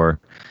long tour,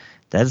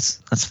 that's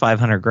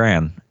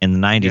 $500,000 in the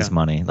 90s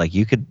money. Like,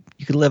 you could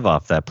live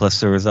off that. Plus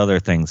there was other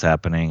things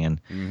happening,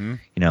 and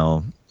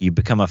you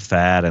become a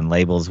fad and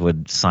labels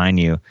would sign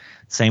you.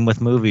 Same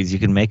with movies. You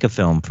can make a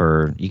film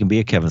you can be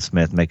a Kevin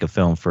Smith, make a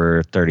film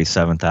for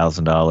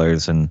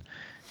 $37,000 and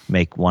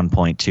make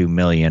 1.2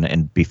 million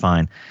and be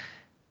fine.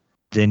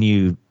 Then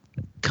you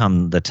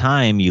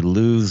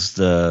lose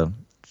the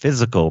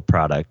physical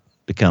product,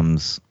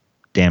 becomes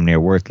damn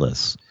near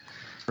worthless.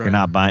 Right. You're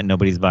not buying,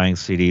 nobody's buying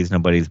CDs,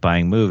 nobody's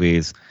buying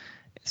movies.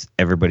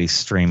 Everybody's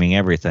streaming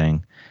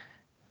everything.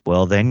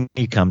 Well, then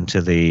you come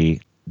to the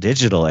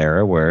digital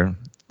era where,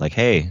 like,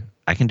 hey,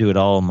 I can do it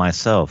all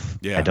myself.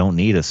 Yeah. I don't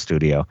need a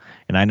studio.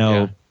 And I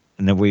know,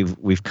 and then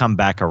we've come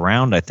back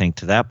around, I think,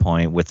 to that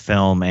point with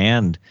film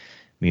and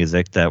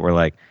music, that we're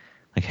like,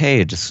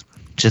 hey, just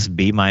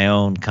be my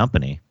own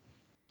company.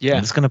 Yeah,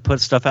 I'm just gonna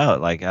put stuff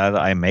out. Like,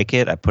 I make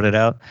it, I put it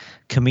out.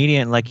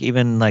 Comedian, like,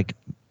 even like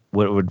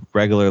what would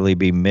regularly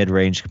be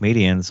mid-range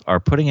comedians are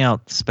putting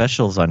out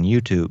specials on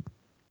YouTube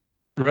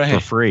for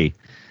free,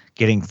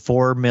 getting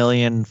 4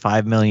 million,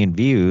 5 million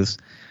views.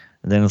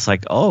 And then it's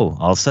like, oh,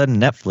 all of a sudden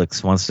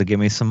Netflix wants to give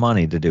me some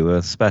money to do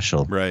a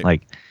special. Right.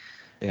 Like,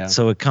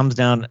 so it comes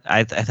down,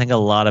 I think a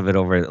lot of it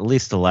over at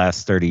least the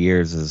last 30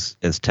 years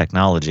is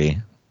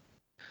technology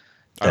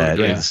that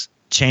is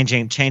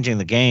changing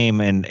the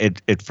game. And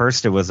at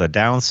first it was a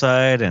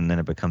downside, and then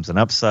it becomes an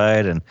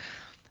upside. And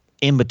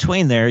in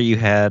between there, you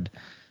had,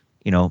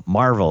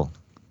 Marvel,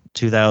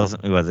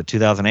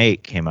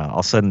 2008 came out. All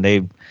of a sudden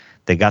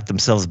they got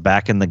themselves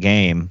back in the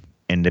game,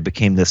 and it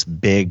became this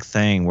big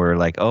thing where,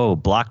 like, oh,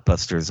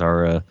 blockbusters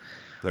are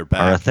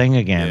a thing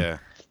again. Yeah.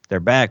 They're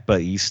back,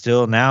 but you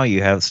still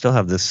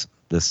have this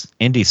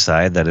indie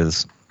side that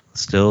is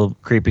still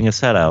creeping its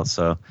head out.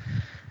 So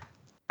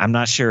I'm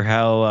not sure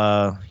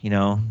how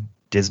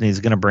Disney's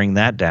going to bring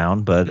that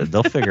down, but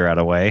they'll figure out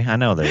a way. I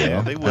know they will.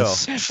 Yeah, they will.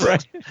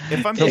 Right.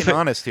 If I'm being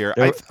honest here,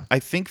 I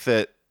think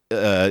that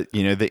the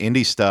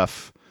indie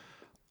stuff,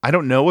 I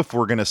don't know if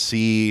we're going to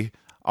see.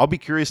 I'll be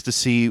curious to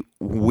see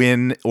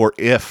when or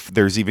if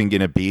there's even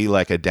going to be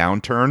like a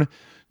downturn,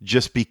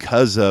 just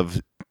because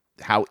of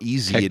how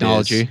easy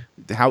technology.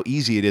 How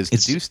easy it is to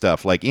do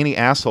stuff. Like any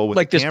asshole with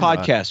like a this camera,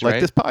 podcast, like right?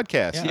 this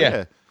podcast.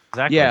 Yeah.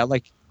 Exactly. Yeah,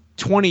 like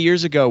 20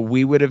 years ago,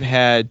 we would have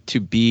had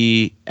to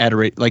be at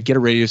get a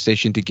radio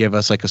station to give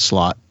us like a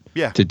slot.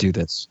 Yeah. to do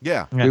this.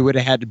 Yeah. Yeah. We would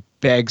have had to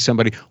beg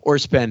somebody or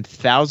spend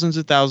thousands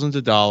of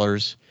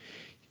dollars,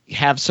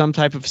 have some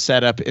type of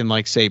setup in,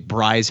 like, say,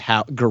 Bry's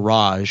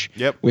garage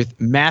Yep. with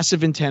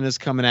massive antennas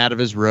coming out of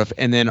his roof,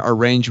 and then our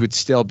range would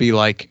still be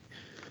like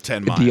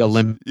 10 miles. the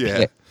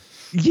Olympia.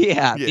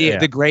 Yeah. Yeah,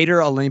 the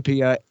greater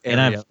Olympia And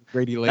area,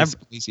 Grady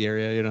Lacey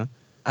area, you know.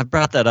 I've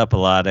brought that up a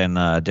lot in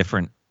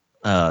different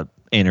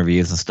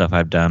interviews and stuff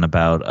I've done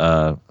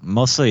about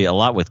mostly a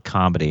lot with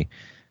comedy,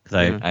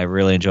 because I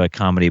really enjoy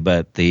comedy,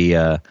 but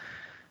the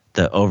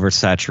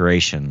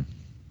oversaturation,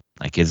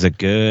 like, is it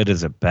good?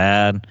 Is it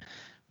bad?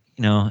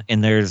 You know,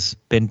 and there's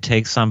been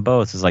takes on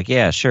both. It's like,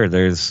 yeah, sure,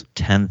 there's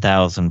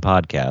 10,000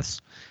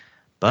 podcasts,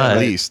 but At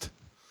least.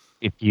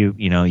 if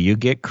you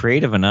get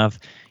creative enough,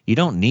 you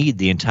don't need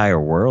the entire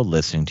world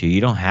listening to you.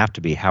 You don't have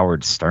to be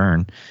Howard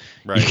Stern.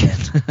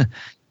 Right.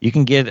 You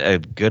can get a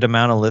good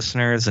amount of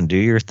listeners and do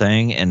your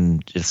thing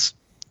and just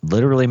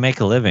literally make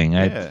a living.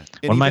 Yeah.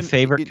 One of my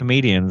favorite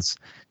comedians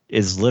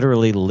is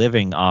literally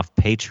living off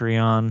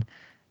Patreon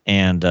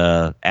and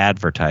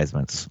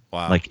advertisements.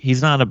 Wow. Like,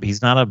 he's not a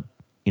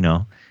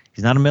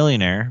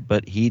millionaire,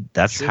 but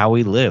that's how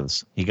he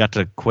lives. He got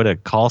to quit a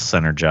call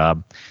center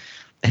job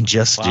and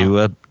just do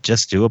a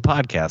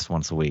podcast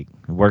once a week.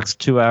 He works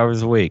 2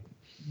 hours a week.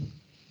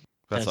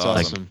 That's That's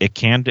awesome. It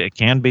can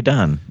be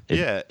done.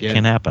 It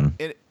can happen.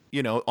 It,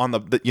 on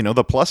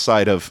the plus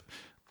side of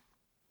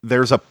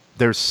there's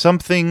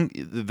something.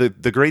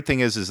 The great thing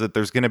is that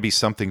there's going to be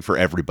something for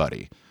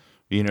everybody.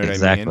 You know what I mean?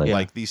 Exactly. Yeah.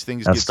 Like, these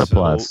things That's get the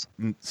plus.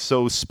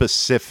 so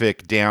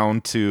specific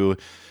down to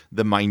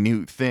the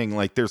minute thing.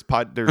 Like, there's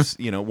one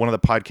of the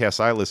podcasts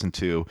I listen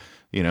to.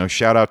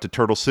 Shout out to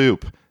Turtle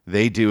Soup.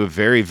 They do a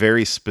very,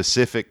 very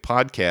specific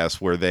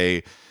podcast where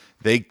they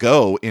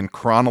go in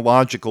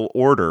chronological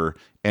order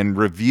and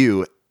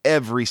review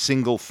every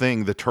single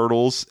thing the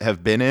Turtles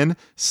have been in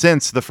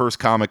since the first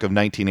comic of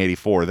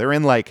 1984.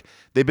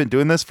 They've been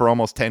doing this for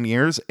almost 10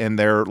 years, and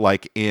they're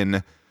like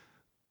in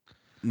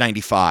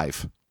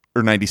 95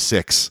 or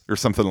 96 or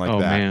something like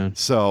that. Man.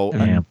 So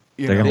Yeah.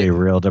 They're going to be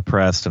real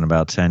depressed in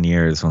about 10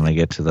 years when they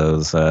get to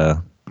those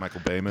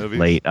Michael Bay movies.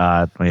 late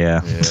odd.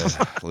 Yeah.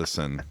 Yeah,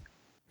 listen.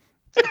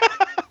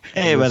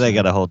 Hey, but they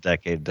got a whole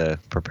decade to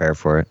prepare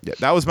for it. Yeah,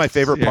 that was my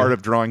favorite part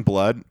of Drawing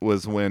Blood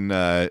was when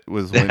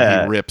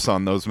he rips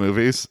on those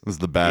movies. It was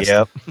the best.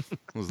 Yep.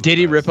 Did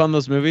he rip on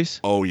those movies?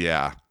 Oh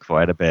yeah.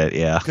 Quite a bit,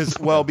 yeah. Because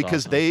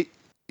awesome.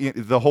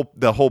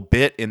 the whole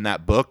bit in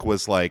that book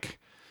was like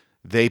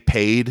they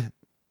paid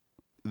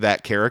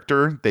that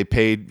character. They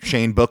paid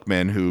Shane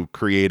Bookman, who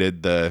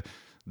created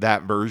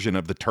that version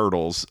of the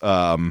Turtles,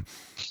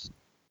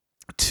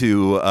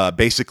 to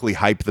basically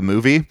hype the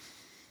movie,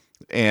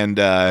 and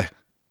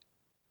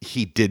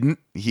he didn't.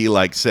 He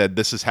said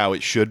this is how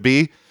it should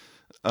be,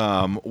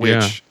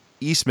 which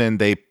Eastman,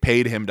 they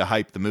paid him to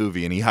hype the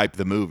movie, and he hyped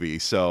the movie.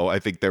 So I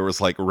think there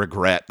was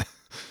regret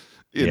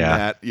in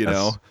that,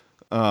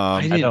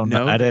 I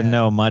didn't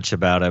know much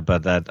about it,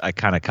 but that I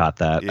kind of caught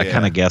that. I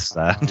kind of guessed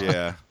that.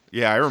 Yeah.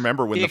 Yeah, I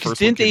remember when the first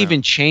didn't one they came even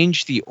out.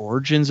 change the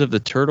origins of the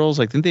turtles?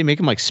 Like, didn't they make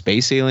them like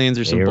space aliens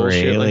or some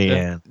bullshit like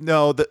that?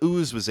 No, the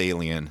ooze was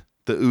alien.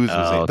 The ooze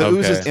was Oh, alien. The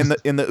ooze is, okay.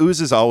 and the ooze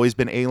has always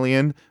been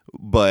alien,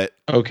 but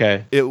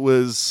Okay. it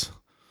was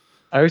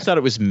I always thought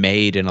it was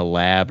made in a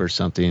lab or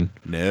something.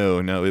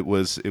 no, it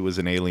was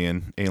an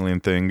alien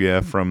thing,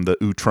 yeah, from the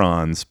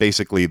Utrons,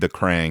 basically the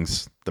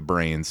Krangs, the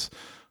brains.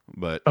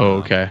 But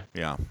Okay.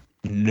 yeah.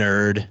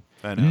 Nerd.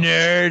 I know.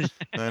 Nerd.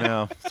 I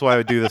know. That's why I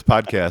would do this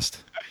podcast.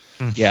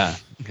 Yeah.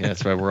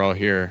 That's why we're all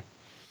here.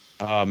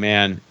 Oh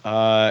man.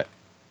 I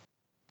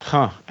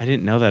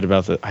didn't know that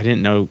about I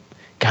didn't know.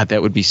 God,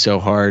 that would be so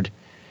hard.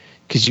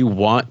 Because you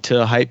want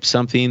to hype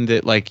something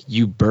that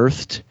you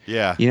birthed.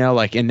 Yeah.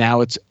 And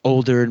now it's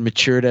older and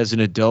matured as an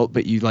adult,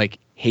 but you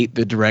hate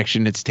the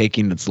direction it's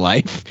taking its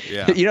life.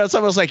 Yeah. It's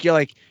almost like you're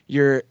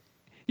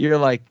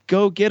like,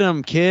 go get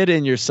him, kid,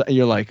 and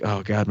you're like,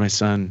 oh God, my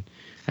son,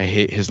 I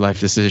hate his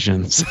life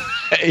decisions.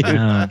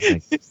 I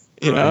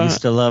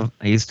used to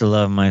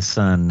love my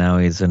son. Now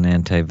he's an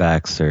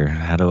anti-vaxxer.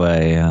 How do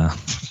I? How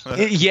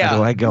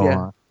do I go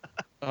on?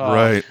 Oh,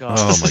 right. God.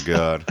 Oh my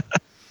God.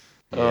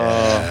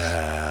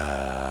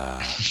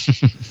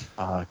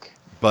 Fuck.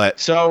 But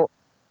So,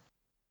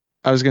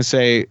 I was gonna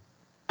say,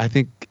 I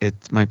think it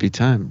might be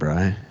time,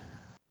 Brian,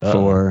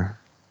 for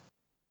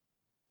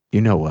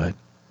what?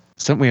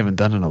 Something we haven't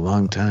done in a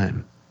long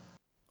time.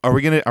 are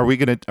we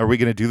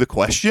gonna do the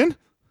question?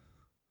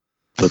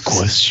 The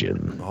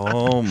question.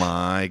 Oh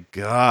my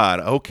God.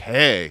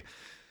 Okay.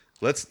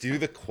 Let's do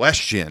the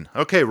question.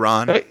 Okay,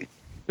 Ron.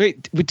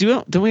 Wait,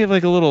 don't we have a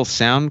little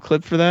sound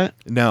clip for that?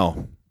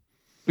 No.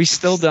 We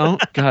still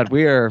don't. God,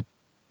 we are.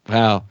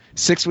 Wow,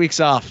 6 weeks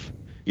off.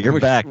 You're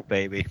back,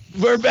 baby.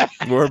 We're back.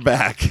 We're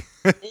back.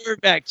 We're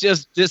back.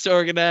 Just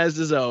disorganized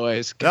as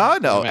always.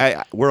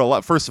 No. We're a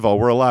lot. First of all,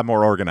 we're a lot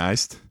more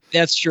organized.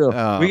 That's true.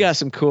 We got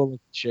some cool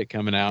shit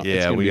coming out. It's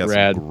Yeah, gonna we be got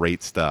rad. some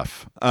great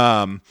stuff.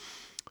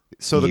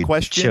 So the You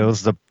question.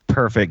 chose the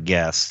perfect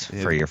guest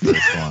for your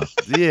first one.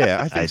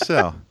 Yeah, I think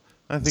so.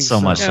 I think So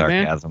much Yeah,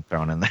 man. sarcasm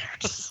thrown in there.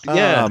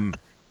 Yeah.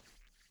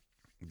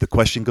 the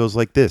question goes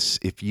like this: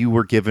 if you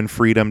were given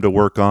freedom to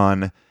work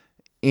on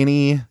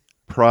any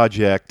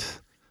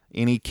project,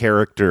 any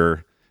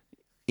character,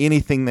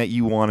 anything that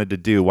you wanted to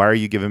do, why are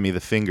you giving me the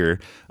finger?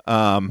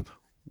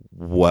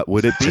 What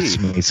would it be?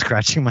 Just me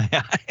scratching my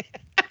eye.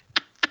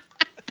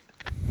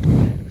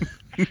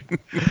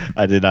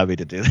 I did not mean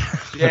to do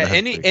that. Yeah,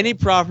 any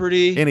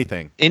property,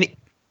 Anything.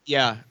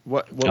 Yeah.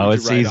 What Oh, would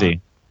it's you write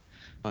easy.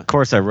 on? Of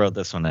course, I wrote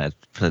this one.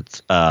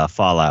 It's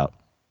Fallout.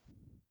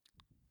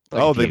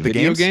 Oh, the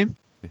video games? game?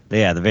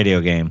 Yeah, the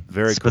video game.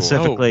 Very cool.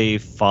 Specifically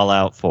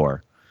Fallout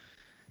 4.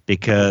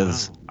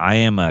 Because Wow. I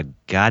am a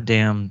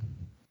goddamn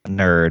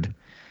nerd,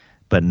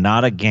 but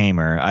not a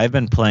gamer. I've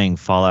been playing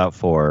Fallout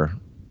 4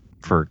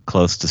 for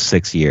close to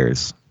 6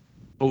 years.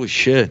 Holy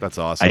shit. That's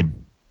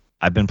awesome.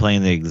 I've been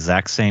playing the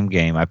exact same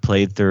game. I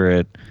played through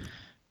it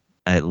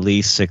at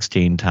least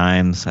 16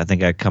 times, I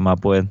think I come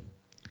up with.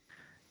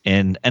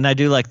 And I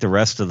do like the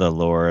rest of the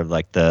lore,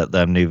 like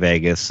the New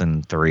Vegas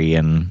and 3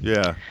 and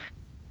Yeah.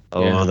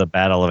 the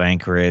Battle of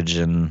Anchorage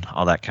and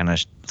all that kind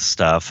of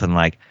stuff. And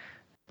like,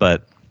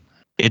 but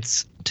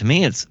it's, to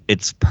me,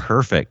 it's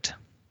perfect.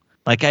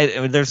 Like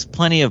there's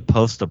plenty of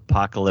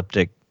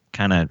post-apocalyptic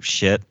kind of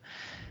shit,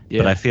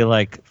 but I feel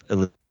like,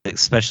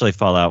 especially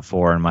Fallout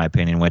 4, in my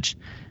opinion, which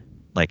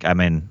like I'm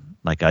in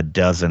like a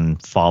dozen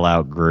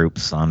Fallout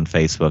groups on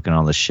Facebook and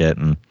all this shit,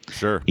 and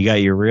Sure. you got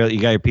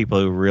your people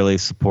who really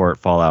support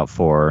Fallout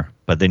 4,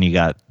 but then you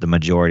got the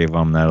majority of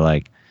them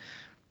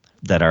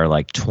that are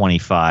like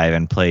 25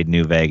 and played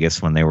New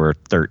Vegas when they were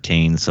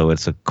 13, so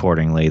it's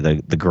accordingly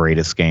the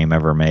greatest game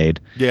ever made.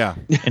 Yeah.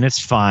 And it's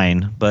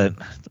fine, but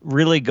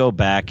really go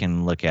back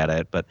and look at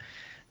it. But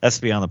that's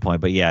beyond the point.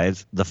 But yeah,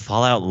 it's the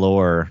Fallout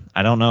lore.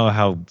 I don't know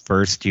how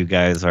versed you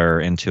guys are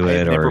into I've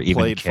it never or even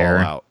played care.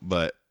 Fallout,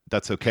 but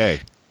that's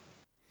okay.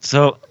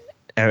 So,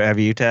 have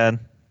you, Tad?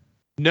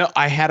 No,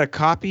 I had a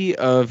copy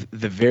of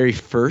the very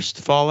first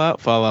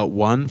Fallout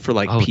 1 for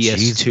like Oh,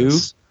 PS2.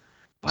 Jesus.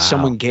 Wow.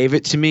 Someone gave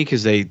it to me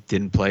because they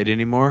didn't play it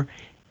anymore.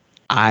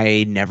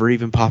 I never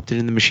even popped it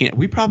in the machine.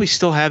 We probably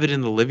still have it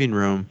in the living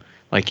room,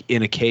 like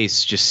in a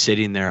case, just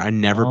sitting there. I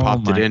never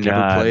popped it my in, never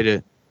God. played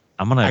it.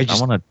 I'm gonna I I just-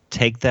 want to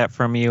take that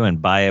from you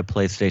and buy a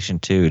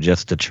PlayStation 2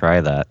 just to try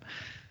that.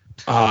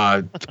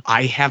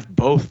 I have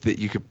both that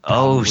you could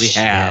Oh probably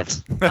shit!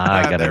 have.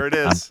 I gotta, There it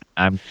is.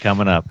 I'm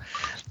coming up.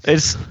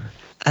 It's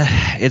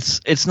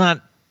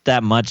not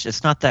that much.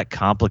 It's not that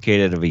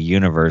complicated of a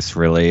universe,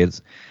 really.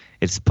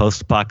 It's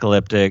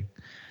post-apocalyptic.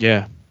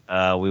 Yeah.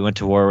 We went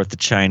to war with the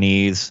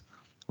Chinese.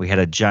 We had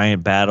a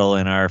giant battle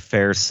in our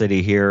fair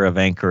city here of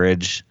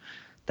Anchorage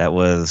that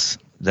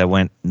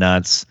went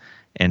nuts,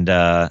 and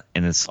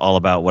it's all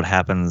about what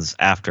happens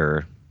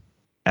afterwards.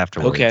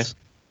 Okay.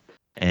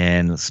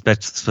 And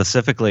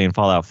specifically in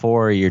Fallout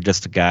 4, you're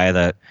just a guy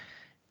that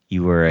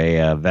you were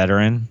a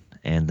veteran,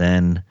 and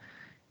then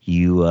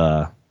you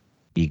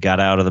got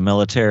out of the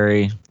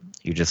military.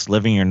 You're just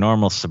living your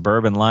normal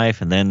suburban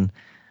life, and then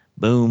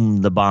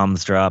boom, the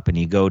bombs drop, and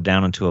you go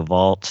down into a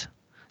vault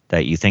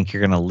that you think you're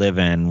going to live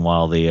in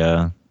while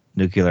the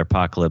nuclear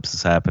apocalypse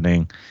is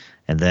happening.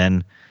 And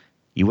then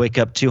you wake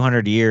up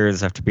 200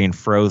 years after being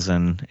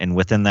frozen, and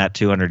within that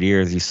 200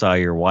 years, you saw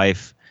your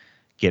wife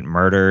get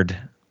murdered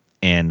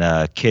and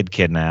kid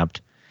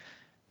kidnapped.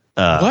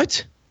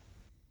 What?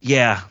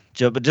 Yeah,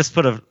 but just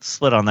put a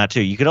slit on that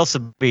too. You could also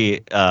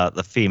be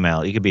the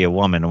female. You could be a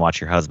woman and watch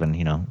your husband.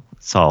 You know,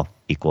 it's all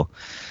equal.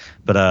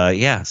 But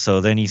yeah, so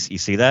then you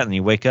see that, and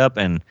you wake up,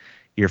 and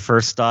your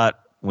first thought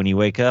when you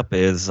wake up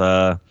is,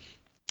 I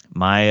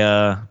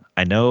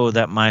know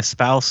that my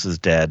spouse is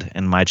dead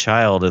and my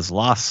child is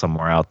lost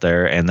somewhere out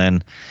there. And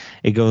then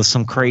it goes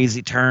some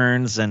crazy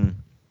turns, and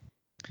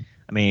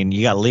I mean,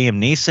 you got Liam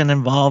Neeson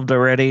involved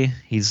already.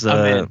 He's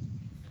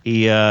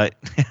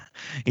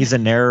he's a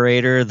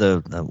narrator.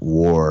 The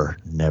war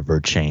never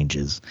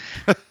changes.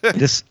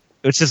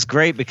 Which is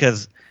great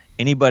because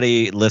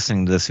anybody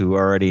listening to this who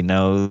already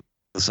knows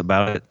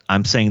about it,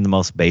 I'm saying the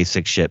most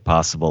basic shit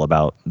possible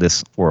about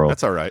this world.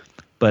 That's all right.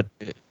 But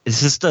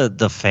it's just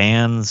the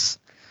fans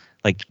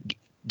like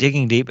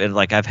digging deep, and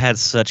like I've had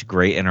such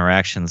great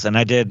interactions, and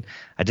I did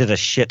a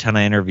shit ton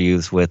of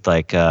interviews with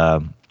like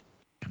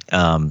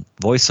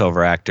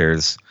voiceover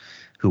actors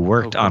who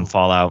worked on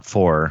Fallout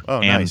 4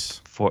 Oh, and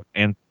nice. 4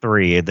 and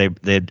 3. They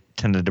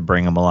tended to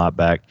bring them a lot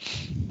back,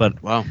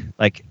 but Wow.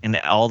 like in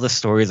all the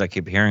stories I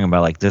keep hearing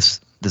about, like this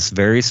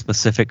very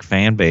specific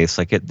fan base,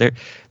 like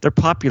they're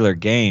popular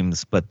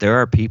games, but there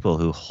are people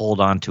who hold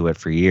on to it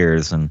for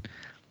years, and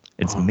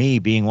it's me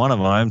being one of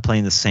them. I'm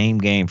playing the same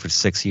game for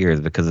 6 years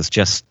because it's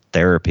just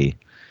therapy.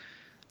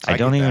 I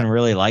don't get even that.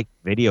 really like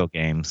video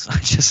games.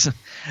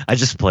 I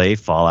just play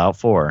Fallout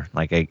 4.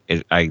 Like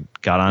I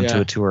got onto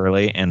Yeah. it too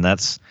early, and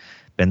that's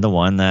been the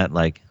one that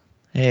like,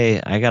 hey,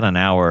 I got an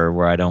hour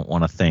where I don't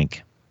want to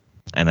think,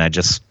 and I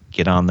just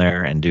get on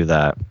there and do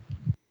that.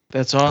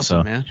 That's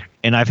awesome, So- man.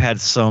 And I've had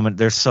so many.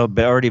 There's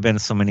already been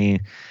so many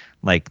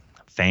like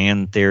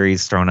fan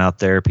theories thrown out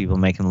there. People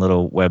making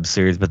little web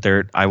series, but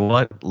I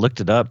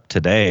looked it up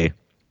today.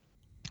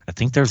 I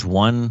think there's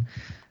one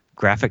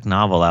graphic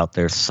novel out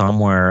there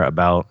somewhere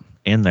about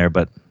in there,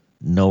 but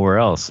nowhere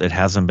else. It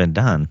hasn't been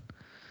done.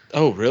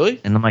 Oh, really?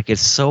 And I'm like,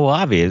 it's so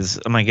obvious.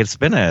 I'm like, it's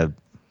been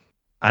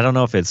I don't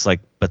know if it's like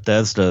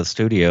Bethesda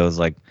Studios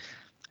like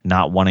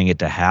not wanting it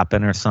to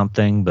happen or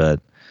something, but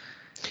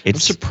I'm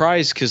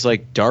surprised because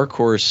like Dark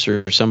Horse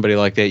or somebody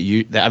like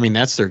that, I mean,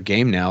 that's their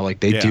game now. Like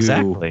they do,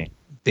 exactly.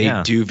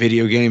 They do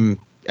video game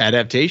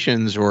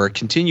adaptations or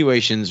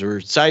continuations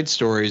or side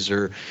stories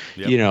or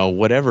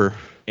whatever.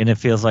 And it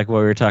feels like what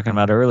we were talking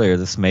about earlier.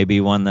 This may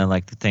be one that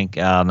like to think,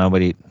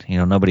 nobody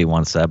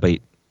wants that,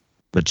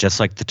 but just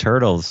like the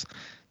Turtles,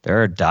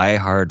 there are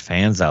diehard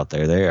fans out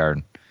there. They are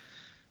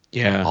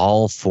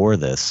all for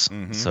this.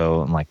 Mm-hmm.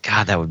 So I'm like,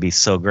 God, that would be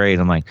so great.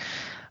 I'm like,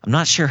 I'm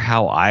not sure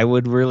how I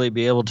would really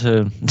be able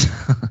to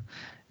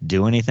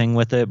do anything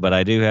with it, but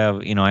I do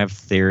have, I have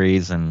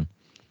theories and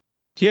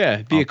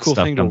it'd be a cool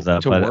thing to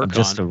up, to but work I'm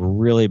just on. a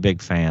really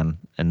big fan,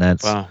 and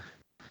that's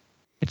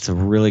it's a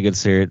really good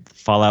series.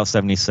 Fallout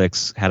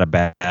 76 had a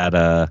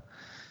bad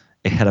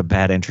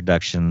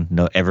introduction.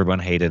 No, everyone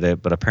hated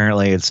it, but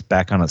apparently it's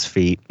back on its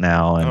feet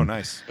now. And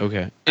nice.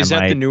 Okay, is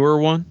that the newer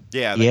one?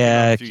 Yeah,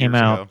 it came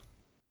out. Ago.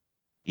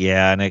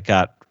 Yeah, and it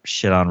got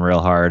shit on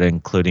real hard,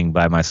 including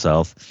by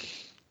myself,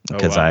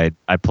 because I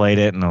played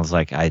it and I was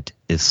like,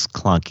 it's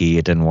clunky.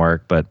 It didn't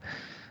work, but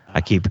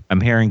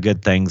I'm hearing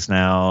good things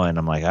now, and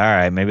I'm like, all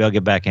right, maybe I'll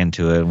get back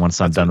into it once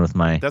I'm done with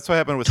my. That's what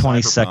happened with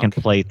 20-second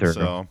Cyberpunk, playthrough.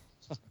 So.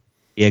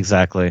 Yeah,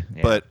 exactly.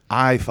 Yeah. But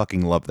I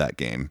fucking love that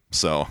game.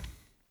 So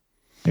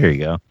there you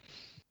go.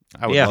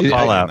 I would love to play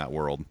Fallout in that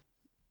world.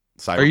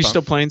 Cyberpunk. Are you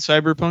still playing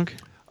Cyberpunk?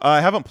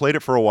 I haven't played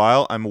it for a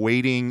while. I'm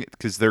waiting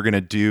because they're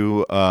gonna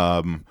do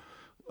a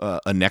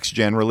next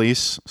gen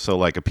release, so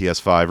like a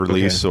PS5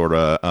 release or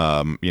a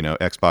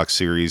Xbox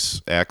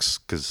Series X,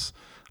 because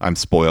I'm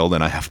spoiled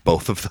and I have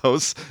both of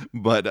those.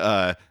 But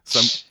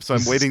so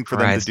I'm waiting for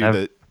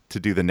them to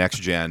do the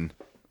next gen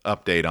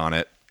update on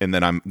it, and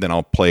then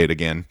I'll play it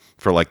again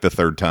for like the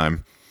third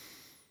time.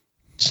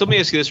 So let me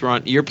ask you this,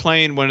 Ron. You're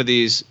playing one of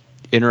these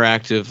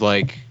interactive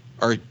like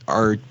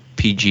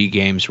RPG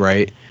games,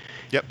 right?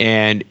 Yep.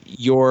 And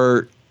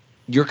you're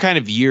kind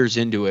of years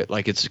into it.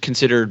 Like it's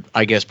considered,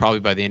 I guess, probably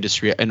by the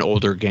industry an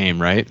older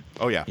game, right?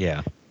 Oh yeah.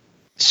 Yeah.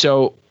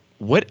 So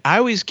what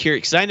I was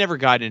curious, because I never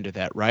got into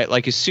that, right?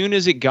 Like as soon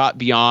as it got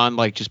beyond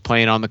like just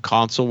playing on the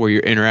console where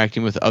you're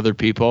interacting with other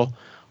people,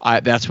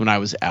 that's when I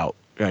was out.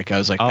 Like I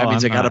was like, that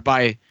means I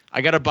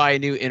gotta buy a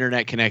new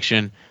internet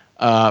connection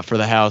for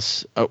the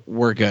house.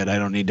 We're good. I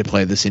don't need to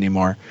play this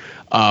anymore.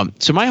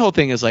 So my whole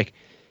thing is like,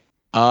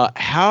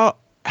 how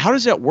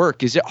does that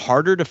work? Is it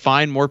harder to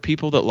find more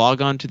people that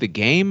log on to the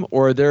game,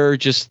 or they're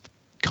just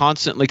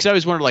constantly? Because I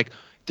always wonder, like,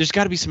 there's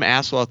got to be some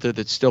asshole out there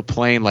that's still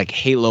playing like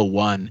Halo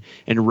 1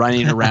 and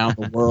running around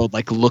the world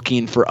like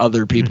looking for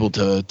other people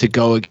to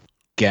go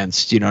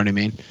against. You know what I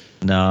mean?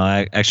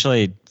 No,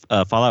 actually,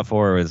 Fallout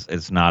 4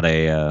 is not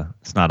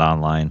it's not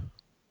online.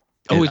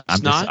 Oh,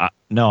 it's not?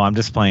 I'm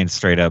just playing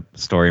straight up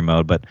story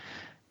mode. But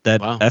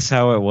that's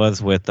how it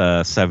was with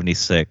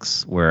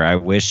 76, where I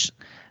wish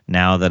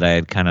now that I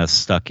had kind of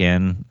stuck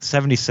in.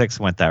 76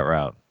 went that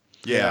route.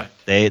 Yeah.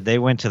 They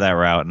went to that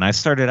route, and I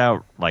started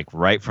out like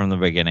right from the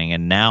beginning,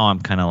 and now I'm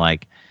kind of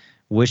like,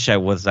 wish I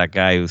was that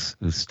guy who's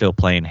still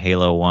playing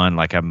Halo 1.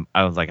 Like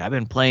I was like, I've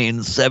been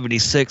playing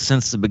 76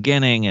 since the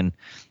beginning, and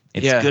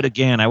it's good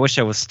again. I wish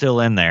I was still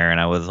in there and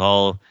I was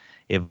all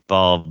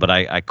evolved, but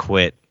I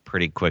quit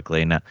pretty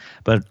quickly. Now,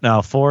 but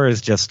no, 4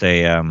 is just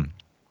a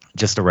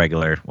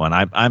regular one.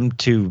 I'm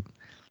too.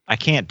 I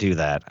can't do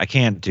that. I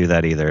can't do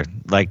that either.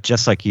 Like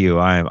just like you,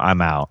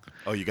 I'm out.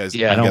 Oh, you guys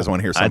want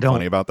to hear something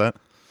funny about that?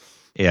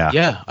 Yeah.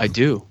 Yeah, I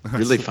do.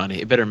 Really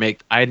funny. It better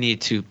I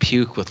need to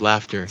puke with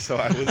laughter. So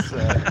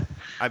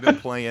I've been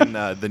playing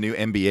the new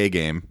NBA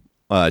game,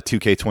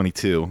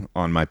 2K22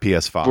 on my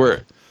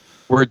PS5.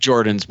 Where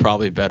Jordan's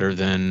probably better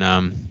than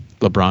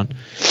LeBron.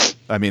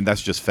 I mean,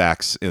 that's just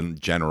facts in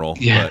general.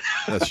 Yeah.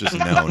 But that's just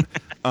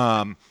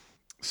known.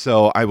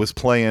 So I was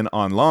playing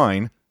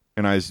online,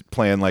 and I was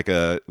playing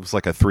it was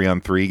like a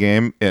 3-on-3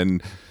 game,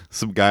 and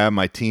some guy on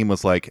my team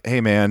was like,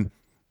 "Hey man,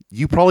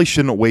 you probably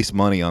shouldn't waste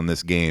money on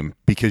this game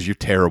because you're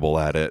terrible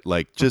at it.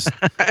 Like just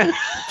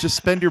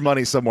spend your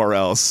money somewhere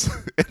else."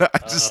 And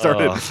I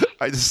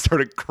just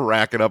started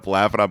cracking up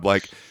laughing. I'm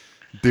like,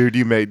 "Dude,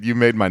 you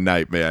made my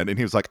night, man." And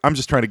he was like, "I'm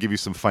just trying to give you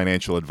some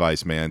financial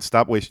advice, man.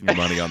 Stop wasting your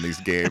money on these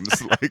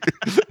games. Like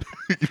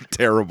you're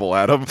terrible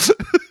at them."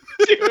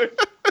 Dude.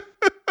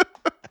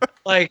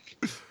 Like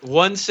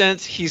one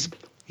sense he's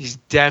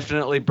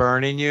definitely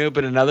burning you,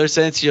 but in another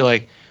sense you're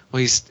like,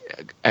 well, he's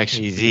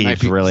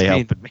really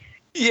helping me.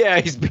 Yeah,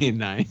 he's being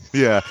nice.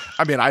 Yeah.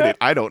 I mean,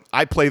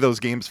 I play those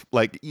games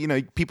like,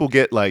 people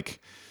get like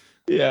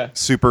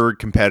super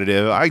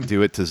competitive. I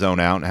do it to zone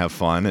out and have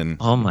fun. And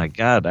oh my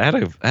God, I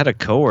had a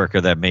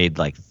coworker that made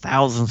like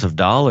thousands of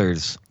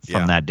dollars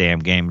from that damn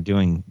game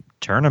doing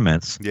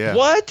tournaments. Yeah.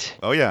 What?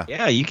 Oh yeah.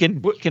 Yeah, you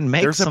can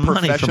make some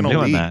money from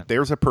doing that.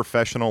 There's a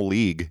professional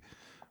league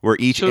where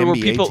each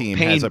NBA team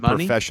has a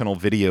professional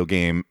video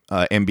game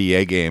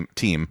NBA game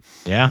team.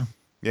 Yeah.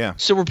 Yeah.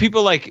 So were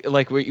people like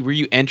were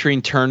you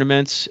entering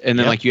tournaments and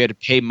then Yep. like you had to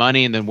pay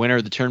money and then winner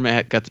of the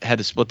tournament had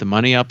to split the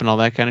money up and all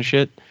that kind of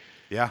shit?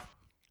 Yeah.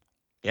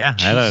 Yeah,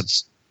 I had a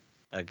Jesus.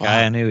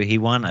 guy I knew. He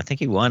won. I think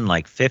he won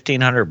like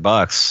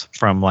 $1,500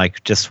 from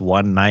like just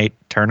one night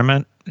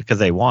tournament because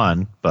they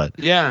won, but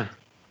Yeah.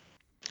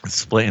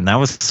 split, and that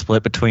was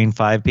split between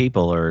 5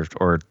 people or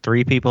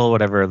 3 people,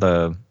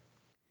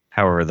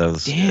 however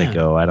those they Damn.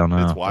 go. I don't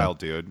know. It's wild,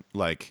 dude.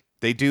 Like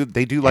they do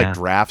like Yeah.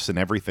 drafts and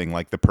everything,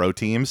 like the pro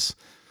teams.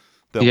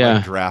 They'll Yeah.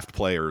 like draft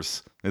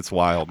players. It's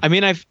wild. I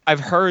mean, I've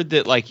heard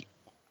that like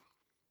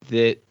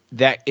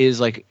that is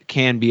like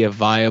can be a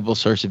viable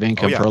source of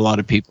income Oh, yeah. for a lot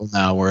of people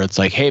now, where it's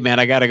like, hey man,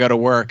 I got to go to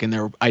work, and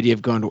their idea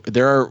of going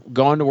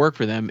to work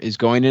for them is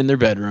going in their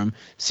bedroom,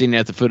 sitting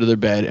at the foot of their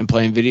bed, and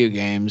playing video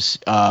games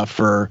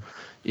for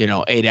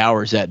 8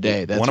 hours that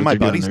day. That's One of what my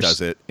they're doing. buddies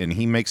does it, and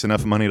he makes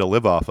enough money to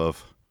live off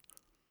of.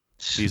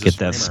 He's a Get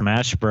that streamer.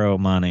 Smash Bro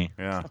money.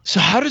 Yeah. So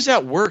how does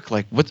that work?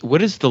 Like,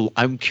 what is the?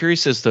 I'm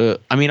curious as to.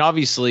 I mean,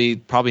 obviously,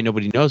 probably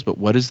nobody knows, but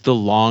what is the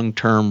long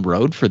term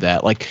road for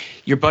that? Like,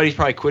 your buddy's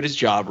probably quit his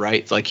job,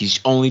 right? It's like he's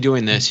only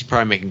doing this. He's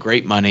probably making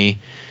great money.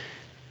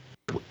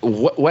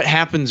 What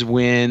happens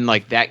when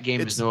like that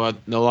game is no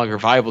longer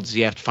viable? Does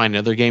he have to find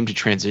another game to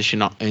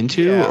transition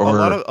into? Yeah, or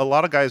a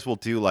lot of guys will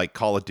do like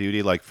Call of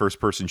Duty, like first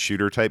person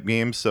shooter type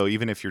games. So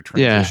even if you're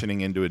Yeah. transitioning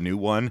into a new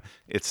one,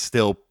 it's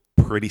still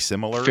pretty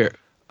similar. Fair.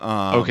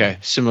 Okay,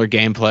 similar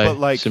gameplay, but,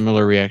 like,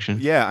 similar reaction.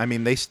 Yeah, I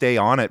mean they stay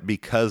on it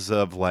because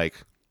of like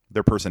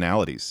their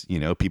personalities.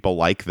 People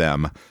like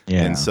them,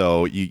 Yeah. and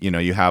so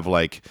you have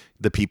like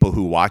the people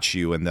who watch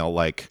you, and they'll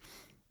like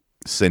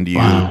send you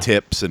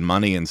tips and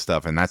money and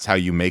stuff, and that's how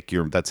you make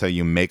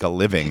a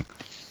living.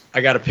 I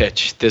got a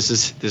pitch. This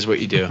is what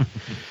you do.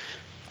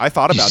 I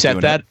thought You about set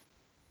doing that. it.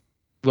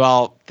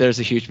 Well, there's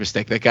a huge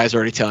mistake. That guy's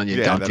already telling you,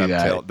 Yeah, don't that do I'm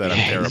that. that I'm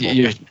terrible.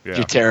 You're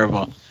Yeah.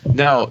 terrible.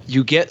 No,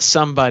 you get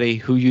somebody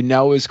who you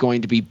know is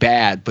going to be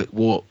bad, but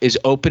is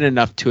open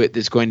enough to it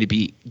that's going to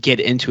get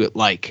into it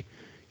like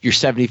your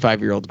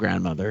 75-year-old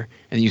grandmother,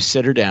 and you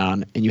sit her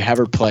down and you have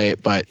her play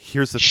it, but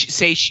Here's the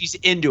say she's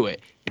into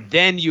it.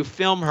 Then you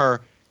film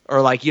her,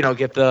 or like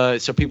get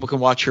so people can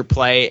watch her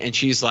play, and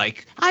she's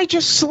like, "I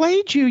just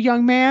slayed you,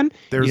 young man."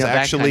 There's that kind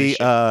of actually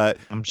shit.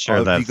 I'm sure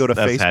if you go to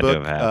that's had to have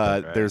Facebook,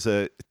 happened, right? there's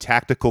a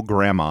tactical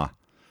grandma,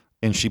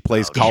 and she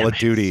plays Oh, Call of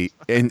Duty,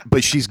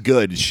 but she's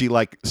good. She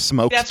like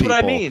smokes That's people.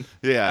 what I mean.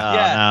 Yeah,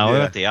 Yeah. No, we Yeah.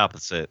 went the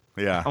opposite.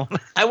 yeah.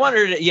 I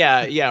wondered,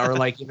 yeah, or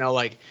like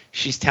like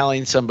she's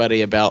telling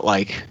somebody about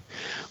like,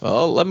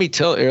 well, let me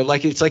tell, or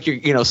like it's like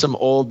you're some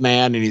old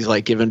man and he's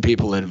like giving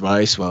people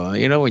advice. Well,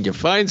 when you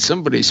find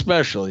somebody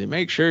special, you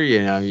make sure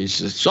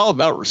it's all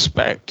about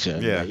respect.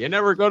 And, Yeah. you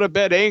never go to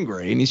bed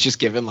angry, and he's just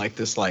giving like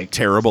this like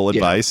Terrible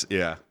advice.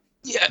 Yeah,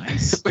 yeah.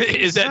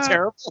 Is that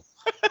terrible?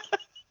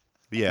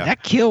 yeah.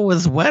 That kill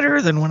was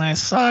wetter than when I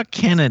saw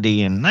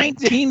Kennedy in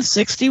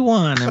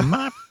 1961, and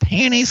my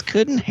panties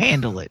couldn't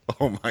handle it.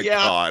 Oh my Yeah.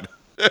 god.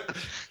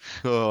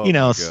 Oh my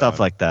God. Stuff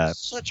like that.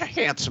 Such a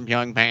handsome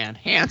young man,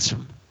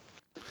 handsome.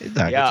 He's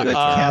a Yeah, good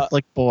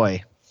Catholic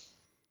boy.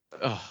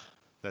 Oh,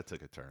 That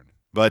took a turn.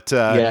 But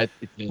yeah,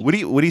 what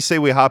do you say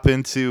we hop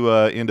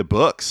into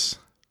books?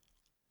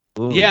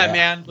 Ooh, yeah,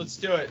 man, let's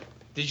do it.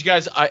 Did you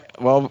guys?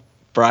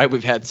 Brian,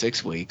 we've had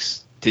 6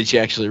 weeks. Did you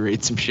actually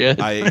read some shit?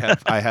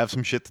 I have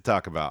some shit to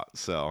talk about.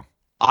 So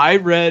I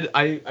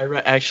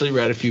actually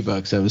read a few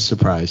books. I was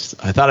surprised.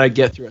 I thought I'd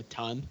get through a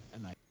ton,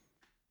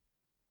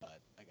 but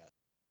I got.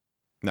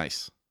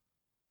 nice.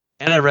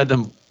 And I read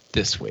them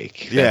this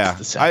week. Yeah,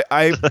 That's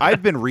the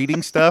I've been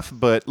reading stuff,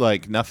 but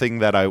like nothing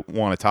that I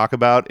want to talk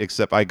about.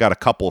 Except I got a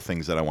couple of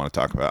things that I want to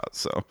talk about.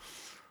 So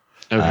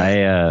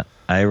okay.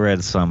 I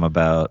read some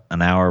about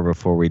an hour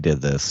before we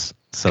did this.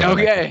 So that I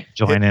Okay.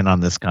 could join in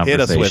on this hit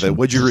conversation. us with it.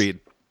 What'd you read?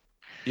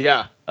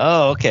 Yeah.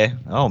 Oh, okay.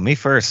 Oh, me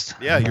first.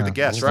 Yeah, you're the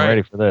guest, I wasn't right?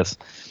 ready for this.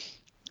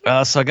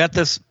 So I got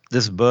this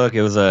book.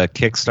 It was a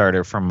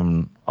Kickstarter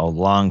from a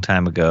long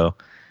time ago.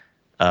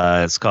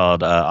 It's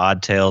called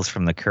Odd Tales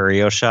from the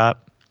Curio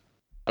Shop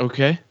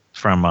Okay.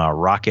 from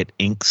Rocket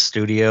Ink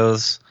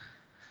Studios.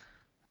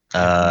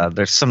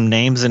 There's some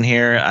names in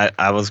here.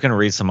 I was going to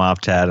read some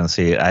off Tad and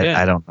see.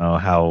 I don't know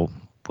how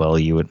well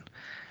you would.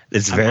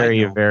 It's I might very,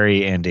 know. very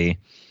indie.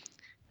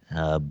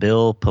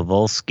 Bill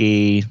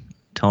Pawlowski,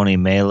 Tony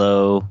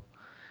Malo,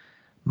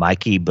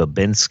 Mikey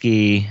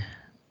Babinski,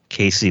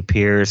 Casey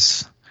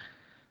Pierce.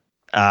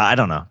 I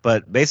don't know.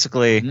 But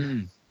basically,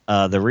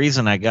 the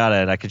reason I got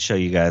it, I could show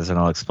you guys and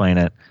I'll explain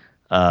it.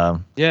 Yeah.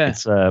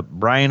 It's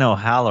Brian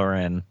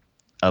O'Halloran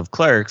of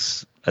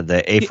Clerks,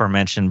 the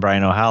aforementioned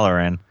Brian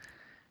O'Halloran.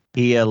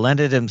 He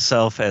lended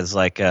himself as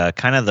like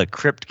kind of the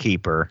crypt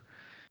keeper.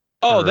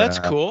 Oh, for, that's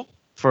cool.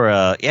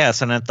 For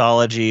it's an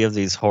anthology of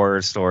these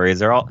horror stories.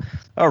 They're all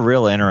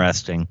real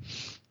interesting.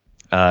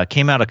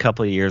 Came out a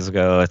couple of years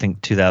ago, I think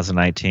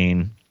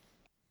 2019.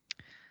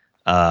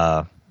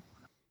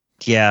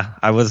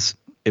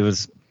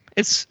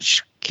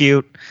 It's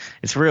cute.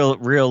 It's real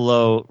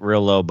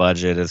low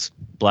budget. It's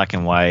black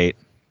and white.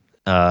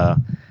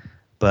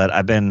 but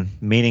I've been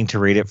meaning to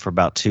read it for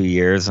about 2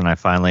 years, and I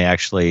finally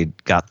actually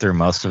got through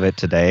most of it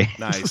today.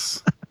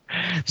 Nice.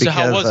 So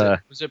how was Because, it?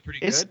 Was it pretty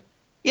it's- good?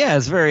 Yeah,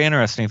 it's very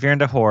interesting. If you're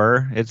into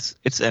horror, it's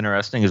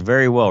interesting. It's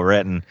very well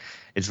written.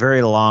 It's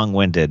very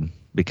long-winded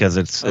because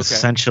it's Okay.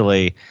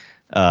 essentially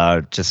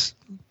just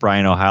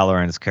Brian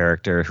O'Halloran's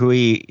character, who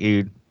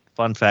he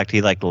fun fact,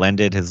 he like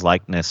lended his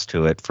likeness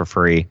to it for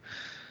free.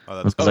 Oh,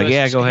 I that's was like,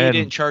 yeah, go ahead.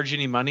 He didn't charge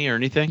any money or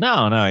anything?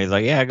 No, he's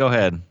like, yeah, go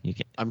ahead. You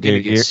can. I'm going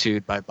to you're- get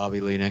sued by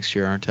Bobby Lee next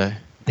year, aren't I?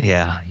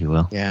 Yeah, you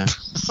will. Yeah.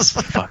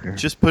 Fucker.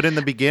 Just put in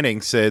the beginning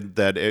said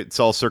that it's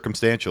all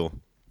circumstantial.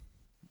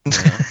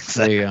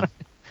 There you go.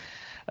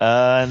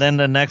 And then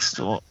the next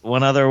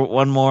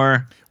one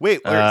more.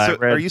 Wait, I so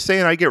read- are you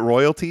saying I get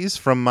royalties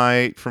from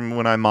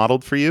when I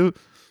modeled for you?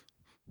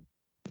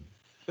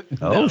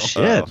 Oh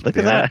shit! Oh, Look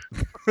at damn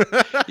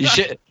that. You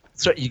should.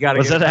 So you got to.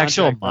 Was that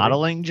actual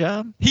modeling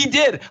job? He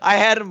did. I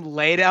had him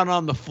lay down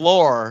on the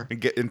floor, And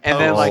get in and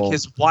then post. like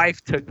his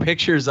wife took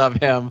pictures of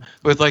him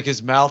with like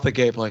his mouth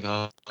agape, like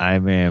oh. I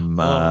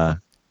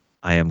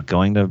am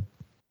going to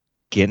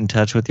get in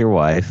touch with your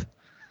wife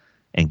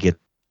and get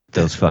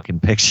those fucking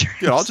pictures.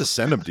 Dude, I'll just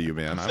send them to you,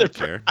 man. I don't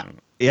care.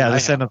 Yeah, I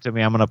just send them to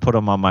me. I'm gonna put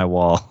them on my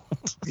wall.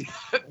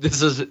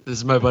 This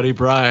is my buddy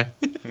Bry.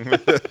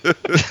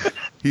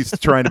 He's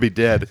trying to be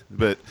dead,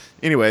 but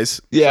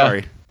anyways, Yeah.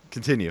 sorry.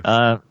 Continue.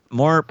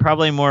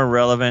 Probably more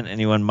relevant.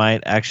 Anyone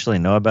might actually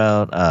know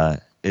about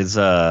is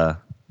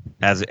Django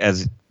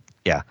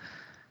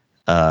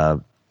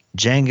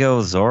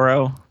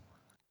Zorro. Have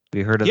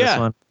you heard of Yeah. this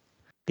one?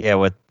 Yeah,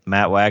 with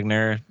Matt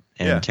Wagner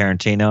and Yeah.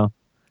 Tarantino.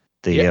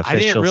 The Yeah, I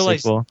didn't official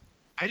realize- sequel.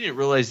 I didn't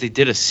realize they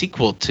did a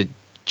sequel to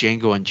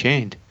Django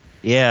Unchained.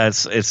 Yeah,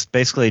 it's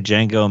basically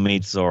Django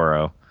meets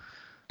Zorro.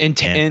 And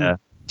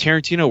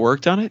Tarantino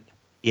worked on it.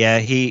 Yeah,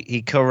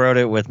 he co-wrote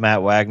it with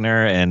Matt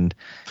Wagner and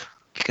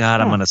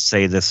God, I'm gonna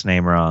say this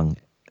name wrong.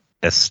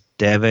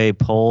 Esteve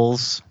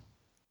Poles.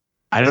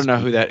 I don't know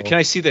who that. Can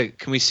I see the?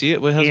 Can we see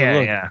it? What how's it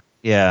look?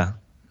 Yeah.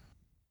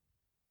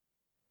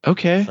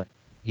 Okay.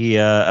 He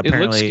It looks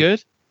apparently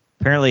good.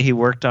 apparently he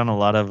worked on a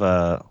lot of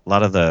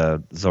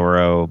the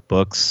Zorro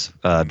books.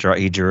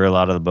 He drew a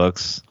lot of the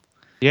books.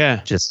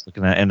 Yeah. Just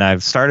looking at, and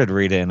I've started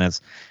reading, and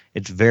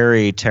it's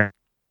very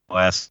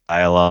Tarantino-esque,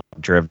 dialogue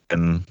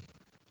driven.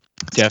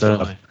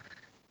 Definitely.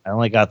 I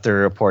only got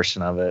through a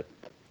portion of it.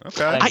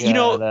 Okay.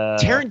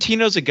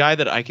 Tarantino's a guy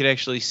that I could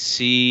actually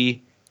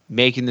see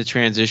making the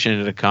transition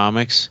into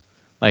comics.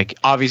 Like,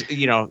 obviously,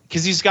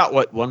 because he's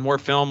got one more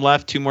film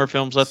left, 2 more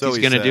films left So he's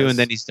he going to do, says. and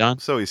then he's done.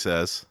 So he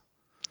says.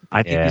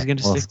 I think he's going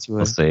to stick to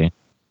We'll it. see.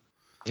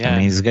 Yeah. I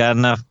mean, he's got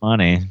enough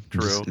money.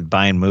 True. Just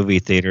buying movie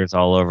theaters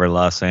all over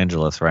Los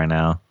Angeles right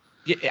now.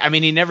 Yeah, I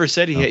mean, he never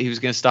said he was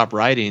going to stop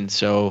writing,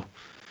 so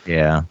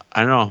Yeah.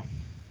 I don't know.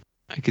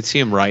 I could see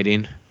him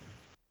writing.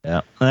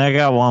 Yeah. And I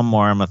got one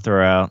more I'm going to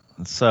throw out.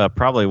 It's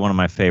probably one of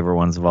my favorite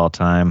ones of all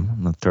time.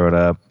 I'm going to throw it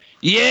up.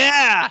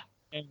 Yeah.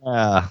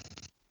 Yeah.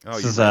 Oh,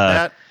 This you is, read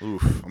that?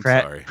 Oof, I'm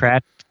sorry.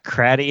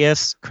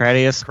 Cratius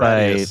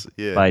Cratius,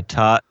 yeah. by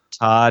Todd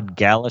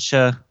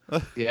Galasha.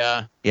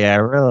 Yeah. Yeah, I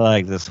really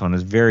like this one.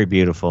 It's very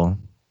beautiful.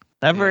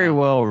 Not very Yeah.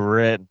 well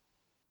written,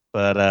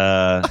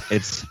 but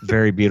it's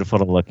very beautiful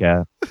to look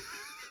at.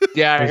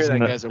 Yeah, I There's heard that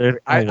no- guy's a there's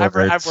weird. no I've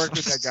words. worked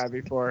with that guy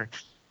before.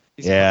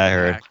 He's Yeah, a I fucking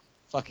heard. hack.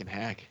 Fucking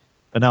hack.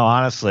 But no,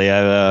 honestly,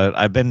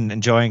 I've been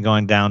enjoying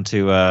going down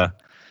to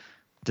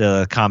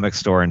the comic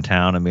store in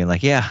town and being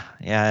like, yeah,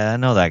 I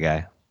know that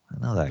guy. I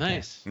know that guy.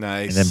 Nice.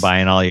 Nice. And then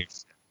buying all your.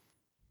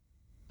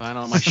 Buying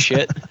all my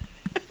shit.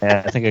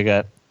 Yeah, I think I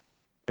got.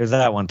 There's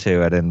that one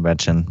too. I didn't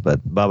mention, but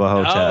Bubba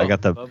Hotep. I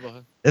got the.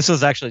 Bubba. This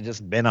was actually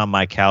just been on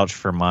my couch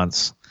for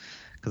months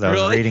because I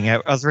was Really? reading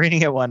it. I was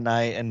reading it one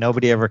night, and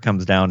nobody ever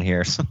comes down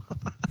here. So.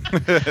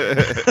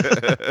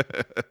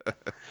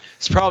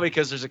 It's probably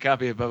because there's a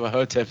copy of Bubba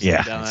Hotep sitting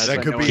Yeah. down there. That That's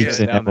why could no be one it. goes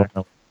down there.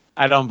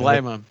 I don't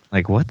blame him.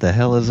 Like, what the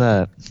hell is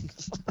that?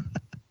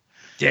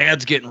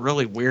 Dad's getting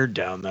really weird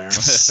down there.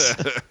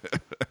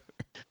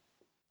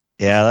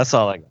 Yeah, that's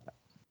all I got.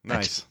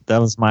 Nice. That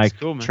was my That's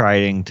cool, man.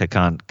 trying to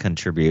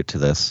contribute to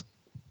this.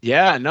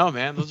 Yeah, no,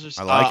 man. Those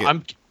are. I like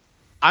it.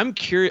 I'm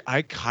curious.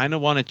 I kind of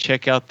want to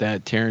check out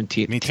that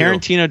Tarantino. Me too.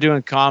 Tarantino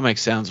doing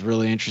comics sounds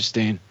really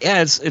interesting.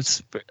 Yeah,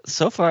 it's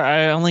so far.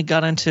 I only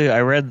got into.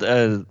 I read.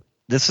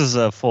 This is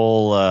a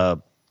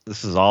full.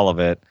 This is all of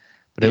it,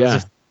 but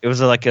it was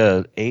like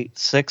a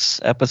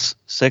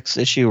 6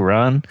 issue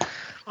run,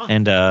 Huh.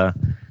 and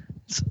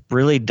it's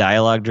really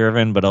dialogue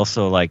driven, but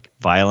also like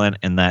violent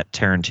in that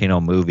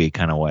Tarantino movie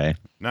kind of way.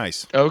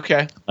 Nice.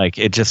 Okay. Like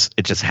it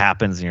just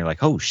happens, and you're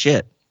like, oh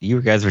shit, you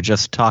guys were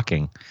just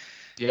talking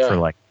Yeah. for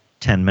like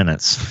 10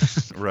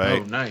 minutes.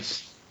 Right. Oh,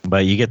 nice.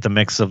 But you get the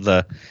mix of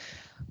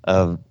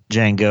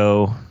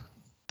Django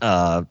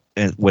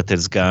with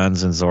his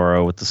guns and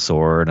Zorro with the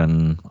sword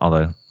and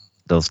all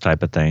those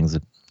type of things.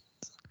 It's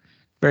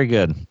very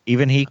good.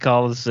 Even he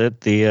calls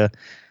it the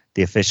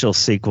official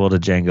sequel to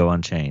Django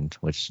Unchained,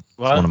 which is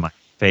What? one of my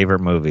favorite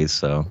movies.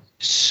 So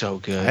So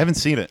good. I haven't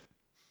seen it.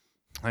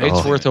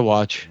 It's worth a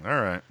watch. All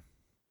right.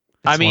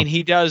 I mean,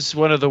 he does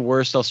one of the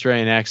worst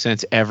Australian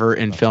accents ever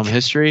in film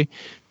history,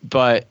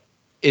 but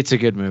it's a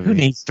good movie. Who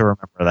needs to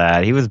remember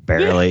that? He was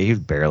barely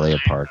a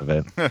part of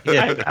it. He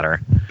didn't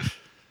matter.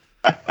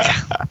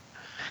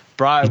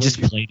 Brian, He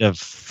just played a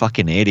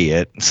fucking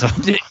idiot. So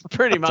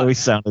pretty so he much.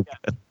 sounded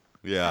good.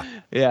 Yeah.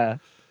 Yeah.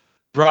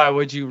 Brian,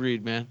 what'd you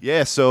read, man?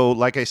 Yeah, so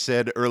like I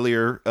said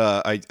earlier,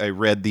 I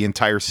read the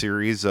entire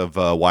series of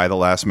Why the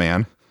Last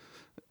Man,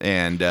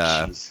 and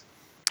Jeez.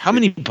 How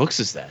many books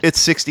is that? it's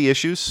 60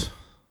 issues.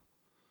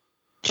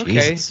 Okay,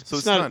 Jesus. So it's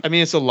it's not. not- I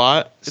mean, it's a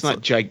lot. It's it's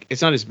not.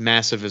 It's not as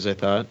massive as I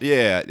thought.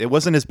 Yeah, it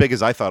wasn't as big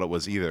as I thought it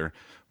was either,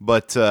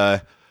 but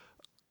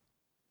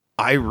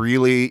I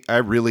really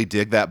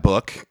dig that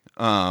book.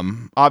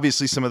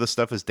 Obviously, some of the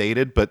stuff is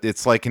dated, but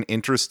it's like an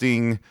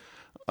interesting,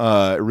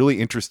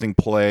 really interesting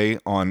play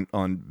on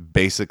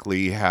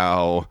basically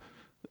how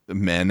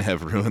men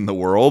have ruined the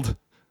world,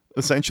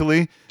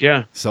 essentially.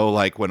 Yeah. So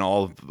like when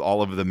all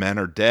of the men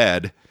are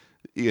dead,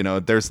 you know,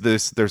 there's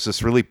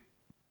this really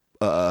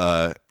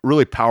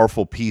really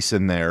powerful piece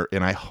in there,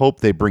 and I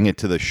hope they bring it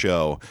to the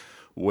show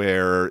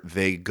where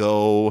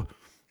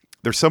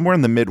they're somewhere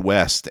in the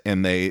Midwest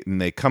and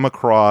they come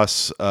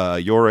across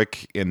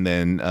Yorick and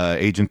then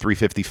Agent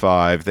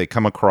 355. They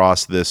come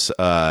across this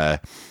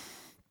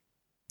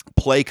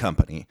play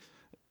company,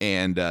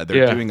 and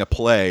they're doing a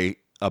play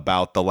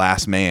about the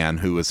last man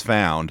who was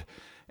found,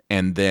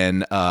 and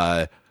then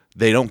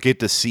they don't get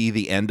to see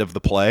the end of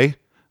the play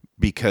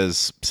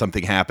because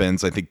something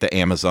happens. I think the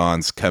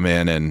Amazons come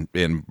in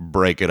and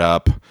break it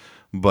up.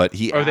 But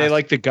Are they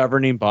like the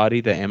governing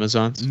body, the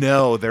Amazons?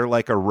 No, they're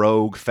like a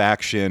rogue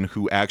faction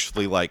who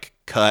actually like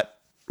cut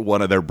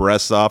one of their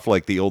breasts off,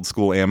 like the old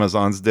school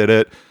Amazons did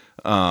it.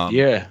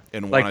 Yeah,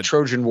 and like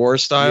Trojan War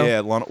style.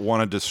 Yeah,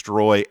 want to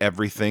destroy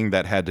everything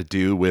that had to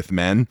do with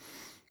men.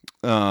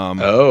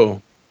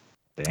 Oh,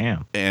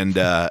 Damn. And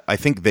I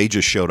think they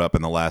just showed up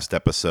in the last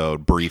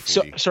episode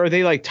briefly. so are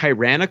they like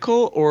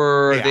tyrannical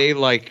or are Yeah. they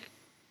like?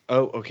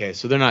 Oh, okay,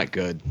 so they're not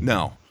good.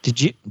 No, Did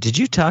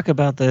you talk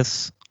about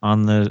this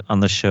on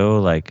the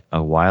show like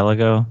a while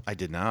ago? I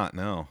did not.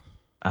 No.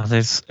 I'm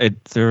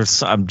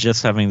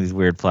just having these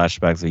weird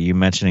flashbacks of you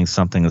mentioning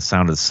something that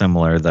sounded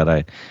similar that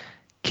I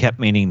kept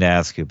meaning to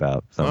ask you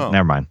about. So Oh.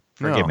 never mind.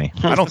 Forgive No. me.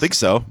 I don't think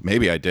so.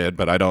 Maybe I did,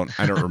 but I don't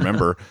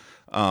remember.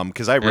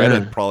 Because I read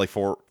it probably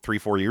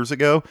 3-4 years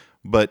ago.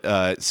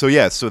 But so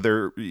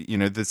they're, you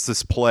know,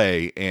 this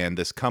play and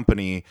this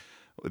company,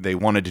 they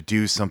wanted to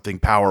do something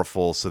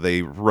powerful, so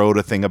they wrote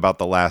a thing about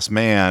the last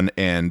man,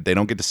 and they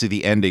don't get to see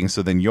the ending.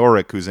 So then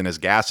Yorick, who's in his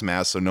gas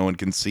mask, so no one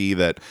can see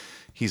that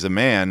he's a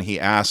man, he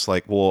asks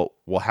like, well,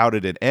 how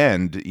did it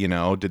end? You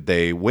know, did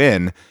they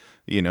win?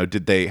 You know,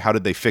 how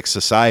did they fix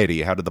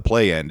society? How did the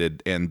play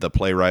end? And the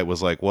playwright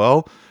was like,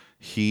 well,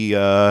 he, you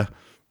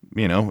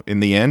know, in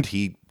the end,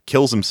 he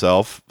kills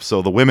himself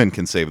so the women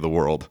can save the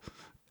world.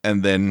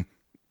 And then,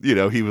 you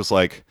know, he was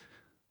like,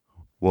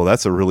 well,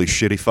 that's a really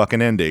shitty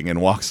fucking ending, and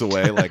walks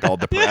away like all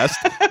depressed.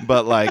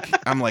 But like,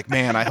 I'm like,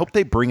 man, I hope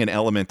they bring an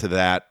element to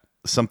that,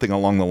 something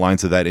along the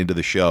lines of that into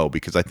the show,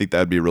 because I think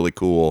that'd be really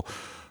cool.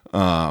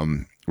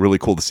 Really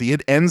cool to see.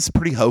 It ends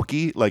pretty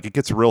hokey. Like it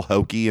gets real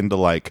hokey into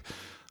like,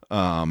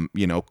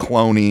 you know,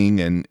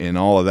 cloning and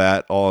all of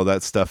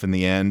that stuff in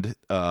the end.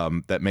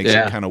 That makes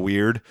it kind of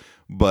weird,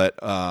 but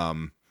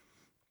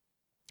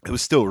it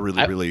was still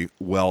really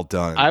well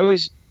done.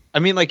 I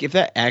mean, like if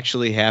that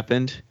actually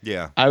happened,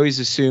 yeah. I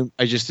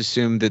just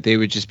assumed that they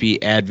would just be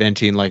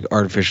adventing like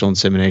artificial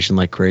insemination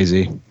like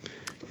crazy,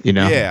 you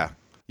know? Yeah.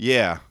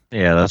 Yeah,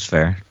 that's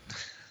fair.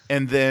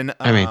 And then,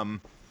 I mean-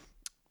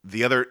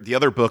 the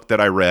other book that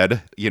I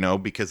read, you know,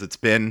 because it's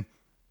been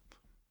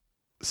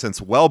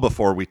since well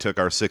before we took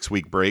our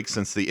 6-week break,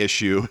 since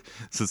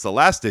the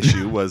last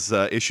issue was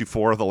issue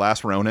 4 of The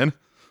Last Ronin.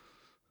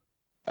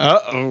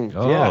 Oh, yeah.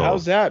 Oh.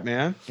 How's that,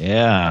 man?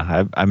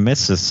 Yeah, I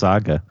miss this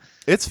saga.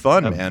 It's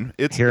fun, man.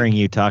 It's Hearing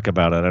you talk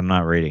about it, I'm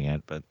not reading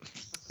it, but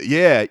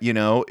yeah, you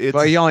know, it's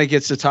Well, he only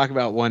gets to talk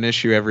about one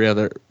issue every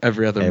other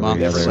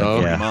month. other-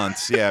 So yeah.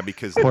 months, yeah,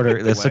 because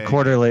that's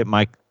delay.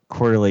 my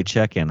quarterly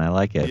check-in. I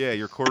like it. Yeah,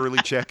 your quarterly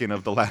check-in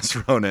of The Last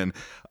Ronin.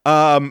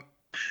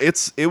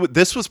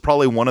 This was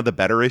probably one of the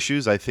better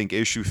issues. I think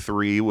issue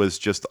 3 was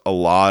just a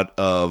lot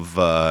of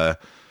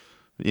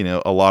you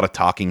know, a lot of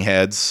talking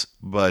heads,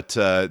 but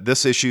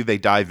this issue they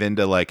dive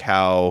into like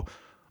how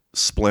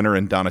Splinter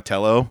and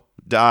Donatello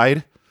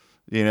died.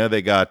 You know,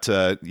 they got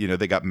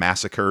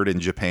massacred in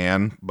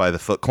Japan by the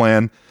Foot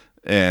Clan,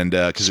 and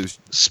because it was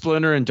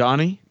Splinter and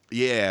Donnie.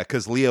 yeah,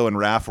 because Leo and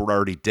Raph were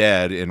already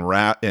dead,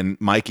 and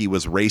Mikey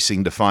was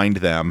racing to find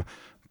them,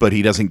 but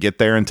he doesn't get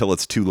there until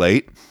it's too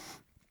late.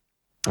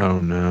 Oh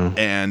no!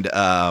 And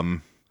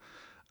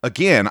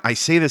again, I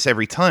say this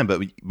every time,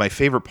 but my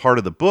favorite part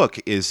of the book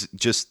is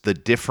just the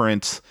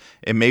different,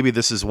 and maybe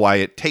this is why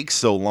it takes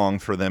so long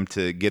for them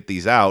to get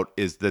these out,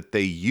 is that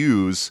they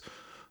use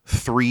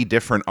 3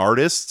 different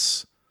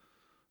artists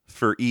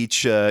for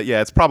each. Yeah,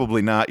 it's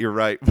probably not. You're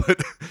right,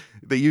 but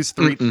they use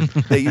 3.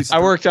 They use. I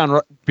worked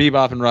on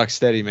Bebop and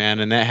Rocksteady, man,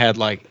 and that had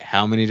like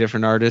how many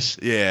different artists?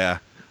 Yeah,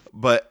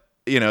 but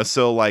you know,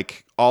 so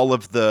like all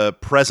of the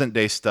present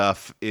day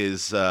stuff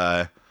is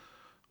done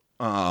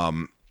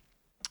by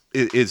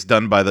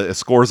the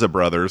Escorza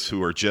brothers,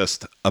 who are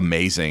just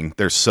amazing.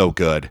 They're so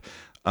good.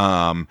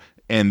 And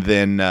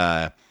then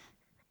the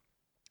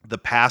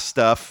past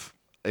stuff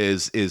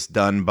is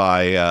done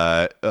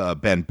by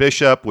Ben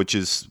Bishop, which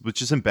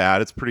isn't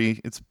bad. It's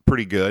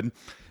pretty good.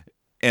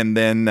 And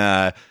then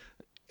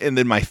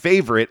my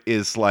favorite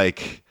is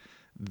like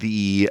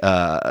the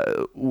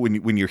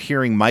when you're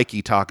hearing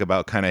Mikey talk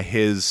about kind of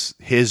his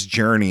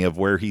journey of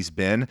where he's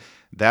been,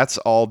 that's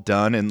all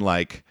done in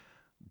like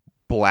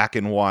black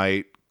and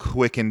white,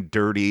 quick and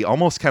dirty,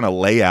 almost kind of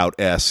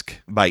layout-esque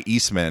by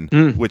Eastman,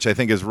 which I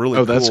think is really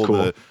cool. That's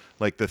cool.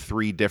 The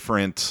three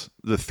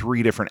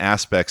different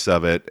aspects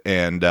of it.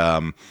 And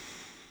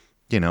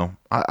you know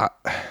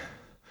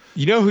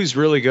who's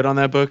really good on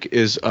that book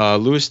is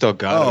Luis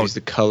Delgado. He's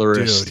the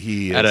colorist. Dude,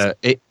 he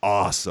is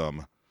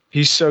awesome.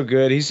 He's so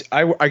good.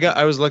 I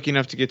was lucky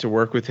enough to get to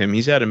work with him.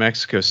 He's out of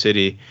Mexico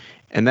City,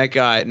 and that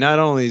guy, not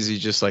only is he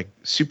just like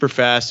super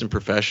fast and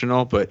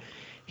professional, but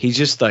he's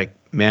just like,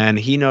 man,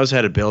 he knows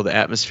how to build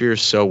atmosphere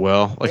so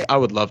well. Like, I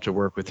would love to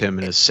work with him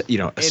in a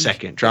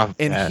second drop.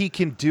 And he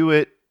can do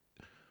it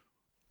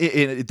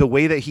in the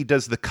way that he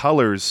does the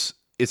colors.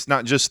 It's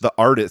not just the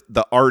art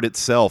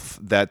itself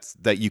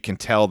that you can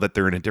tell that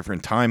they're in a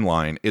different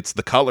timeline. It's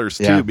the colors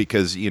too,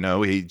 because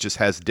he just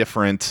has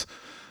different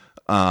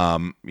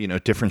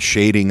different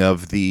shading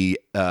of the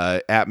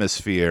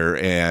atmosphere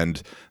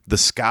and the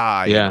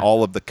sky and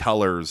all of the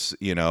colors.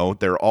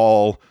 They're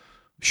all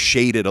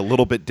shaded a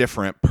little bit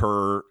different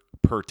per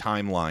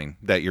timeline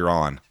that you're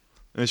on.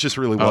 And it's just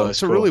really well.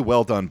 It's a really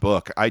well done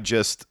book.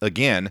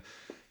 Again.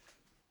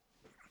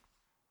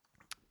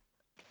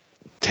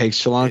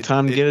 Takes a long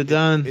time to get it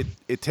done.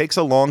 It takes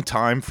a long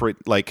time for it.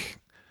 Like,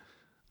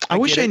 I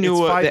wish I knew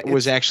what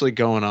was actually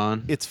going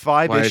on. It's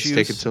 5 Why issues. It's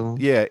taking so long?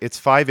 Yeah, it's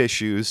 5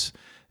 issues,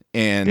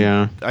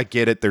 and I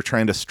get it. They're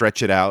trying to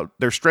stretch it out.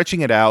 They're stretching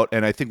it out,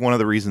 and I think one of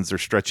the reasons they're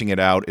stretching it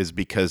out is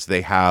because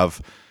they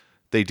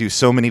do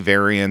so many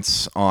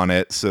variants on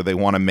it, so they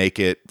want to make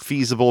it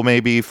feasible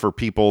maybe for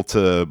people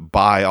to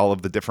buy all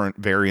of the different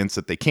variants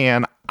that they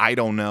can. I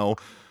don't know.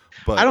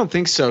 But I don't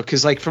think so,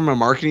 because like from a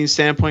marketing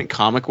standpoint,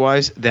 comic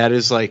wise, that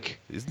is like,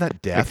 isn't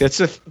that death?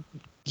 Like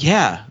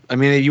yeah. I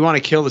mean, you want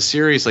to kill the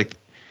series. Like,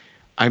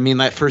 I mean,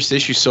 that first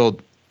issue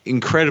sold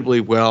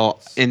incredibly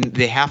well, and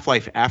the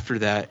half-life after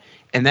that,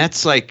 and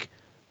that's like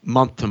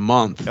month to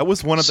month. That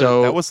was one of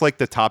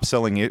the top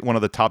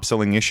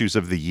selling issues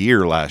of the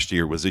year last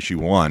year was issue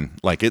 1.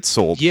 Like, it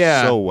sold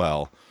so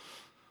well.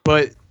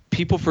 But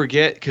people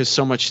forget because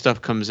so much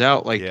stuff comes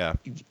out. Like,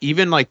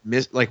 even like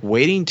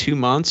waiting 2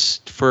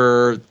 months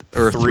or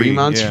 3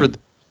 months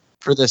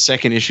for the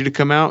second issue to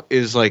come out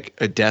is like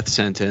a death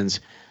sentence.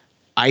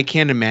 I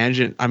can't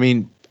imagine. I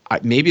mean,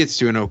 maybe it's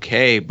doing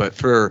okay, but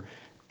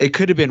it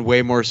could have been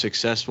way more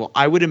successful.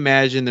 I would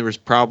imagine there was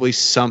probably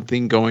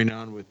something going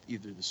on with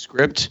either the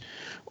script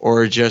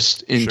or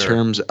just in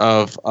terms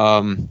of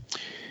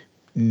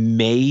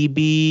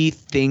maybe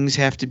things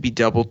have to be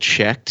double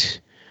checked.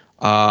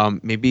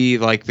 Maybe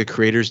like the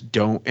creators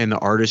don't and the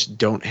artists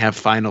don't have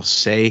final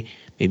say.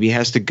 Maybe it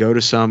has to go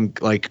to some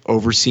like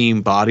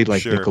overseeing body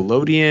like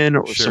Nickelodeon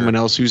or someone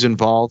else who's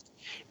involved,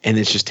 and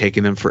it's just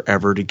taking them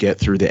forever to get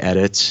through the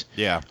edits.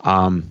 Yeah.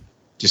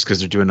 Just because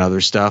they're doing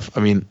other stuff. I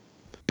mean,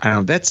 I don't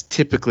know. That's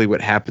typically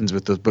what happens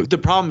with those books. The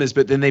problem is,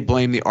 but then they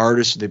blame the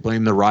artist, or they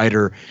blame the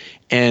writer,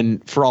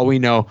 and for all we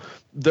know,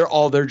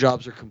 all their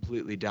jobs are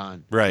completely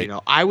done. Right.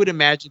 I would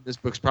imagine this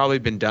book's probably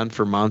been done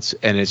for months,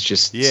 and it's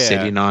just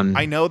sitting on.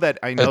 I know that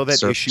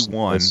issue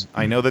 1.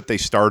 I know that they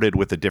started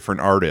with a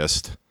different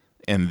artist,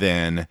 and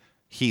then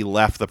he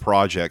left the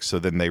project. So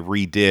then they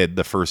redid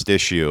the first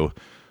issue.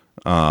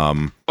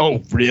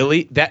 Oh,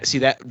 really?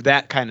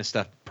 That kind of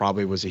stuff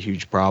probably was a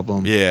huge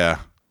problem. Yeah.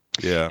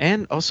 Yeah.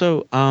 And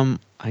also,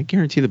 I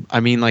guarantee I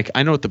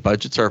know what the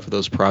budgets are for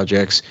those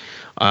projects.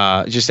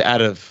 Just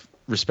out of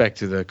respect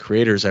to the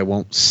creators, I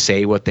won't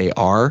say what they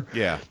are.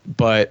 Yeah.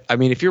 But I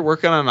mean, if you're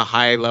working on a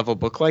high level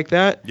book like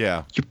that,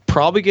 you're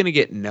probably going to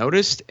get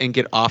noticed and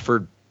get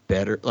offered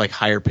better, like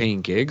higher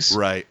paying gigs.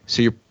 Right.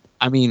 So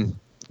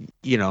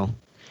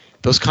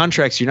those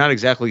contracts, you're not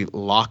exactly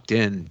locked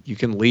in. You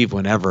can leave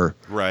whenever.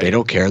 Right. They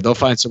don't care. They'll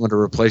find someone to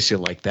replace you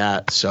like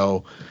that.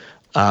 So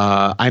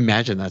I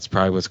imagine that's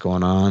probably what's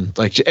going on.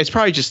 Like, it's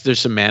probably just there's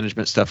some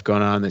management stuff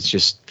going on that's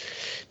just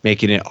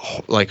making it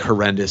like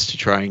horrendous to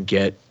try and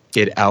get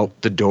it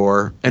out the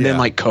door. And then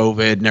like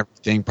COVID and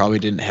everything probably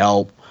didn't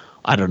help.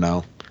 I don't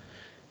know.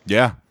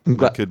 Yeah,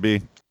 that could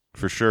be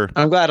for sure.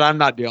 I'm glad I'm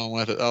not dealing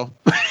with it though.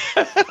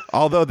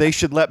 Although they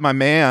should let my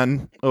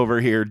man over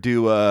here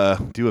do a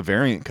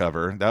variant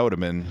cover. That would have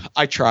been.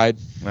 I tried.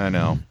 I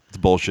know it's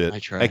bullshit.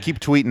 I keep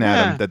tweeting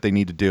at them that they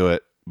need to do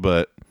it,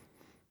 but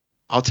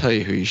I'll tell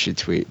you who you should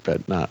tweet,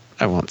 but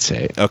I won't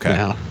say it. Okay.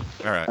 Now.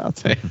 All right. I'll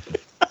say.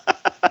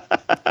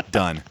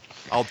 Done.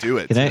 I'll do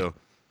it too.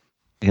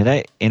 Can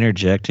I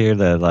interject here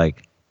that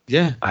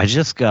yeah, I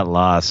just got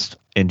lost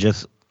and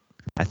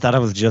I thought I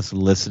was just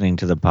listening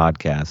to the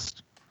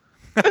podcast.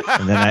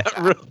 And then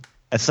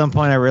at some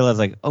point I realized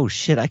like, oh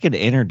shit, I could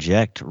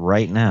interject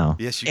right now.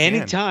 Yes, you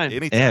Anytime. can.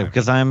 Anytime. Yeah,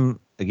 because I'm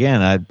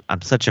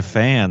such a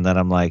fan that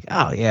I'm like,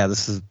 oh yeah,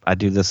 I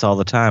do this all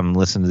the time.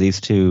 Listen to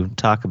these two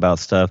talk about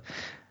stuff.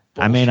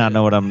 I may not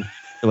know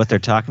what they're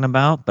talking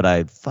about, but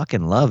I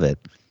fucking love it.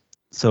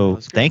 So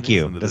thank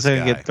you. Listen to Let's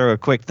this guy. throw a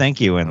quick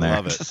thank you in I there.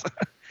 love it.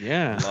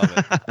 Yeah. Love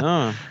it.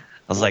 I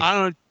was like, I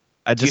don't.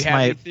 I Do you just have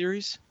any might.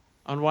 theories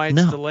on why it's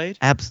No, delayed?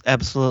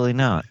 absolutely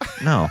not.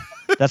 No,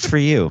 that's for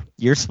you.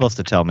 You're supposed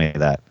to tell me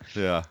that.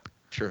 Yeah,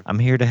 Sure. I'm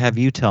here to have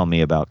you tell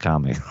me about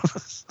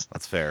comics.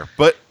 that's fair.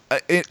 But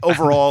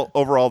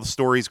overall, the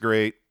story's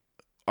great.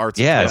 Art's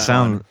a Yeah, ton it of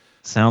fun.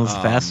 sounds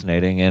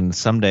fascinating, and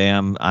someday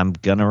I'm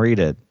gonna read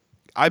it.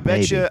 I bet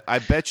maybe.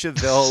 you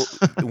they'll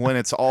when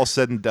it's all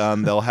said and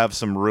done, they'll have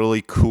some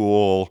really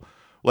cool.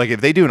 Like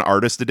if they do an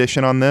artist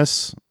edition on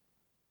this,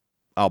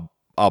 I'll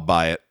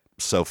buy it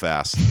so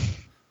fast.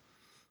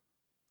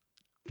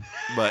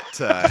 But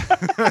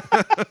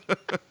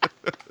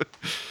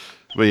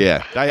but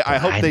yeah, I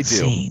hope Behind they the do.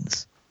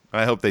 scenes.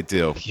 I hope they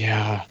do.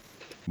 Yeah.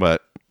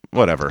 But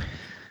whatever,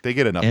 they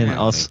get enough. of my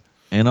money.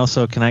 And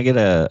also, can I get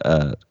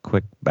a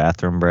quick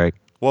bathroom break?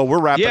 Well,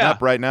 we're wrapping Yeah.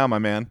 up right now, my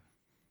man.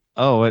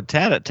 Oh,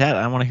 Tad,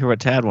 I want to hear what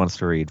Tad wants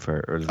to read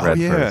read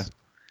yeah. first.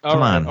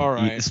 Come on, All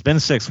right. It's been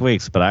 6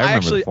 weeks, but I remember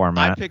Actually, the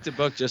format. I picked a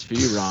book just for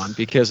you, Ron,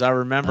 because I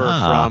remember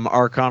Ah. from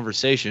our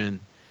conversation,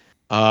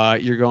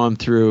 you're going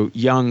through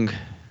young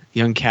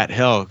cat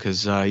hell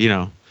because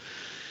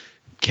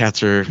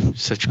cats are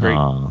such great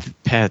Aw,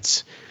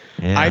 pets.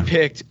 yeah. I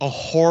picked a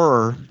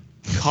horror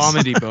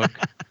comedy book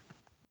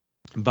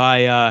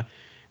by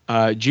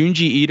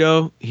Junji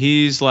Ito.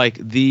 He's like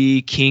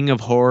the king of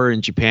horror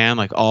in Japan.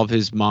 Like all of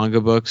his manga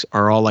books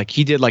are all like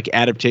he did like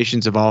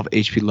adaptations of all of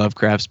H.P.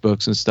 Lovecraft's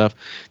books and stuff.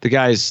 The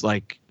guy's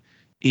like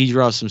he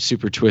draws some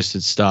super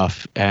twisted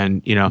stuff,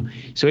 and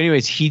So,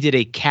 anyways, he did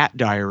a cat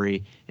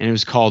diary, and it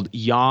was called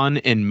Yan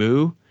and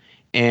Moo,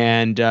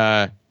 and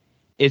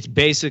it's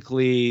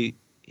basically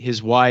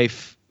his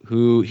wife,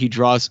 who he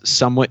draws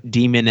somewhat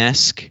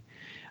demonesque,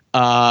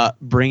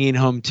 bringing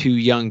home two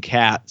young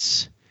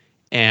cats,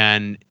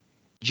 and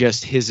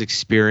just his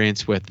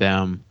experience with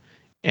them,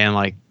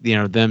 and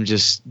them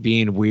just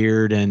being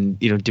weird and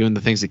doing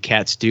the things that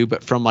cats do,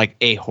 but from like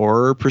a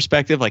horror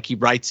perspective. Like he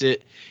writes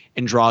it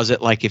and draws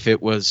it like if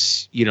it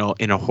was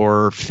in a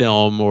horror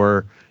film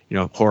or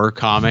horror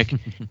comic.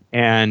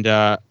 And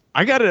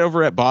I got it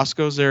over at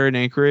Bosco's there in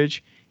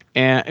Anchorage,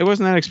 and it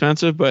wasn't that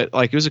expensive, but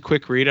like it was a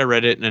quick read. I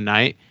read it in a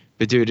night,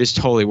 but dude, it's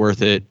totally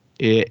worth it.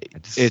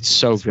 It's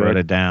so Just wrote good.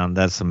 it down.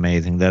 That's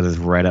amazing. That is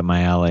right up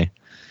my alley.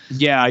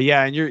 Yeah,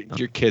 and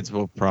your kids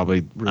will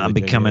probably really I'm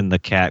dig becoming the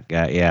cat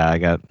guy. Yeah, I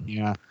got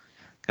it.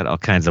 all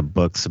kinds of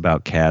books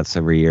about cats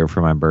every year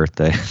for my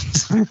birthday.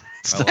 I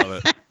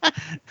love it.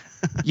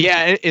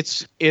 Yeah,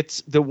 it's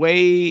the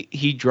way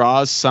he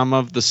draws some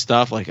of the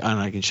stuff. Like, I don't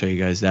know, I can show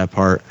you guys that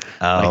part.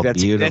 Oh, Like,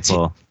 that's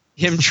beautiful.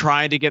 him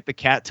trying to get the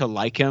cat to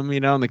like him,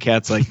 and the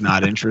cat's like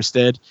not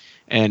interested.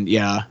 And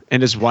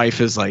and his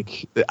wife is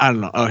like, I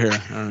don't know. Oh, here, I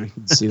don't know, you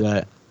can see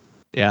that.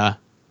 Yeah,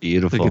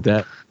 Beautiful. look at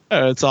that.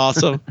 Oh, it's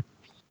awesome.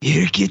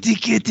 Here,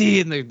 kitty,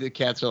 and the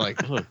cats are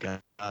like, oh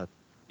god,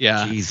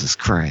 yeah. Jesus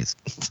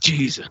Christ.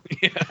 Jesus.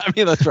 Yeah, I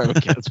mean, that's right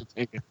what cats are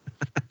thinking.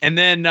 And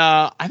then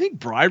I think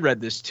Bri read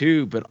this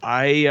too, but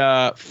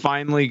I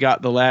finally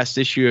got the last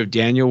issue of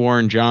Daniel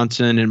Warren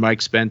Johnson and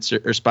Mike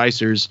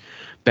Spicer's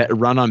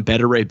run on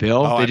Beta Ray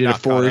Bill. Oh, They I'm did a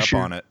not caught up 4-issue.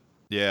 on it.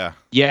 Yeah.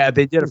 Yeah,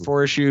 they did a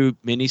 4-issue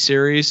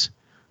miniseries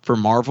for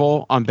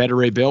Marvel on Beta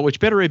Ray Bill, which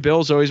Beta Ray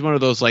Bill is always one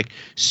of those like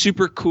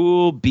super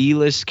cool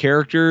B-list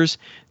characters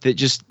that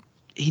just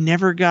he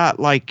never got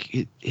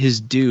like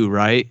his due,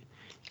 right?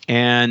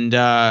 And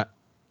oh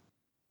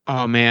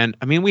man,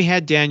 I mean, we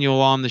had Daniel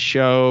on the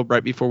show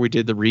right before we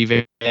did the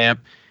revamp,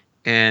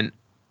 and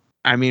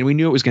I mean, we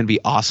knew it was going to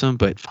be awesome,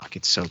 but fuck,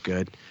 it's so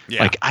good.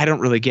 Yeah. Like, I don't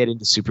really get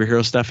into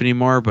superhero stuff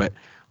anymore, but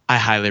I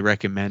highly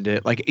recommend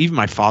it. Like, even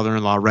my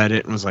father-in-law read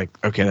it and was like,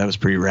 okay, that was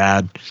pretty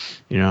rad,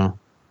 Yeah,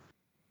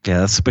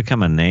 that's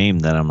become a name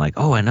that I'm like,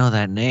 oh, I know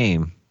that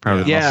name.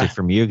 Probably Yeah. mostly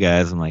from you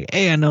guys. I'm like,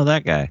 hey, I know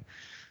that guy.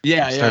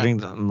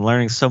 I'm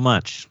learning so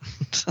much.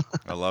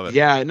 I love it.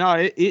 Yeah,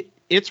 no,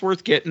 it's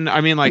worth getting.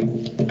 I mean, like,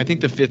 I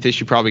think the 5th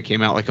issue probably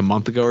came out like a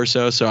month ago or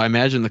so. So I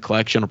imagine the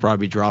collection will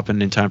probably be dropping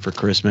in time for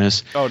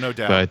Christmas. Oh, no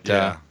doubt. But,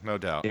 yeah, no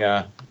doubt.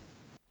 Yeah.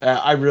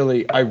 I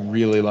really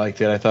liked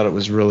it. I thought it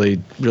was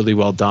really, really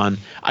well done.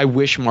 I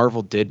wish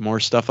Marvel did more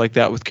stuff like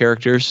that with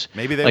characters.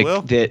 Maybe they like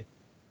will. that.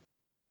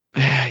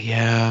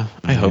 Yeah,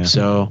 I hope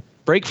so.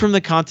 Break from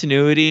the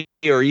continuity,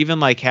 or even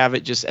like have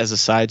it just as a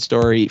side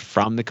story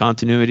from the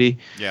continuity.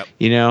 Yep.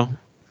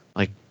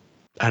 Like,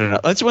 I don't know.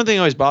 That's one thing that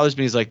always bothers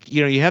me is like,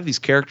 you have these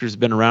characters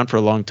been around for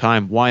a long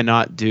time. Why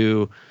not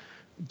do?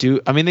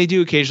 I mean, they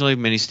do occasionally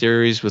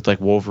miniseries with like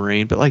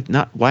Wolverine, but like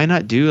why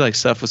not do like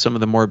stuff with some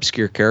of the more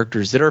obscure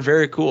characters that are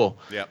very cool?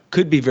 Yep.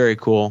 Could be very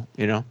cool,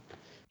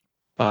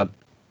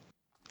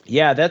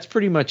 yeah, that's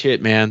pretty much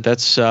it, man.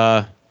 That's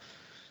I'm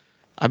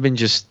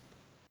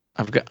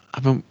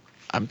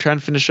trying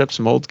to finish up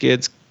some old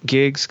gigs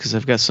because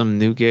I've got some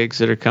new gigs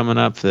that are coming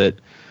up that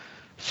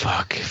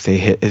fuck, if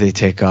they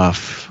take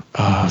off,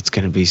 oh, it's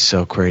gonna be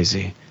so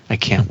crazy. I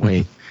can't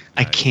wait.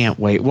 I can't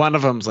wait. One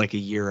of them's like a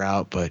year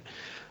out, but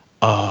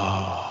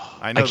I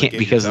know I can't the game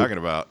because you're talking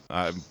about.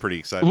 I'm pretty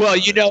excited. well,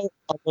 about you it. know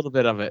a little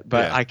bit of it,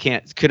 but Yeah. I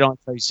could only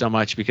tell you so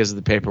much because of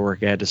the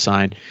paperwork I had to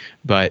sign.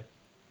 But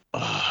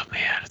oh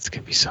man, it's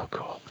gonna be so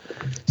cool.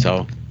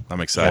 So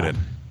I'm excited.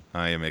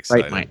 I am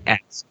excited. right, my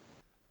ass.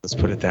 Let's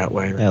put it that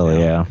way. Right Hell now.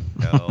 yeah.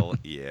 Hell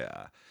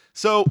yeah.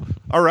 So,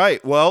 all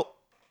right. Well,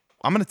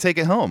 I'm going to take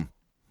it home.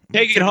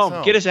 Take it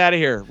home. Get us out of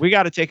here. We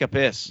got to take a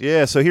piss.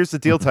 Yeah, so here's the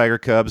deal, Tiger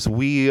Cubs.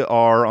 We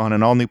are on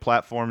an all-new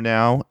platform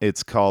now.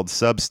 It's called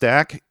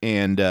Substack,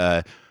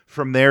 and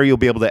from there you'll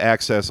be able to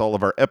access all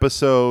of our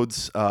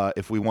episodes.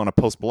 If we want to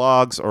post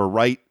blogs or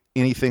write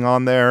anything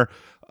on there,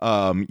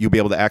 you'll be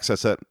able to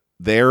access it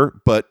there.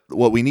 But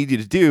what we need you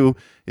to do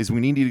is we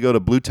need you to go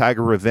to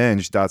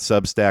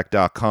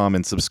bluetigerrevenge.substack.com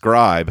and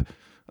subscribe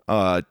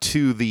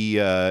to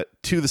the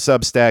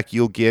Substack.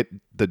 You'll get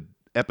the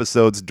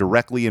episodes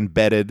directly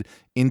embedded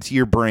into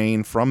your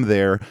brain from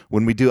there.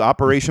 When we do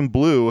Operation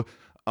Blue,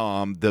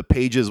 the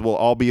pages will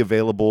all be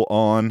available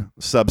on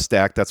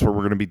Substack. That's where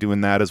we're going to be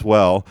doing that as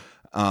well.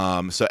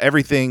 So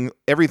everything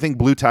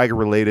Blue Tiger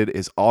related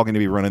is all going to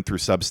be running through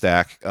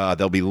Substack.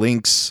 There'll be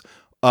links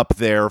up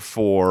there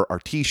for our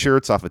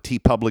t-shirts off of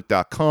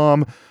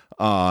tpublic.com.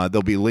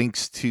 There'll be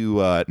links to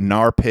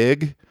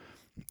Narpig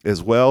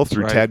as well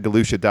through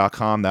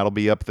tadgalusha.com. That'll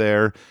be up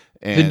there.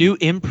 And The new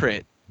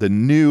imprint. the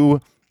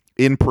new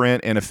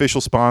imprint and official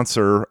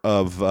sponsor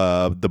of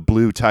the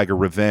Blue Tiger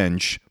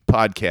Revenge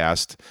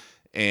podcast.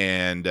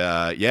 And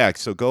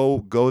so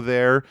go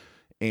there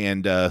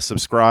and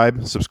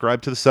subscribe to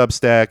the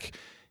Substack.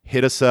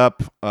 Hit us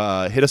up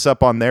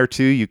on there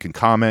too. You can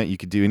comment, you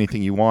can do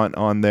anything you want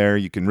on there.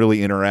 You can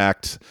really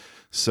interact.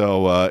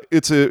 So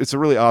it's a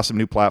really awesome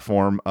new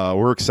platform.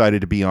 We're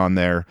excited to be on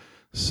there.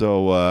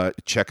 So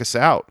check us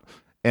out.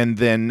 And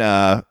then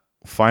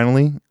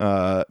finally,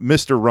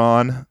 Mr.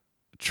 Ron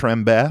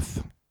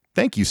Trembeth,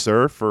 thank you,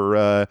 sir,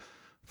 for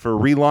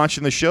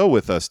relaunching the show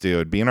with us,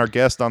 dude. Being our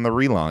guest on the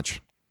relaunch.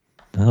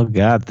 Oh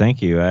God,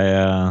 thank you.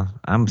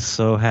 I'm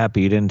so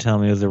happy you didn't tell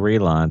me it was a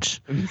relaunch.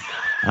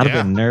 I'd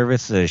have been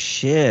nervous as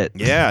shit.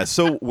 Yeah.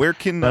 So where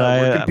can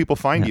people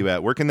find you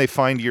at? Where can they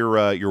find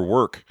your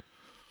work?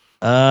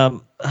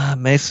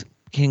 Mason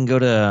can go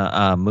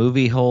to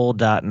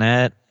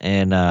moviehole.net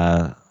and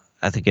I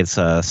think it's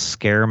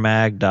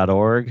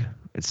scaremag.org.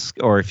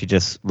 Or if you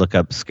just look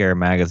up Scare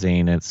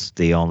Magazine, it's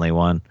the only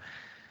one.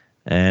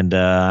 And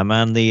I'm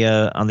on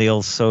the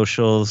old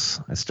socials.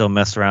 I still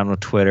mess around with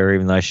Twitter,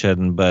 even though I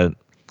shouldn't. But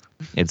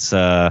it's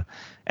at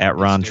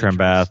Ron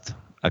Trembath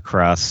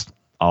across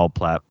all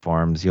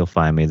platforms. You'll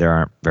find me.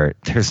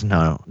 There's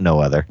no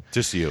other.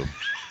 Just you.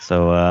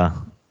 So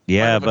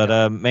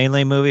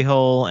mainly Movie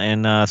Hole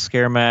and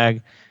Scare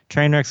Mag.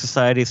 Trainwreck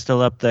Society is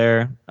still up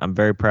there. I'm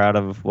very proud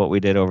of what we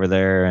did over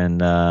there,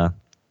 and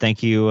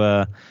thank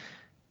you,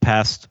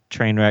 past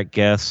Trainwreck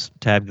guest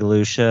Tad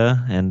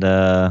Galusha and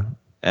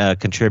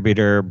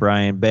contributor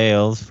Brian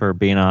Bales for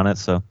being on it.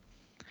 So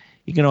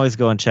you can always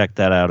go and check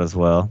that out as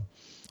well.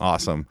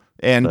 Awesome.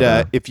 And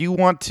if you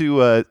want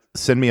to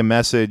send me a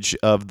message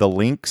of the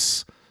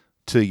links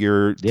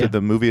to to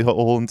the Movie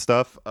Hole and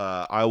stuff,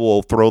 I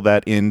will throw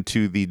that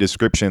into the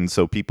description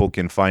so people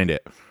can find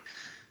it.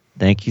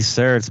 Thank you,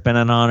 sir. It's been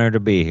an honor to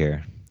be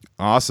here.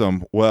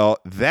 Awesome. Well,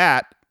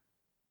 that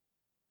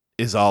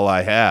is all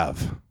I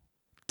have.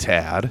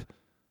 Tad,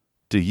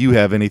 do you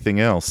have anything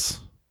else?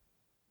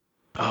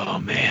 Oh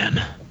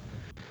man,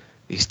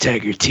 these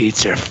tiger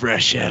teats are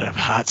fresh out of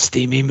hot,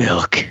 steamy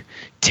milk.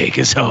 Take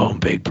us home,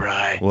 Big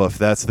Bry. Well, if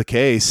that's the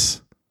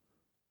case,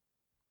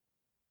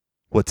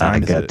 what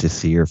time is it? I got to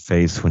see your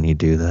face when you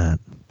do that.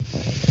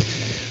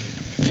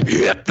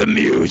 Hit the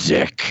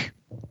music.